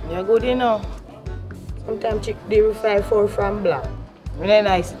 You're good, you know. Sometimes chick do 5-4 from black. In a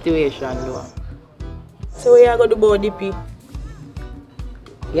nice situation though. So what you going to do about DP?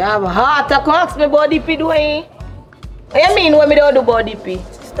 You have a heart attack, ask me about DP doing. What you mean what me don't do about DP?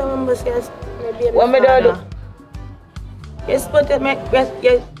 Sister, remember says maybe what me don't do? Yes, but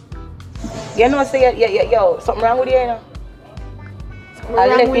you know say yo, something wrong with you, you know? I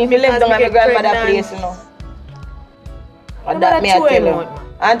left me live down at my grandmother's place, you know. And that me I tell you.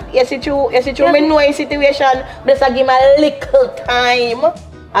 And yes it true, me know in situation, just give me a little time.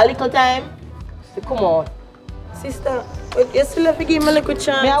 A little time. So come on. Sister, you still have to give me a little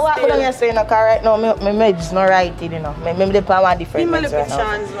chance. Me I walk down here saying, okay, right now, my meds not right, you know. Me depend on different meds right now. Give me a little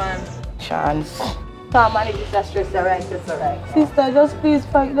chance, man. Chance. Can't manage this stress, alright, that's alright. Sister, just please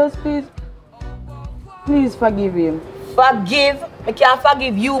forgive him. Forgive? I can't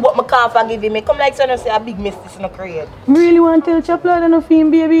forgive you, but I can't forgive him. I come like someone say a big mistake in the create. I really want to tell Chaplin and him,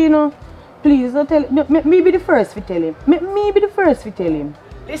 baby, you know. Please, don't tell him. No, me be the first to tell him. Me be the first to tell him.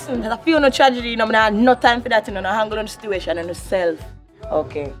 Listen, I feel no tragedy, you know, I have no time for that, you know, I handle on the situation and yourself.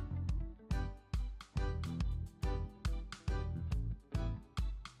 Okay.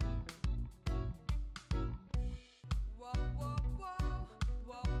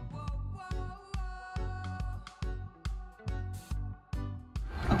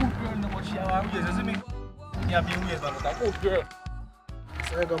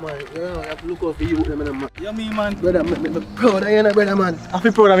 Sorry, man. You have to look out for you, man. Yeah, me, man. Brother, I'm proud of you, brother, man. I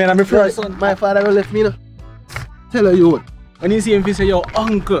feel proud of me, I'm my first son. My father left me, you know. Tell her you what. When you see him, he say, yo,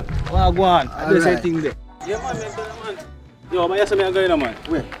 uncle, what go on? I do say Alright. thing there. Yeah, man, man. Yo, but yes, I'm going, man.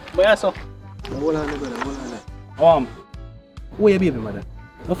 Where? But yes, sir. Hold on, brother, hold on. Where you baby, mother?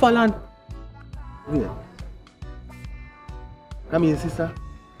 No fall on. Where? Come here, sister.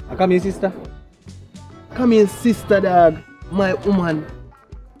 I come here, sister. Come here, sister, dog. My woman.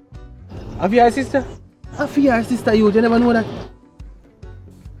 Have you a sister? Have you a sister, you never know that?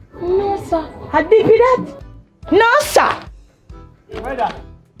 No, sir. I did that? No, sir. Brother.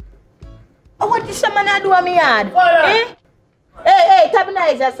 Oh, what is someone I do on me yard? Eh? Hey,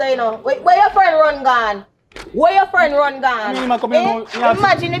 Tabinizer, so you know. Where your friend run gone? Where your friend run gone?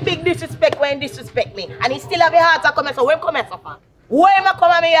 Imagine the big disrespect when he disrespect me. And he still have a heart to come here, so where come here for? Where am I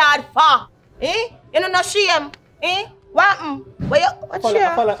come on me yard for? Eh? You know no shame? Eh? What? Where you? What's your?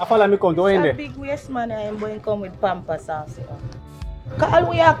 I follow me come to in there. Big waist man, I am going to come with Pampers also. Call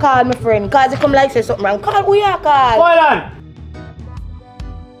who you call, my friend. Cause he come like say something wrong. Call who you call. Hold on.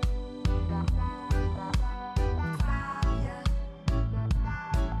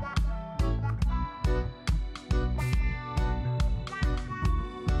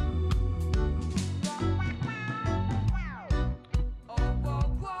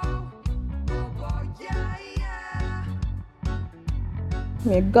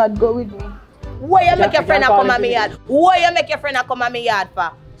 May God go with me. Why you make your friend come at me yard? Why you make your friend come at me yard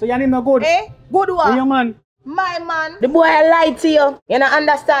for? So your name not good? Eh? Good what? Your man. My man. The boy I lied to you. You don't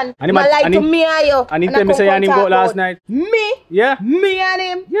understand? And he lied to me and you. And he tell me say your name go last night. Me? Yeah. Me and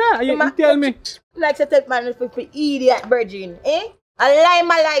him? Yeah, you tell me. Like to take man for idiot virgin. Eh? I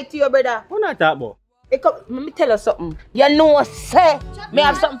lie to you, brother. What not that about? Let me tell you something. You know, say, me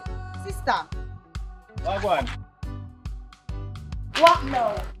have something. Sister. What on? What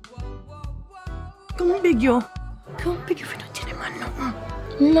now? Come beg you. Come beg you for not telling man nothing.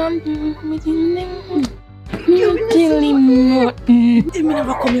 Nothing. Me tell him nothing. Let me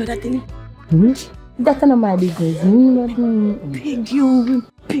never come here that thing. That's not my business. Beg you,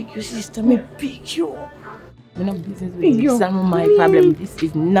 sister. Me beg you. Me no business with this. It's not my problem. This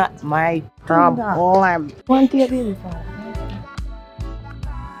is not my problem. Want your baby father?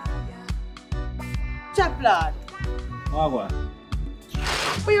 Chaplin. What on?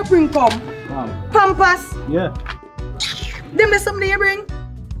 Where you bring come? Pampers? Yeah. Them is something you bring?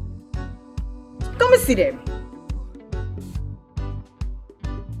 Come and see them.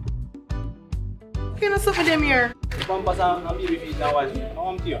 You know something them here? Pampers and baby feet now. I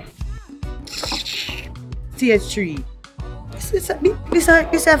want you. Stage 3. This is a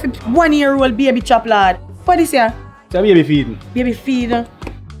 1-year-old baby Chaplin. What is here? It's a baby feeding. Baby feed.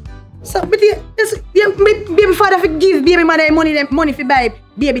 So, but baby father for give baby mother money for buy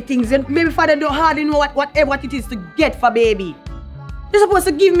baby things. Baby father don't hardly know what it is to get for baby. You're supposed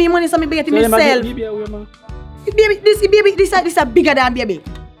to give me money so I get it myself. This is a bigger than baby.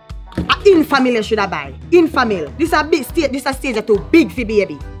 In family should I buy. In family. This is a big stage. This is a stage too big for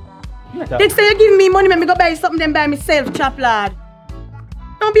baby. Next time you give me money, me go buy something then by myself, Chaplin.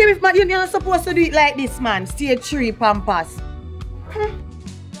 No baby, you're not supposed to do it like this, man. Stage 3 Pampers.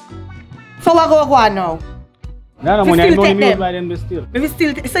 So what go on now? No money, I don't need to buy them still. If you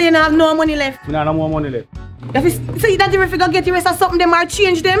still, so you don't have no money left? We don't have no more money left. So you don't even figure get the rest of something them or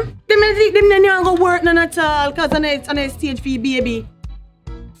change them? Them don't go work none at all because on a stage for your baby.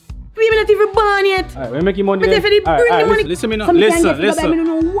 Baby not even born yet. Alright, we making money. Alright, listen me now. Listen.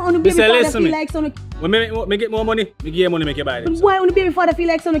 Listen me. When me get more money, me give you money make you buy them. Why when the baby father feel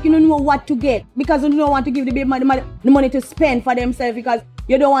like something you don't know what to get? Because you don't want to give the baby the money to spend for themselves because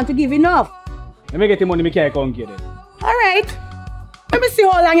you don't want to give enough. Let me get the money, me can't come get it. Alright. Let me see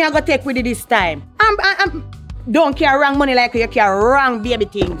how long you're gonna take with it this time. Don't care wrong money like you care wrong baby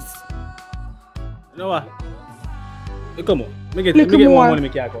things. You know what? Hey, come on. Me get Little more more. money, me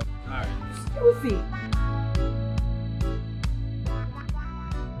can go. Alright. We'll see.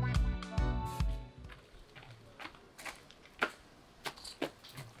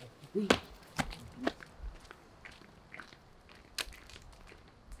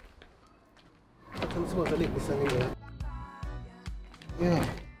 I'm supposed to lick this anyway. Yeah.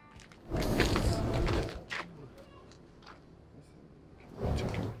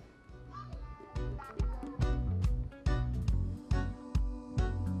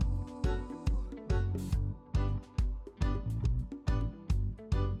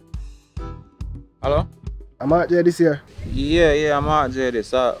 Hello? I'm out there this year. Yeah, I'm out there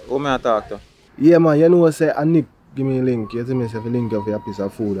this. Who may I talk to? Yeah, man, you know, say, a Nick give me a link. You see me, say, a link of your piece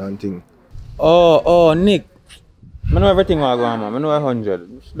of food and thing. Oh, Nick. I know everything what go on, man. I know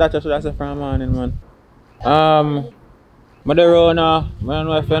 100. That's what I say from morning, man. I there run I don't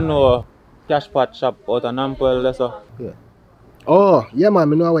know if you know cash pot shop out of Nampwell, that's all. Yeah. Oh, yeah,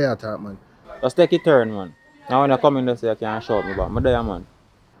 man, I know where you talk, man. Just take it turn, man. Now when I come in there, say you can't shout me, but I'm there, man.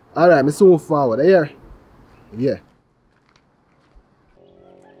 Alright, me soon forward. Here? Yeah.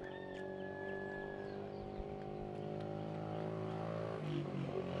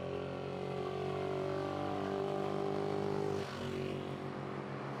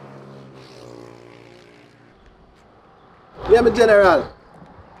 Yeah, my general.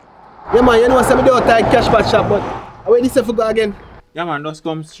 Yeah, man, you know what I do outside cash pot shop, but where this for go again? Yeah, man, just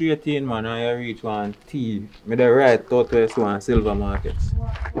come straight in, man, and you reach one T. Me the right out west one Silver Markets.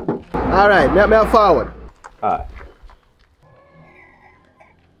 Alright, me forward. Alright.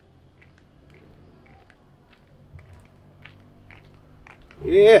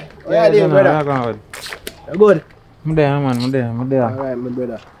 Yeah, where are you, brother? You good? I'm there, man, I'm there. Alright, my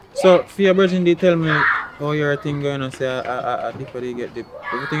brother. So, for your virgin, they tell me how your thing going on, say I dip or they get dip.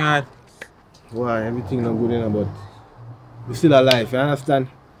 Everything alright? Why, everything not good enough, but we're still alive, you understand?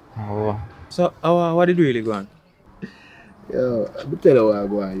 Oh. So, what did really go on? Yo, I'll tell you what I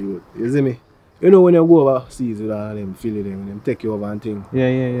go on, you see me? You know when you go overseas with all them Philly them, when them take you over and thing?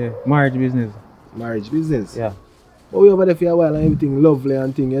 Yeah. Marriage business. Marriage business? Yeah. But we over there for a while and everything lovely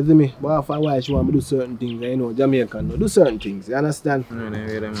and thing, you see me? But after a while she want me to do certain things, you know, Jamaican do certain things, you understand?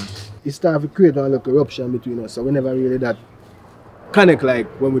 No, It start to create a little corruption between us, so we never really that connect like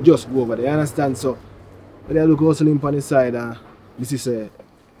when we just go over there, you understand? So, when they look hustling on the side and this is a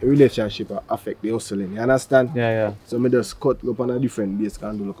relationship affect the hustling, you understand? Yeah. So me just cut up on a different base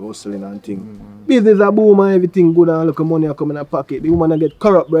and do look hustling and thing. Business a boom and everything good and look money come in a pocket. The woman get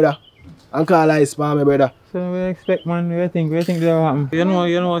corrupt, brother. And call ice for me, brother. So we expect, man, we think that will happen. You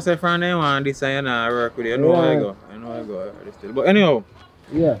know what's a friend them and this and you know work with you. You know where I go. But anyhow.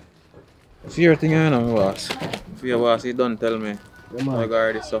 Yeah. See your thing, you know, my boss. If your boss, he don't tell me. Yeah, man. I got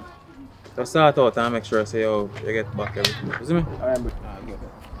already so. Just start out and make sure say you get back everything. You see me? Alright, bro.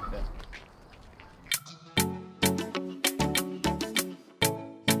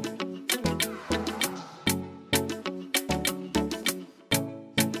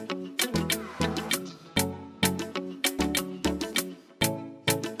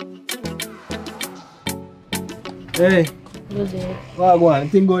 Good. Hey. Good day. What go on?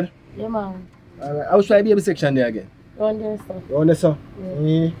 Anything good? Yeah, man. Alright, I was trying to be a section there again. Round there, sir. Round there, sir?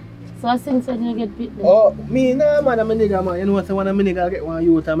 Yeah. So since when you get bit then? Oh, me, nah, man, I'm a nigga, man. You know what? When I'm a nigga, I get one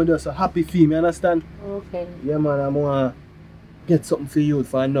youth, I'm just a happy feel, you understand? Okay. Yeah, man, I want to get something for you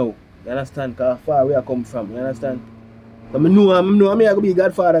for now. You understand? Because far where I come from, you understand? But I know I'm going to be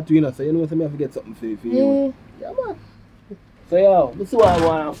godfather to you, know, so you know what I have to get something for you. Yeah, man. So, yeah, let's see what I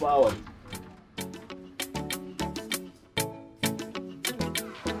want forward.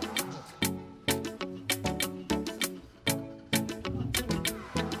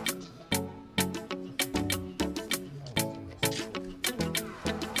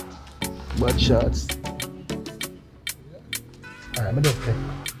 Bad shots. Alright, I'm just take.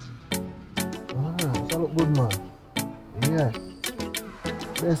 Ah, this look good, man. Yeah.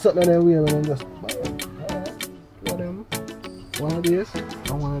 There's something there way when I just. Alright. Two of them. One of these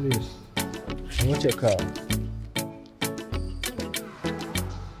and one of these. I'm gonna check out.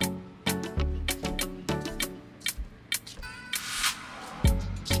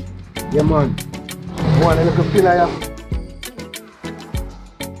 Yeah, man. One a little pillar here.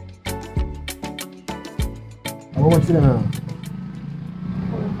 How much is it now?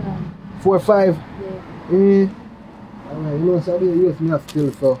 4 or 5. Yeah. Alright, you know, so you use me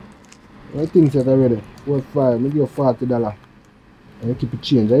still, so I think that already. 4 or 5, maybe $40. And you keep it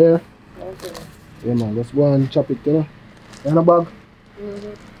change, you hear? Okay. Yeah man, just go and chop it, you know. You want a bag?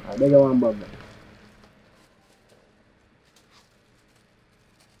 I beg you one bag.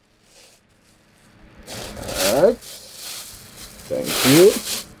 Alright. Thank you.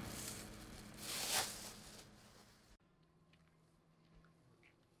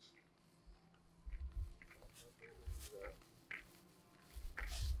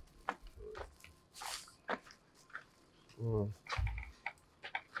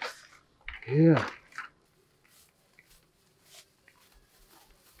 Yeah.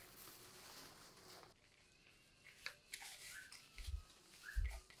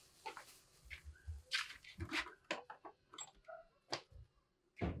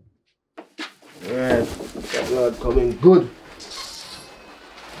 Alright, that blood coming good.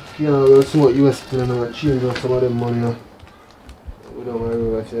 Yeah, we'll see what US still and change on some of them money. We don't want to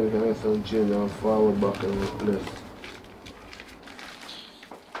realize we can get some change and forward back and replace.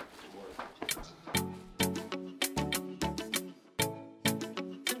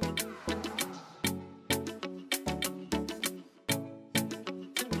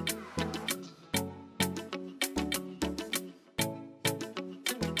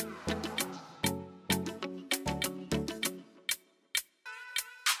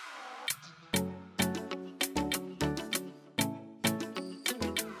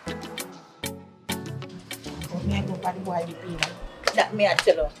 Me I go for the boy the pay. That me I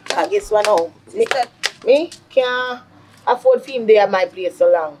tell you. I guess what now? Me can't afford for him there at my place so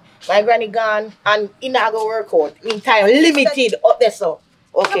long. My granny gone and he not go work out. In time limited up there so.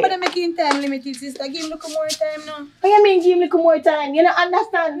 Okay. But make him time limited, sister. Give him look more time now. What you mean give him little more time? You don't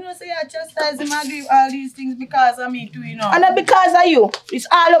understand? You know, so yeah, chastise him agree with all these things because of me too, you know. And not because of you. It's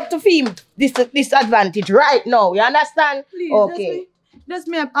all up to him. This disadvantage right now. You understand? Please, okay. Just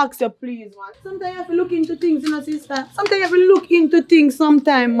me ask you, please, man. Sometimes you have to look into things, you know, sister. Sometimes you have to look into things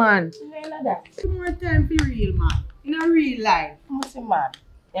sometime, man. Like that. Some more time for real, man. In a real life. Must be mad.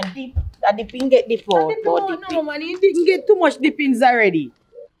 You're deep. That dipping get deep out. No, man. You didn't get too much dippings already.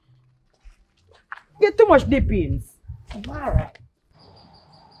 Get too much dippings. Alright.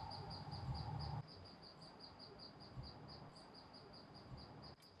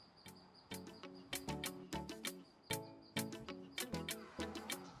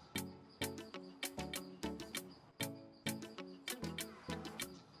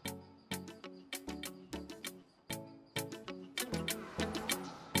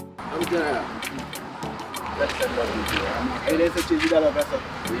 I'm gonna let's send that video. Hey, there's a cheesy dollar better.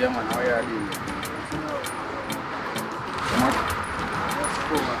 Yeah, man, how are you doing? Come on.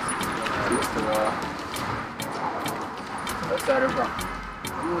 Let's start it from.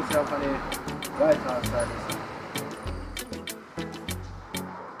 You know, self on the White House side.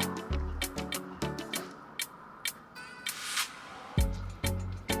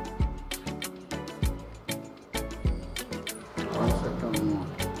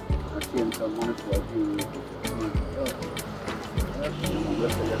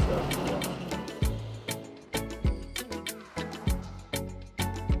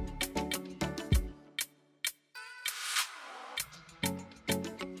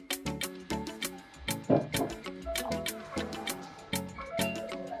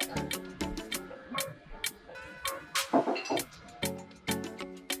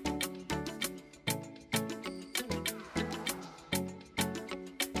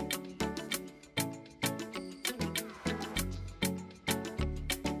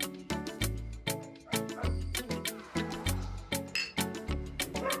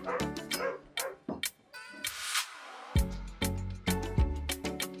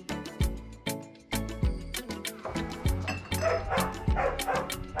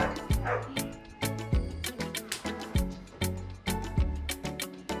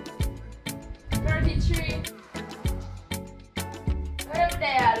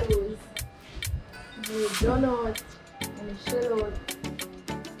 Donut and a shell out.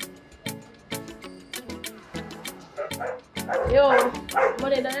 Yo,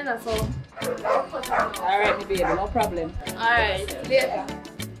 money done enough so. Alright, my baby, no problem. Alright, later.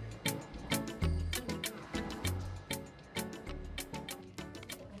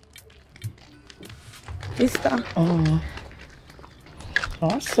 Sister. Oh.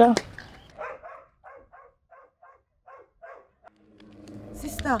 Awesome.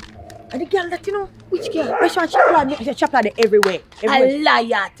 Sister. And the girl that you know, which girl? Where's she chop lad everywhere. I lie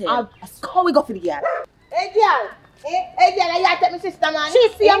at her. How we go for the girl? Hey girl. Hey girl, I take my sister man. She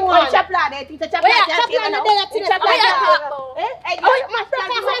see him on chop lad. It's a chop lad. Chop lad there at the chop lad. Hey girl, my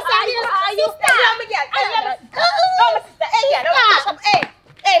sister. You stop me girl. No, my sister. Hey girl, don't mash up.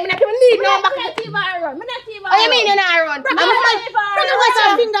 Hey, me not even need no back. Me not even run. Oh, you mean you not run? I'm not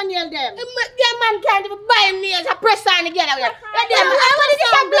even fingernail them. Yeah, Your man can't even buy him nails and press on the girl out there. What is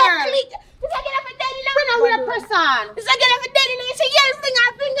this a blood click? This a girl of a dead in the with a press on. This a girl of a dead in the you say yell finger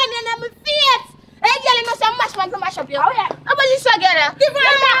and fingernail on my face. Hey girl, you must have mash man to mash up you. Oh yeah. How about this a girl? Give her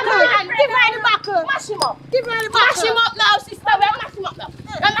the back. Give her the back. Mash him up. Give her the back. Mash him up now, sister. We mash him up now.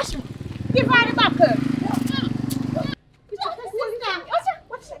 Mash him. Give her the back.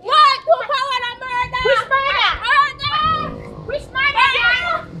 What? Two power and murder. Which murder? Murder. Which murder?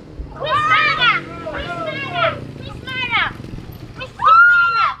 Which murder? Which murder? Which murder? Which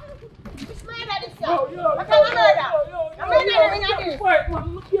murder? Which murder this year? What kind of murder? A murder in here. Wait, man,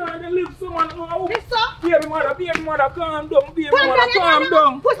 look here, they live someone. This so? Baby mother, calm down. Baby mother, calm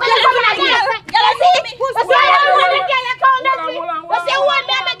down. Push me down. You see me? Push me down. What's the one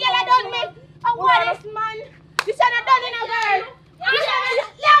me and the girl done me? A what is man? This is not done in a girl.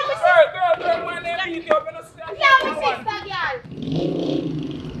 Girl, my name is up in the sister, girl.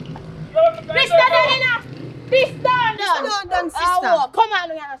 This done enough. This done, sister. Oh, come on,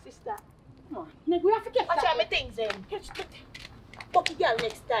 sister. Come on. We have to get watch out my things in. Catch the fucking girl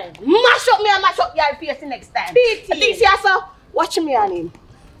next time. Mash up me and mash up your face next time. Beat it. Things here, so watch me on him.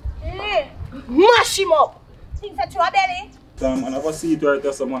 Mash him up. Things are true, belly. Man, I never see it right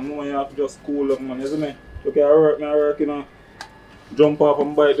there, so man, you have to just cool up, man, isn't me? Okay, I work, you know. Jump off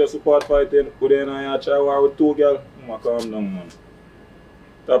and bite the support fighting, put in and try war with two girls. Calm down, man.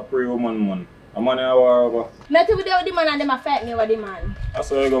 Top pre woman, man. A man I war over. Nothing with the man and them fight me with the man. I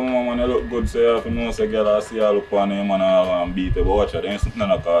saw you go, man, you look good, so you have to know, say, girl, I see you look on him and beat you, but watch it, there ain't something on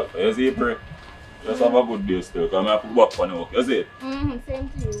the call for. You see, pre? Just have a good day still, because I have to go back on the work, you see? Same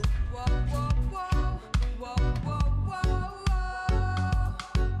to you.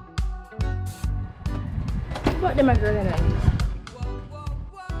 What them a girl in it?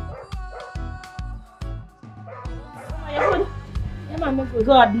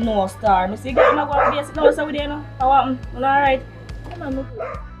 God no star. Me see girl no go to basic now so we there no. How happen? You alright? Come on,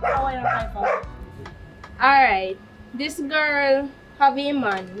 how are you fight for? Alright. This girl have a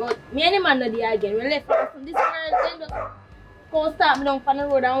man, but me and the man not there again. We left her from this girl then just go start me down on the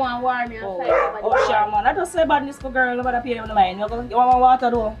road and want to war me and fight over the Oh sure man, I just say badness for girl nobody pay them no mind. You want water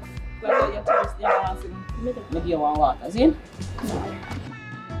though? Well, you're thirsty, you want some. Maybe you want water, see?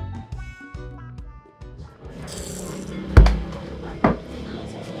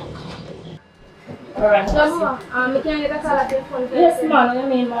 Alright, so we can get a salad at your phone. Yes, man, what do you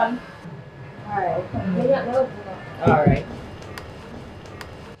mean, man? Alright. Alright.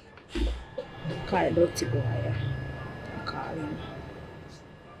 Call it dirty boy, yeah. Call him.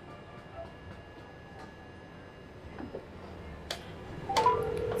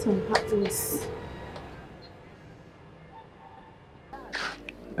 Some hot juice.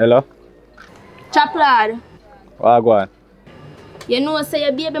 Hello? Chop lad. What go on? You know say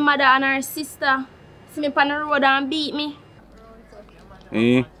your baby mother and her sister see me on the road and beat me.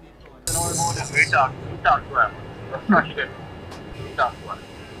 We talk to her. Let's crush it. We talk to her.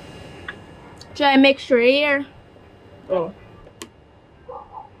 Try and make sure you're here. Oh.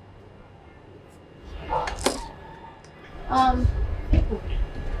 Alright.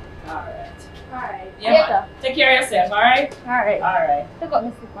 Yeah, man. Take care of yourself, alright? Alright. Alright. Take up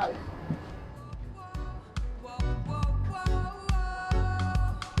Mr. Paul.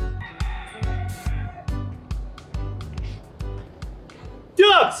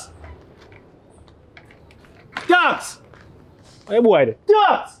 Ducks! Ducks! Hey boy there.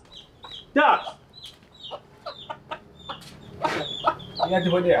 Ducks! Ducks! You have to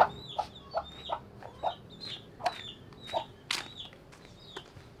go there.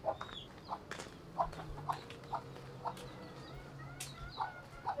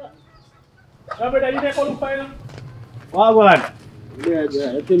 Brother, you take all the fire? What go on?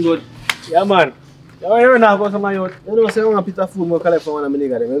 Yeah, I think good. Yeah man. You now go some youth. You know, say I want to put a food more collect from one of my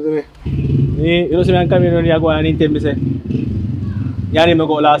niggas, you see me? You know see me come here and you go and tell me say. You didn't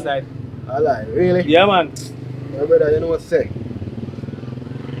go last night. I lie, really? Yeah man. My brother, you know what to say?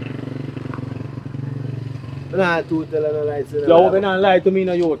 I'm not to tell her no lie. You hope you don't lie to me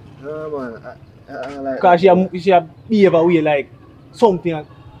no youth. No man, I like. Because she behave a way like something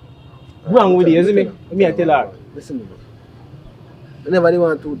wrong with you, you see me? Me I tell her. Listen to me. I never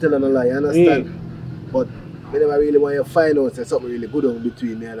want to tell her no lie, you understand? But I never really want you to find out say something really good on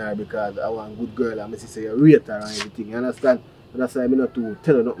between me and her because I want a good girl and I say you rate her and everything, you understand? And that's why I'm not to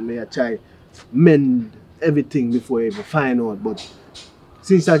tell her nothing, I try mend everything before I even find out. But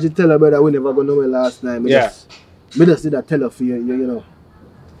since I just tell her brother we never go nowhere last night, I just did that tell her for you, you know.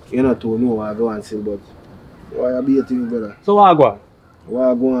 You know to know what I go and say, but why you be a thing, brother? So what go on?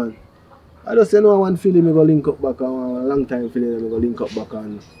 What go on? I just say no one feeling me go link up back and a long time feeling me go link up back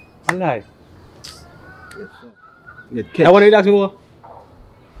and I lie. Get catch. I want to ask me more.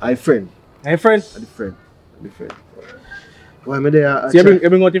 I friend. I friend? I the friend. Why me there? So you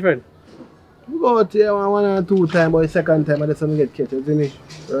bring out your friend? We go out here one or two times, but the second time I just want to get catch. You see me?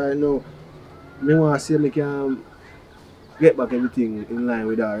 Right now, me want to see me can get back everything in line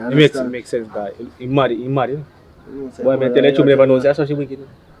with her. It makes sense, guy. He mad, you know? Boy, I tell you, never knows. That's how she wicked.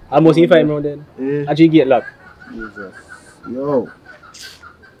 Almost in 5 rounds then. Yeah. Actually get locked. Jesus. Yo.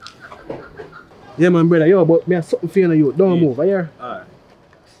 Yeah, man, brother. Yo, but me have something for you. Don't move. Are you here? Alright.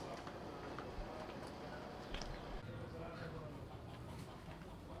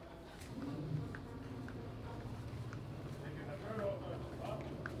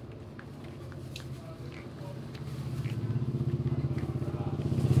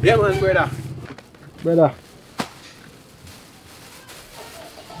 Yeah, man, brother. Brother.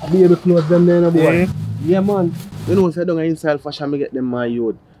 Be able to close them there, no boy. Yeah, man. You know, if I don't go inside fashion, me get them my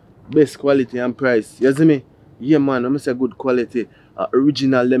youth. Best quality and price. You see me? Yeah, man. I'm say good quality.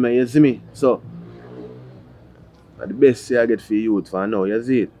 Original them, you see me? So, the best say I get for youth for now. You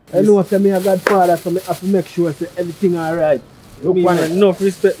see it? I know if me a godfather, so I have to make sure say everything alright. Look Me, on man, it. enough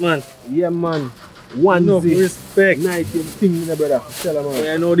respect, man. Yeah, man. One Enough respect. Night, everything, brother. Tell her, man.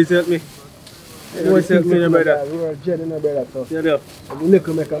 Yeah, I know this help me. You know, this help me, brother. We were jet in the brother, so. Yeah, there. We make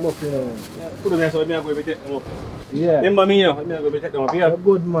them up, you know. Put them there so me go take them up. Yeah. Remember me, you know. Me go take them up here. You're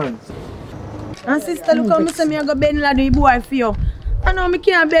good, man. And sister, look how me say me a go bend la the boy for you. I know me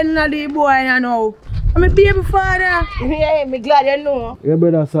can't bend la the boy now. I'm a baby father. Yeah, me glad you know. Yeah,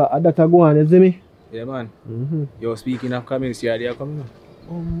 brother, so that a go on, you see me? Yeah, man. Yo, speaking of coming, see how they are coming.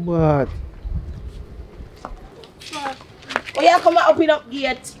 But Oh, you come up in up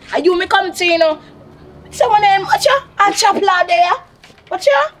gate. And you me come to, you know. Someone named a chop lad there. Watch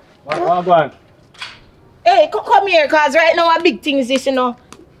ya? What go on? Hey, come here, cause right now a big thing is this, you know.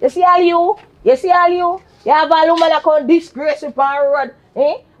 You see all you? You see all you? You have a woman that come disgrace upon road.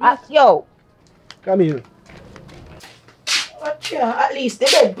 Eh? Yo. come here. Watch ya, at least they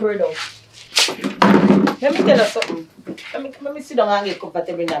dead bird out. Let me tell you something. Let me sit down and get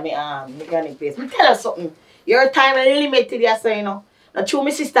comfortable in my mechanic place. Let me tell you something. Your time is limited, you say, you know. Now, true, my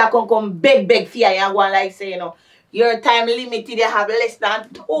sister come beg for you and go like say, you know. Your time limited, you have less than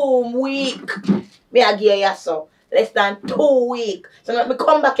 2 weeks. Me I give you so. Less than 2 weeks. So let me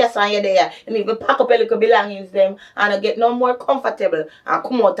come back here and you're there. And if we pack up a little belongings them and I get no more comfortable and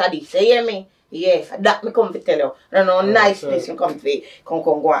come out of this. You hear me? Yes, that me come to tell you. No niceness you come to come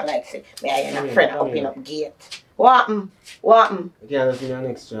go on like say. Me I and a friend open up gate. What happened? What happened? You can't see your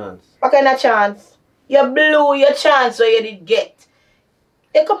next chance. What kind of chance? You blew your chance so you did get.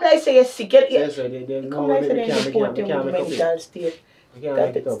 You come like say you're sick. Yes, sir, they You know come like say they they report you can't with make mental state. You can't Got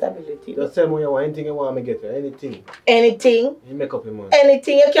make it the up. stability. Just tell me you want anything you want me get you. Anything. Anything? You make up your mind.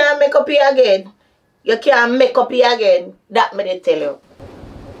 Anything you can't make up here again. You can't make up here again. That me they tell you.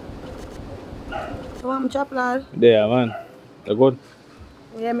 You want me chop lad? Yeah, man. You good?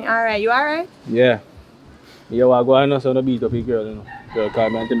 Yeah, me alright. You alright? Yeah. Yeah, what go on so no beat up your girl, you know. Girl call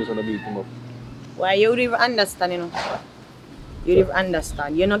me and tell me so no beat him up. Why you don't even understand, you know. You don't even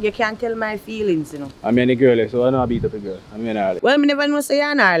understand. You know, you can't tell my feelings, you know. I mean the girl, so I know I beat up a girl. I mean all. Well, me never know say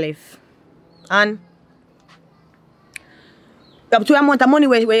you're an Arliff. And up to the amount of money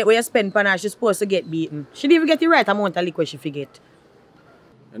where you spend on her, she's supposed to get beaten. She didn't even get the right amount of liquor she forget.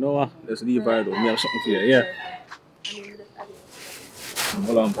 You know what? Let's leave her though. Me have something for you, yeah.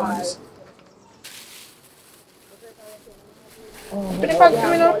 Hold on, please. Put it back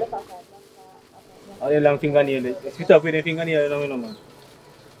to me now. All your long fingernail. Spit up with the fingernail, you know, man.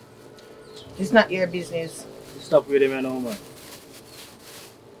 It's not your business. Stop with them, you know, man.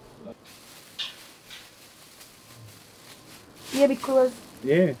 Yeah, because.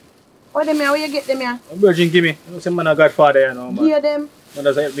 Yeah. What them here? Where you get them here? Virgin, give me. You know, some man a godfather, you know, man. Give them. Man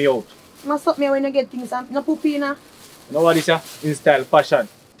does help me out. Must up me when you get things and no poopy na. You know what this is? In style, fashion.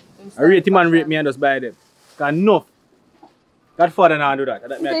 I rate him and rate me and just buy them. Cause enough. Godfather now do that.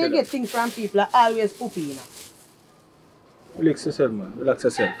 That me I So tell you you. get things from people are always poopy na. Relax yourself, man. Relax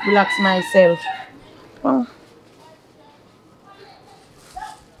yourself. Relax myself. Oh.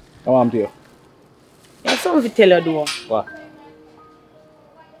 I want to you. I have something to tell you though. What?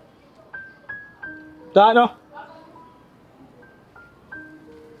 That no?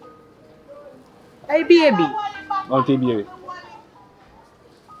 Hey baby. I'll take baby.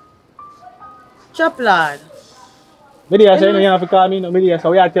 Chop lad. Media say you have to call me, no media,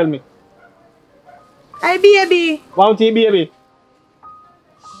 so you tell me. Hey baby. Want to baby?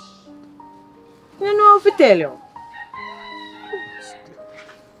 You know how to tell you.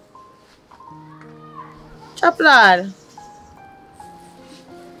 Chop lad.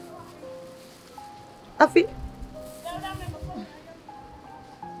 I feel.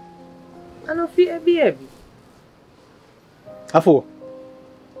 I don't feel a baby. Afo.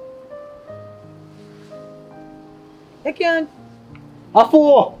 You can't.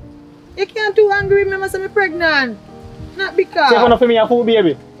 Afo. You can't too angry with me, say I'm pregnant. Not because. Say one for me, Afo,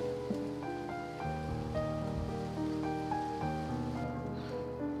 baby.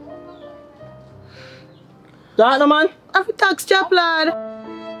 That no man? I feel tax chap lad.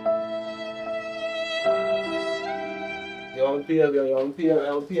 You want to pay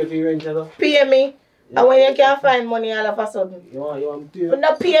for your rent, you know? Pay me. And when you can't find money all of a sudden. You want to pay? But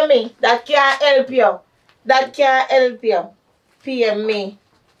not pay me. That can't help you. That can't help you. Pay me.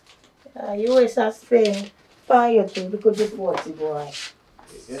 You always have spend for you too because you 40 boy.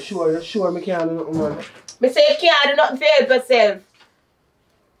 You sure me can't do nothing, man? Me say you can't do nothing to help yourself.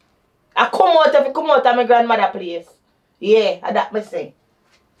 I come out of my grandmother's place. Yeah, that me say.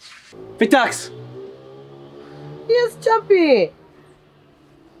 For tax? Yes, Chappy.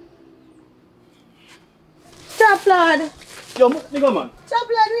 Chap lad. Yo, nigga man. Chap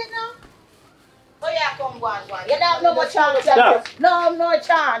lad, wait now. Oh yeah, come go on. You don't have no more chance. No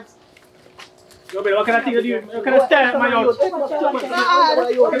chance. Yo, baby, what can I think of you? What can I stand my yacht? What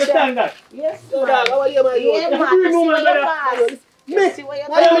can I stand that? Yes, Yo, dog, how are you, my yacht? Yeah, man. Why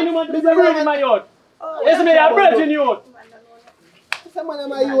you know there's a bird in my yacht? Yes, me, a bird in your yacht. Some man in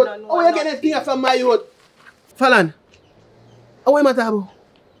my yacht. Oh, you get that thing from my yacht. Falan, how are you about?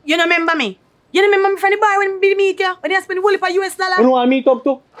 You don't remember me? You don't remember me from the bar when we meet you? When you spend the whole of US dollar? You know what I meet up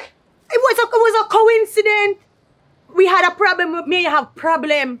to? It was a coincidence. We had a problem with me. You have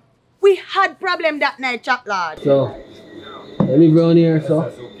problem. We had problem that night, chap lad. So, you live around here,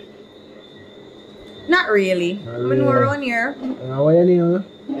 so? Not really. I'm new around here. What are you name?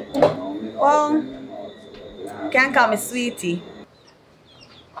 Can't call me Sweetie.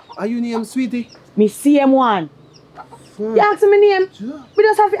 Are you named Sweetie? Me same one. You ask me my name. Sure. We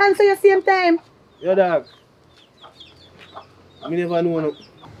just have to answer you same time. Yo, dog. I never know. No.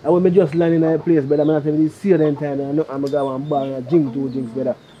 I will just land in a place, but I'm not going to see her in time. I'm going to go and buy a drink, 2 drinks,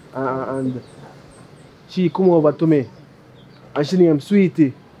 better. And she come over to me. And she named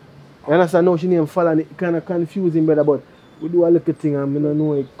Sweetie. You understand? Now she named Fallon. It kind of confusing, brother, but we do a little thing and I don't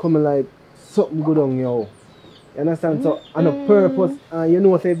know it coming like something good on you. You understand? So, on a purpose, and you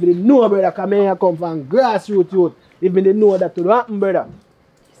know, if everybody know, brother, because I come from grassroots youth. If they know that to happen, brother.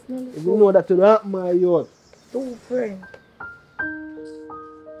 If you know that to happen, my youth. Two friends.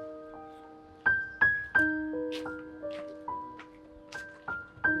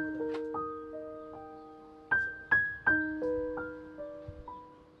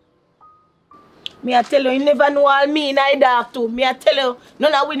 Me I tell you never know all me in I dark too. Me I tell you,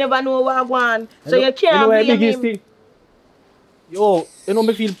 none of we never know what I want. So you can't blame him. Yo, you know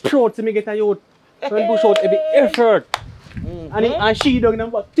me feel proud to me get a youth. So I push out every effort. And she done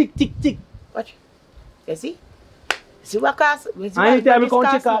number tick tick tick. Watch. You see? See what cost? Anytime I come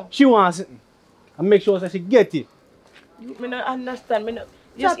check her, she wants it. And make sure that she get it. Me don't understand. Me not.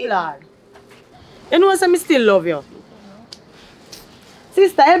 Chap lad. You know what? I still love you.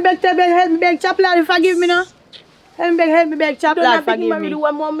 Sister, help me beg chap lad, forgive me now. Help me beg chap lad, forgive me. Do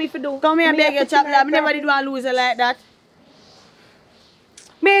what want me to do. Come here and beg your chap lad. I never did want to lose her like that.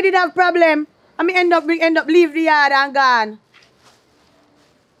 Me did have problem. And me end up leave the yard and gone.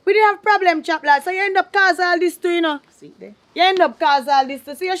 We didn't have problem, chap lad. So you end up cause all this too, you know. See there. You end up cause all this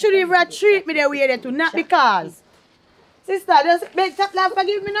too. So you should even treat me the way they do, not because. Sister, just beg chap lad,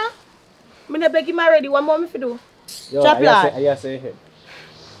 forgive me now. Me not beg him already. What want me to do? Chap lad. I say head.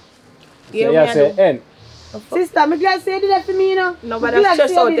 Yeah, say end. Sister, I'm glad you did that for me, you know. No, but I'm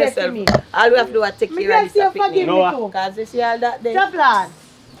stressed out yourself. All we have to do is take care of this forgive me too. Because you see all that there. Chap lad.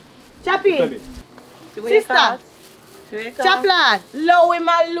 Chappy. Sister. Chap lad. Low him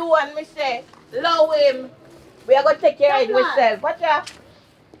alone, me say. Low him. We are going to take care of it ourselves. Watch out.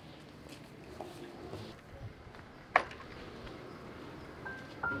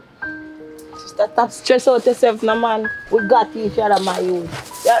 Stop stress out yourself, no man. We got each other, my youth.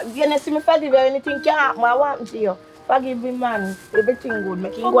 You know, see me forgive you, anything can happen, I want to you. Forgive me, man. Everything good.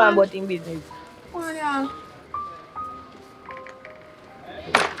 Make him go on about him business. Come on, yeah.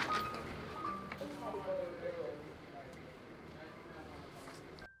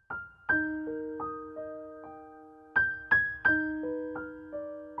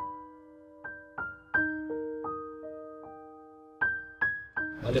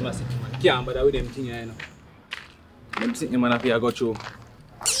 Well, them say, man, can't bother with them things, you know. Them think man have to go through.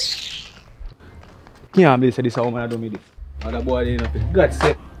 Can't believe this woman do me this. Other boy, they know, God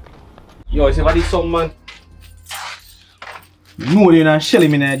sake. Yo, you see what this some man? No, they not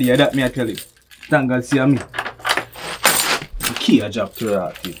shelling me in the idea, that me I tell you. Thank God see me. The key a job to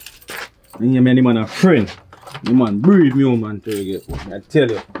that kid. And you man the man a friend. The man breed me woman to get. I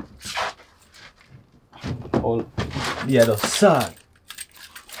tell you. All yeah the sad.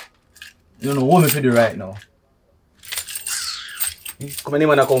 You don't know what me for do right now. Come any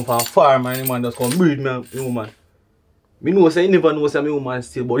man a come from farm and any man just come breed me woman. Me know say you never know say me woman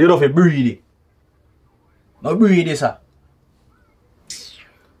still, but you don't have breed it. No breed it, sir.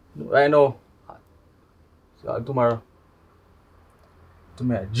 Right now. So tomorrow.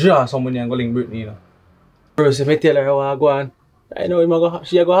 Tomorrow draw somebody and go link Brittany, you know. First if I tell her how I go on, I know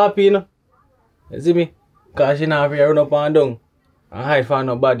she go happy, you know. You see me? Cause she not have to run up and down and hide from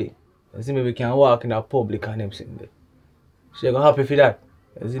nobody. You see me, we can walk in the public and everything there. She go happy for that.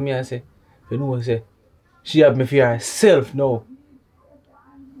 You see me, I say, you know what I say? She have me for herself now.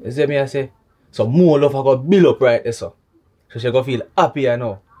 You see me, I say, so more love I got build up right there, so. So she go feel happier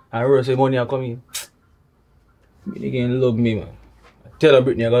now. And Rose say money are coming. Me again love me, man. I tell her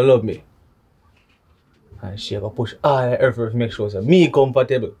Brittany I gonna love me. And she gonna push all her effort to make sure so me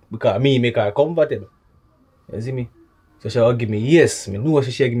comfortable. Because me make her comfortable. You see me? So she gonna give me yes. Me know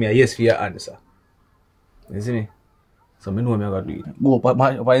she give me a yes for your answer. You see me? So me know me gonna do it. Go up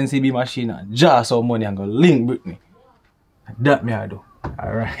NCB machine and draw some money and go link Brittany. That me I do.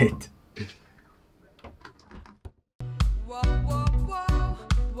 Alright.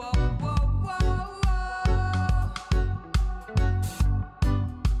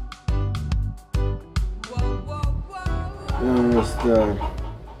 Understand.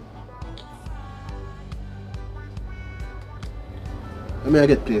 Let me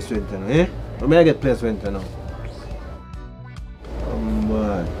get place rent now, eh? Let me get place rent now. Come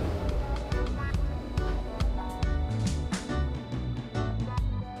on.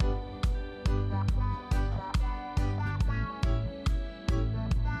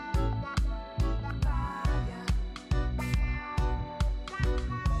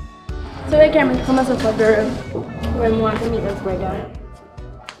 So I came to come as a girl when we want to meet us brother.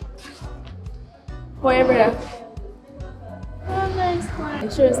 Why brother? Oh nice one.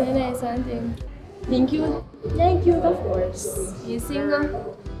 Sure it's nice and thing. Thank you. Thank you of course. You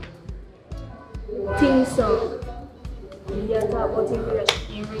single? Think so. You talk about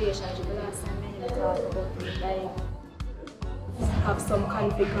in relationship last time and you talk about like have some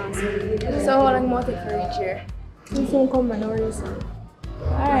conflict. So how long more take for each year? You soon come and no reason.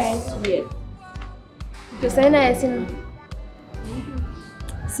 Alright. Yeah. Just say nice, you know.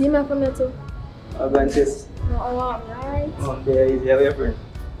 See me from there too. I'll go and sis. No, I want me, alright? Oh, there is your friend.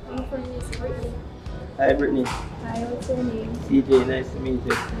 My friend is Brittany. Hi, Brittany. Hi, what's your name? CJ, nice to meet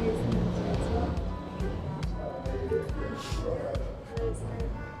you. Nice to meet you.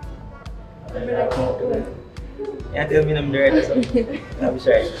 Brother, keep going. Yeah, tell me I'm the right or something. I'm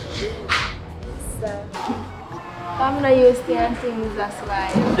shy. So, I'm not used to and things, that's why.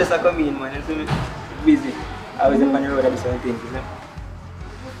 Just a come in, man. I'm so busy. I was up on the road and some things, you know.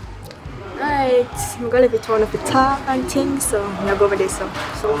 Alright, I'm gonna be turn up the talk and things, so I'm gonna go over there so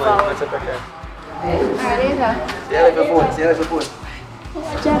far. What's up, okay? Alright, later. See you later, phone. See you later, phone.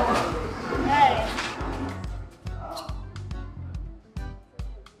 Watch out. Alright.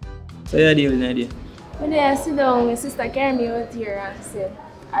 So you're dealing, idea? When I sit down, my sister carried me out here and said,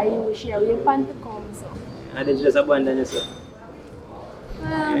 are you sure we plan to come, so? And then you just abandon yourself?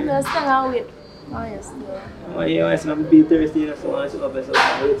 No, still and wait. Oh, yes, no. Oh, you want some be thirsty, you know, so I want to open some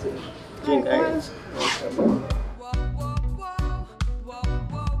wait to drink, alright?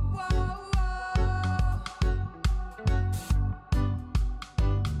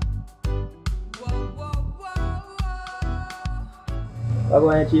 What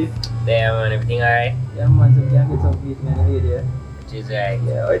going on, Chief? There, man, everything alright? Yeah, man, so we can get some peace in the video. Which is right.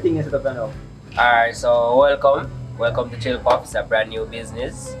 Yeah, everything is set up now. Alright, so welcome. Welcome to Chill Pop. It's a brand new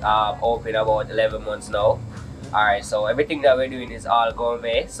business. Open about 11 months now. Alright, so everything that we're doing is all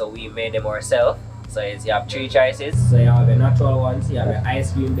gourmet. So we made them ourselves. So you have 3 choices. So you have the natural ones, you have the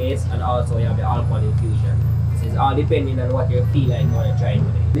ice cream base, and also you have the alcohol infusion. So it's all depending on what you feel like you want to try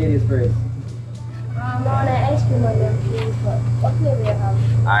today. Ladies first. I want ice cream on them, please, but what flavor you have?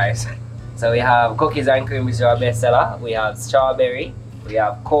 Alright, so we have cookies and cream, which is our best seller. We have strawberry, we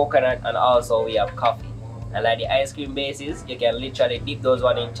have coconut, and also we have coffee. And like the ice cream bases, you can literally dip those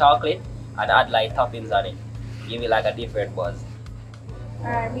one in chocolate and add like toppings on it. Give it like a different buzz.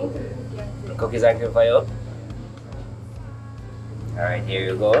 Alright, me too. Cookies and cream for you. Alright, here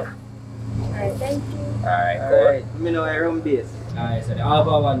you go. Alright, thank you. Alright, cool. Alright, let me know a rum base. Alright, so the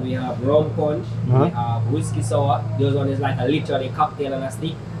alcohol one, we have rum punch, we have whiskey sour. Those one is like a literally cocktail on a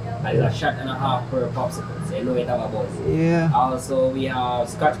stick. and it's a shot and a half per popsicle, so you know it have a buzz. Yeah. Also, we have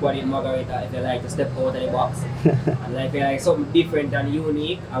Scotch bonnet margarita if you like to step out of the box. And like if you like something different and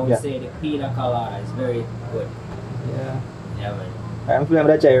unique, I would say the pina colada is very good. Yeah. Yeah, man. I'm feeling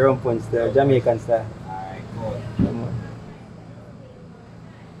that chai rum punch, the Jamaican style. Alright, cool. Come on.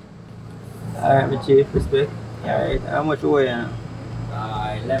 Alright, my chief, respect. Alright, how much you weigh now?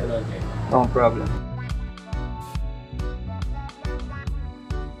 1100. No problem.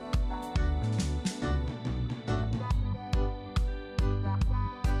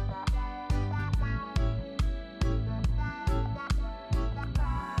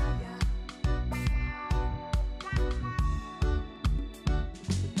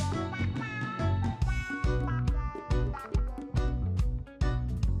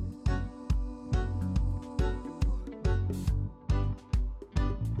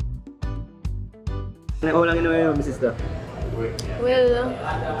 Like, how long you know my sister? Well,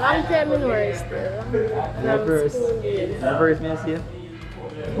 long time in work still. My first man see you?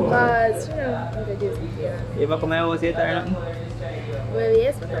 Because, you know, introduce me to you. You ever come to my house yet or nothing? Well,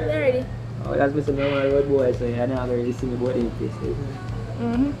 yes, but I'm there already. Oh, that's because I'm a road boy, so I never really see me about any place.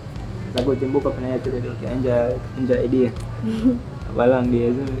 Mm-hmm. It's a good thing book up in the head today, okay? Enjoy the day. Have a long day,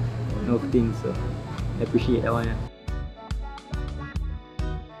 isn't it? Enough things, so I appreciate that one. Yeah.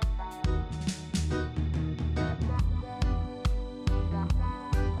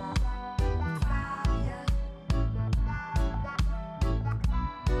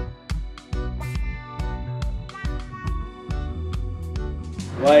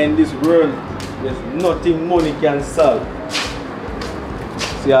 Why in this world there's nothing money can solve?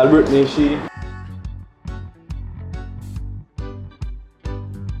 See all Brittany, she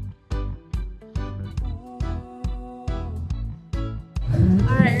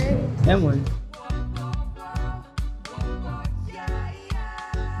Alright, ready? Yeah, man.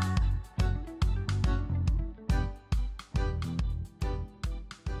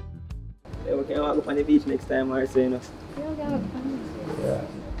 Yeah, we can walk up on the beach next time or so, you know. Yeah.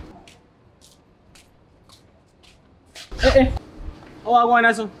 Hey. How are you going,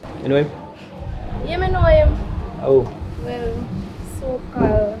 Asu? You know him? Yeah, I know him. Oh. Well,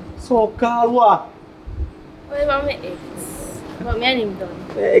 so-called. So-called what? Well, I'm my ex. But me and him done.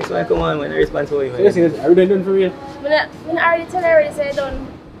 Yeah, ex man, come on, man. I respond to him. Seriously, are you done for real? When I already tell her already say done.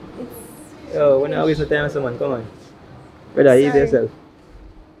 Yo, when I waste no time with someone, come on. Brother, ease yourself.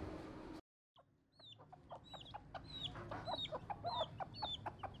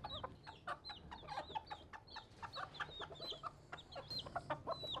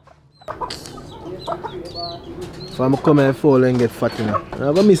 So I'm come here fall and get fat, you know. You're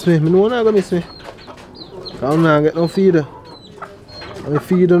not gonna miss me. I know you're not gonna miss me. I'm not get no feeder. I'm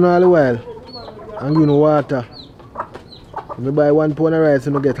feeding all the while. I'm giving water. If I buy 1 pound of rice,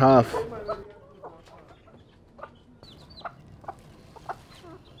 I get half.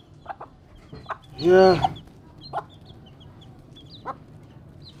 Yeah.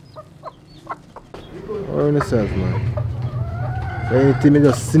 Worry yourself, man. So anything, I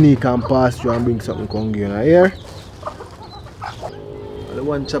just sneak and pass through and bring something come here. You hear? The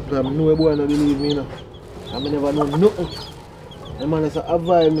one chapter, I know a boy don't believe me, you know. I never know nothing. The man is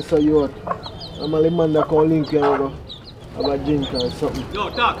avoid me, so you out. I'm the man that can link you and have a drink or something. Yo,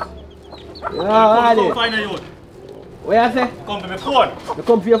 Talk. Yeah, come find a youth. What you say? Come for my phone. You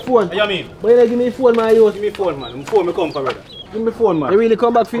come for your phone? What you mean? But you don't give me your phone, my youth. Give me phone, man. My phone, I come for brother. Give me phone, man. You really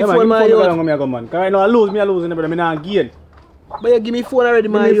come back for your yeah, phone, my youth? Man, give me man. Because right now I lose, brother. I not gain. But you give me phone already,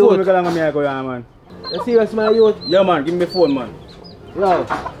 my youth. Give me phone, I go, yeah, man. You serious, my youth? Yeah, man. Give me phone, man. Yo.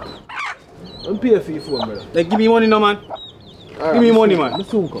 I'm pay for your phone, brother. Like, give me money, no, man. Right, give me money, man. I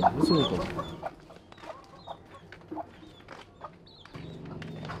soon come. I soon come.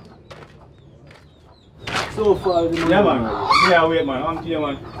 So far, yeah, man. Yeah, wait, man. I'm here,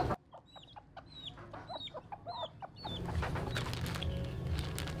 man.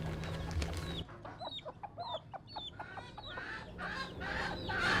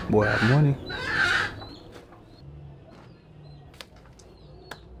 Boy, I have money.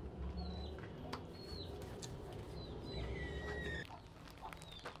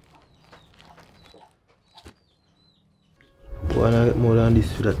 Boy, I get more than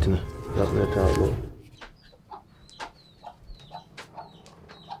this for that, you know. That's what I talk about.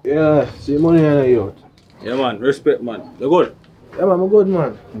 Yeah, see money on the yacht. Yeah, man. Respect, man. You good? Yeah, man, I'm good,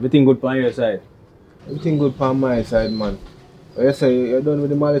 man. Everything good on your side? Everything good on my side, man. But you say you're done with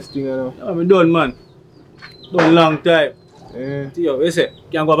the malice thing, you know? Yeah, I'm done, man. Done long time. Yeah. Yo, you say,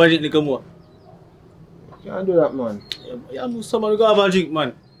 can't go have a drink little more? Can't do that, man. Yeah, someone go have a drink,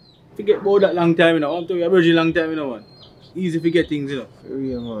 man. Forget about that long time, you know. I'm telling you, a virgin long time, you know, man. easy to get things, you know. For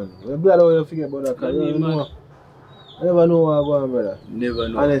real, man. I'm glad I don't forget about that, because you know, I never know what I'm going, brother. Never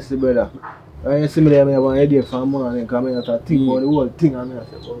know. Honestly, brother. When you see me there, I have an idea for a morning, because I have to think about the whole thing, and I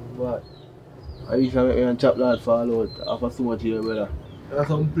say, oh, God. I used to make me and chop lad fall out after so much here, brother. There's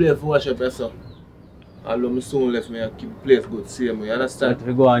some place for wash up yourself. Although I soon left me, I keep the place good, see me, you understand? If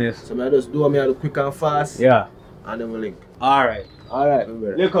you go on, yes. So I just do me quick and fast. Yeah. And then we link. Alright. Alright, my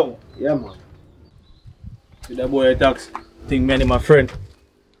brother. You come. Yeah, man. See that boy talks. Think me and him my friend.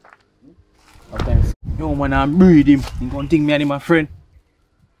 Okay. Yo, man, I'm breed him. He gonna think me and him my friend.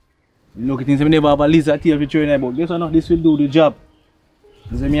 Look at things, I never have a lizard here to train about. Guess or not, this will do the job.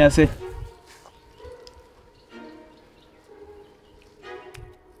 That's what I say.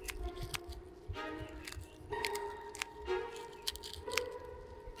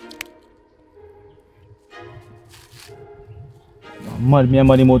 Mad me and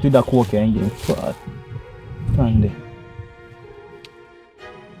money out with that coke and game. Fuck. Stand there.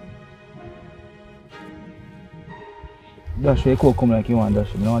 Dash your coke come like you want dash.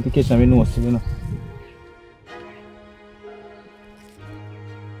 I don't want to catch them in the nose, you know.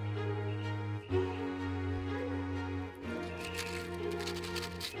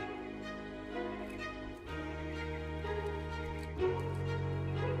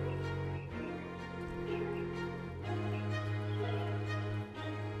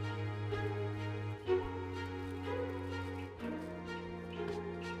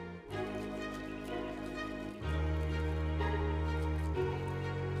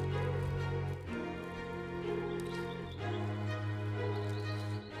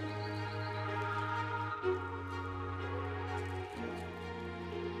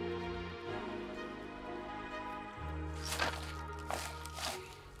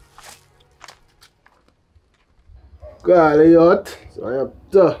 Call you out. So I have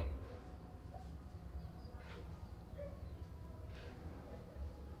to.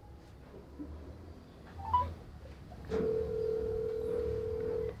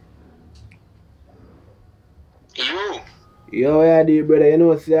 Yo, where do you, brother? You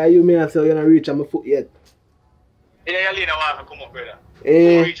know, say you may say you're not reach on my foot yet. Yeah, you lean a while to come up, brother.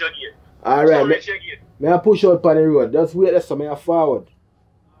 Eh. Reach your gate. Alright, Reach your gate. may I push out on the road? Just wait there, so may I forward.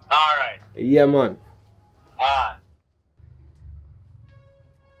 Alright. Yeah, man. Alright.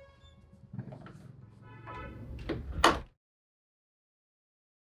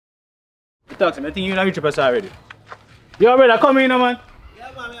 Talk to me, I think you're not reach up us already. Yo, brother, come in, man.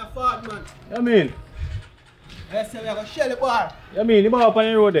 Yeah, man, I'm forward, man. You mean? I say we're going to shell the bar. You mean, you up on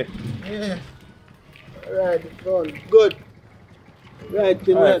the road there? Yeah. Alright, it's gone. Good. Right,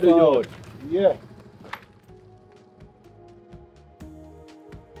 thing Alright, right forward. Yeah.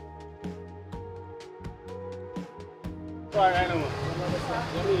 Alright, no man.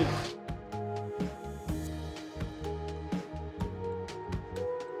 You mean?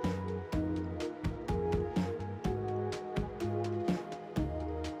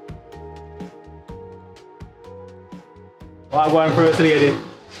 I'll go on first, lady.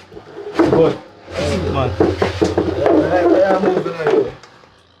 Good. Come on. Yeah, I'm moving on you.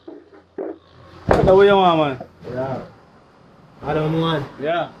 That's what you want, man. Yeah. I don't want.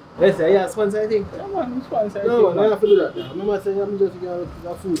 Yeah. Listen, yeah, sponsor, I think. Yeah, man, I'm sponsor. No, man, I have to do that. Remember, say I'm just going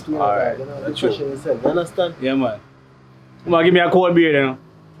to food to you. Alright. You know, pressure yourself. You understand? Yeah, man. Come on, give me a cold beer, you know.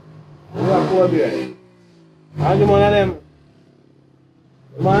 You want cold beer? I'll give one of them.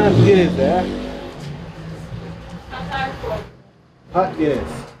 One of them Guinness, eh? Hot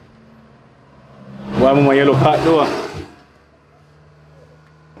Guinness. Why, mama, you look hot, though?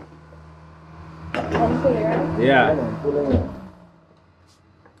 Yeah.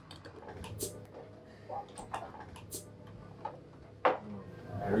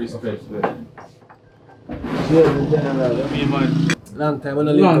 Respect, man. Cheers, general. Me, man. Long time, we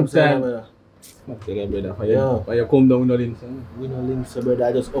don't link up, brother. Okay, brother, for you come down, no links. We don't link, so brother,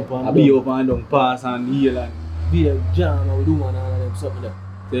 I just up and down. I be up and down, pass and heal and... Be a jam, I will do one and all of them something there.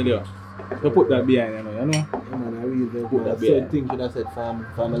 Tell you. You put that behind, you know? Yeah, man, I really put that behind. Certain things should have said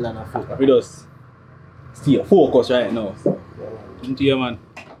for my land of foot. We just stay focused right now. Into you, man.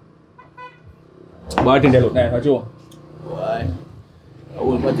 But I think they look nice, Joe. Why? I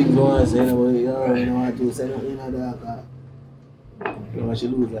want my things on, say, you know what to say, you know that. You know, she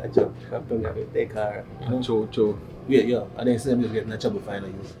lose that job. I'm telling you, take her. Cho. Yeah, and then say I'm just getting a trouble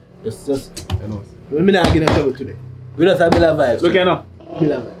finally. Just, you know. We're not getting a trouble today. We just have Miller vibes. Look here now.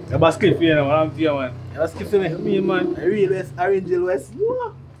 Miller vibes. You're about skip here now, I'm here, man. You're skip for me? Me, man. I real West, Orange West.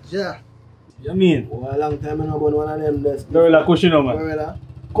 Yeah. You mean? Oh, a long time I know about one of them. Gorilla Kush, you know, man. Gorilla?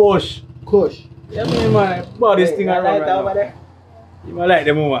 Kush. You mean, man? About this thing around right over now. there? You might like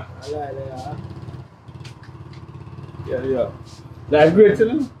them over. I like them, Yeah. Life great, you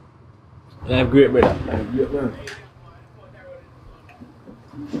know? Life great, brother. Life great, man.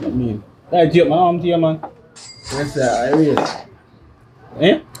 I mean, I take my arm to you, man. Yes, sir. I realist.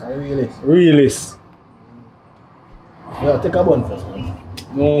 Eh? I realist. Realist. Yeah, take a bun first, man.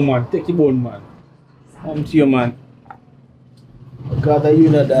 No, man. Take your bone, man. Arm to you, man. Because you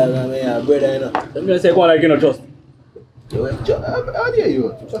know that, I mean, brother, you know. I'm gonna say, go on like you know, trust. How dare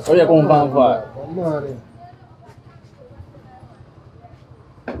you? How you come from far? Come on,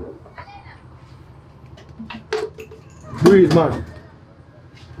 breathe, man.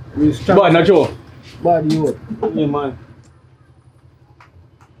 Breathe strong. Bad, not true. Bad you. Yeah, man.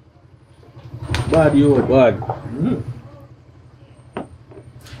 Bad you. Bad.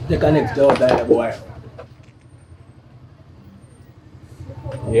 Take a next job, that boy.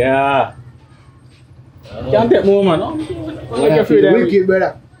 Yeah. Can't take more, man. Oh, make you feel that wicked,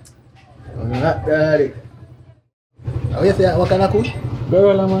 brother. I'm not daddy. How you say, what kind of cook?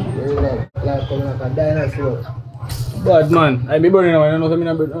 Betrayal, man. Like coming like a dinosaur. Bad, man. I be burning now. I don't know if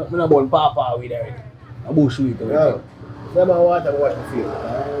I'm not born papa with it. A bush with it. No. Some water wash the face.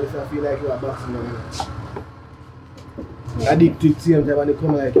 I always feel like you are boxing now. Addicted to same time when you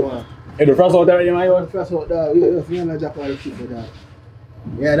come like one. Hey, the first out there, you know? The first out there, you feel like Japan the shit for that.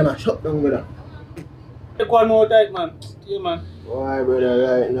 Yeah, them are shut down, brother. Take one more tight, man. Yeah, man. Why,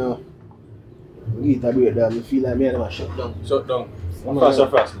 brother, right now? We get a break down. I feel like me and them are shut down. Shut down.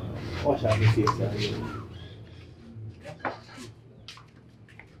 Fast. Wash out the face, yeah.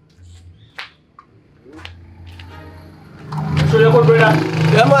 So you're good, brother?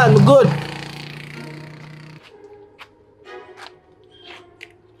 Yeah, man, I'm good.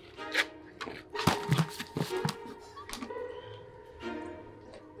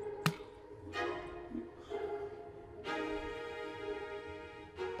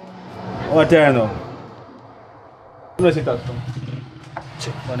 What time now? Let's see that.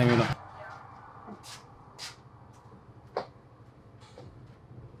 Check for me now.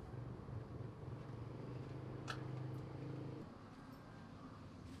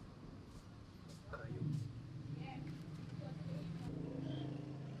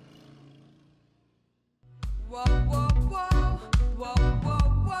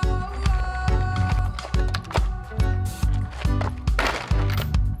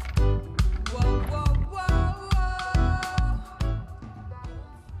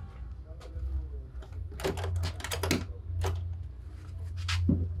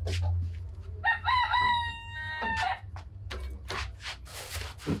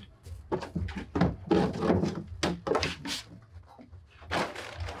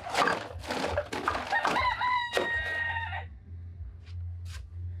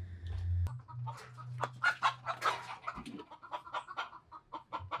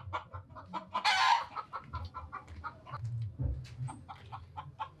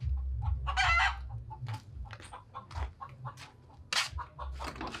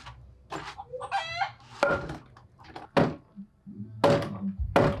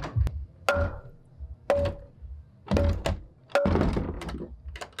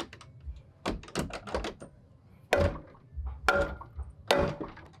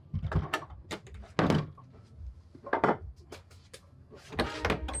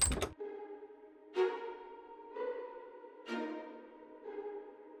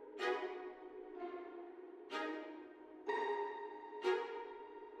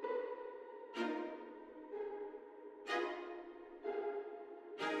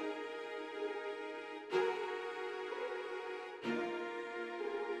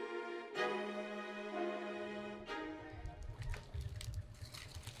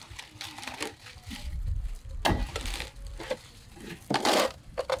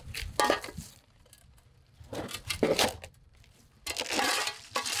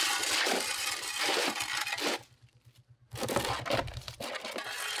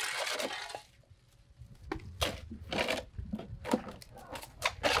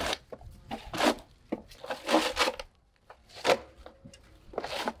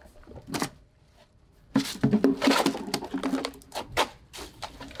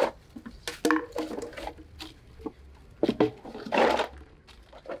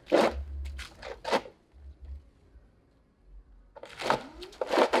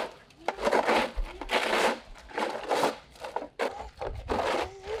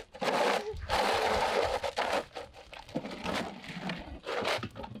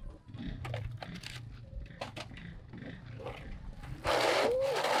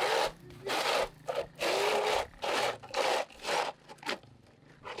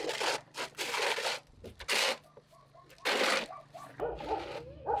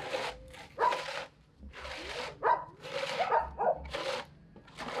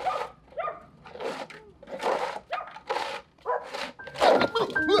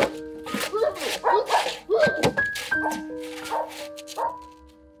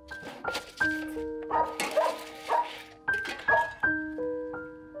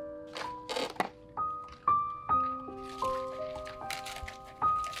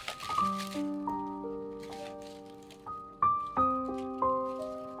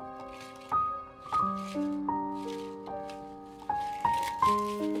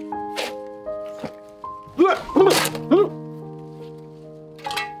 Yeah,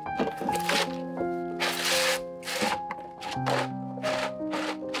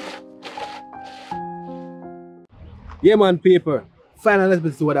 man, people. Final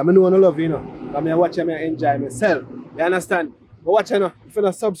episode. I know I love you, you know. I watch and enjoy myself. You understand? But watch, you know. If you're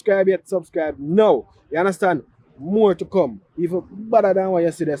not subscribed yet, subscribe now. You understand? More to come. Even better than what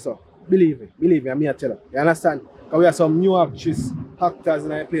you see there, so. Believe me, I'm here to tell you. You understand? Because we have some new actors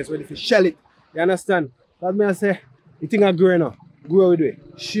in our place ready to shell it. You understand? That's me I say, you think I'm growing up. Grow with it.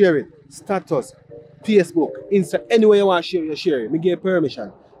 Share it. Status. Facebook. Insta. Anywhere you want to share, you share it. Me give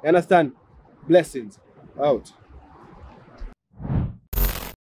permission. You understand? Blessings. Out.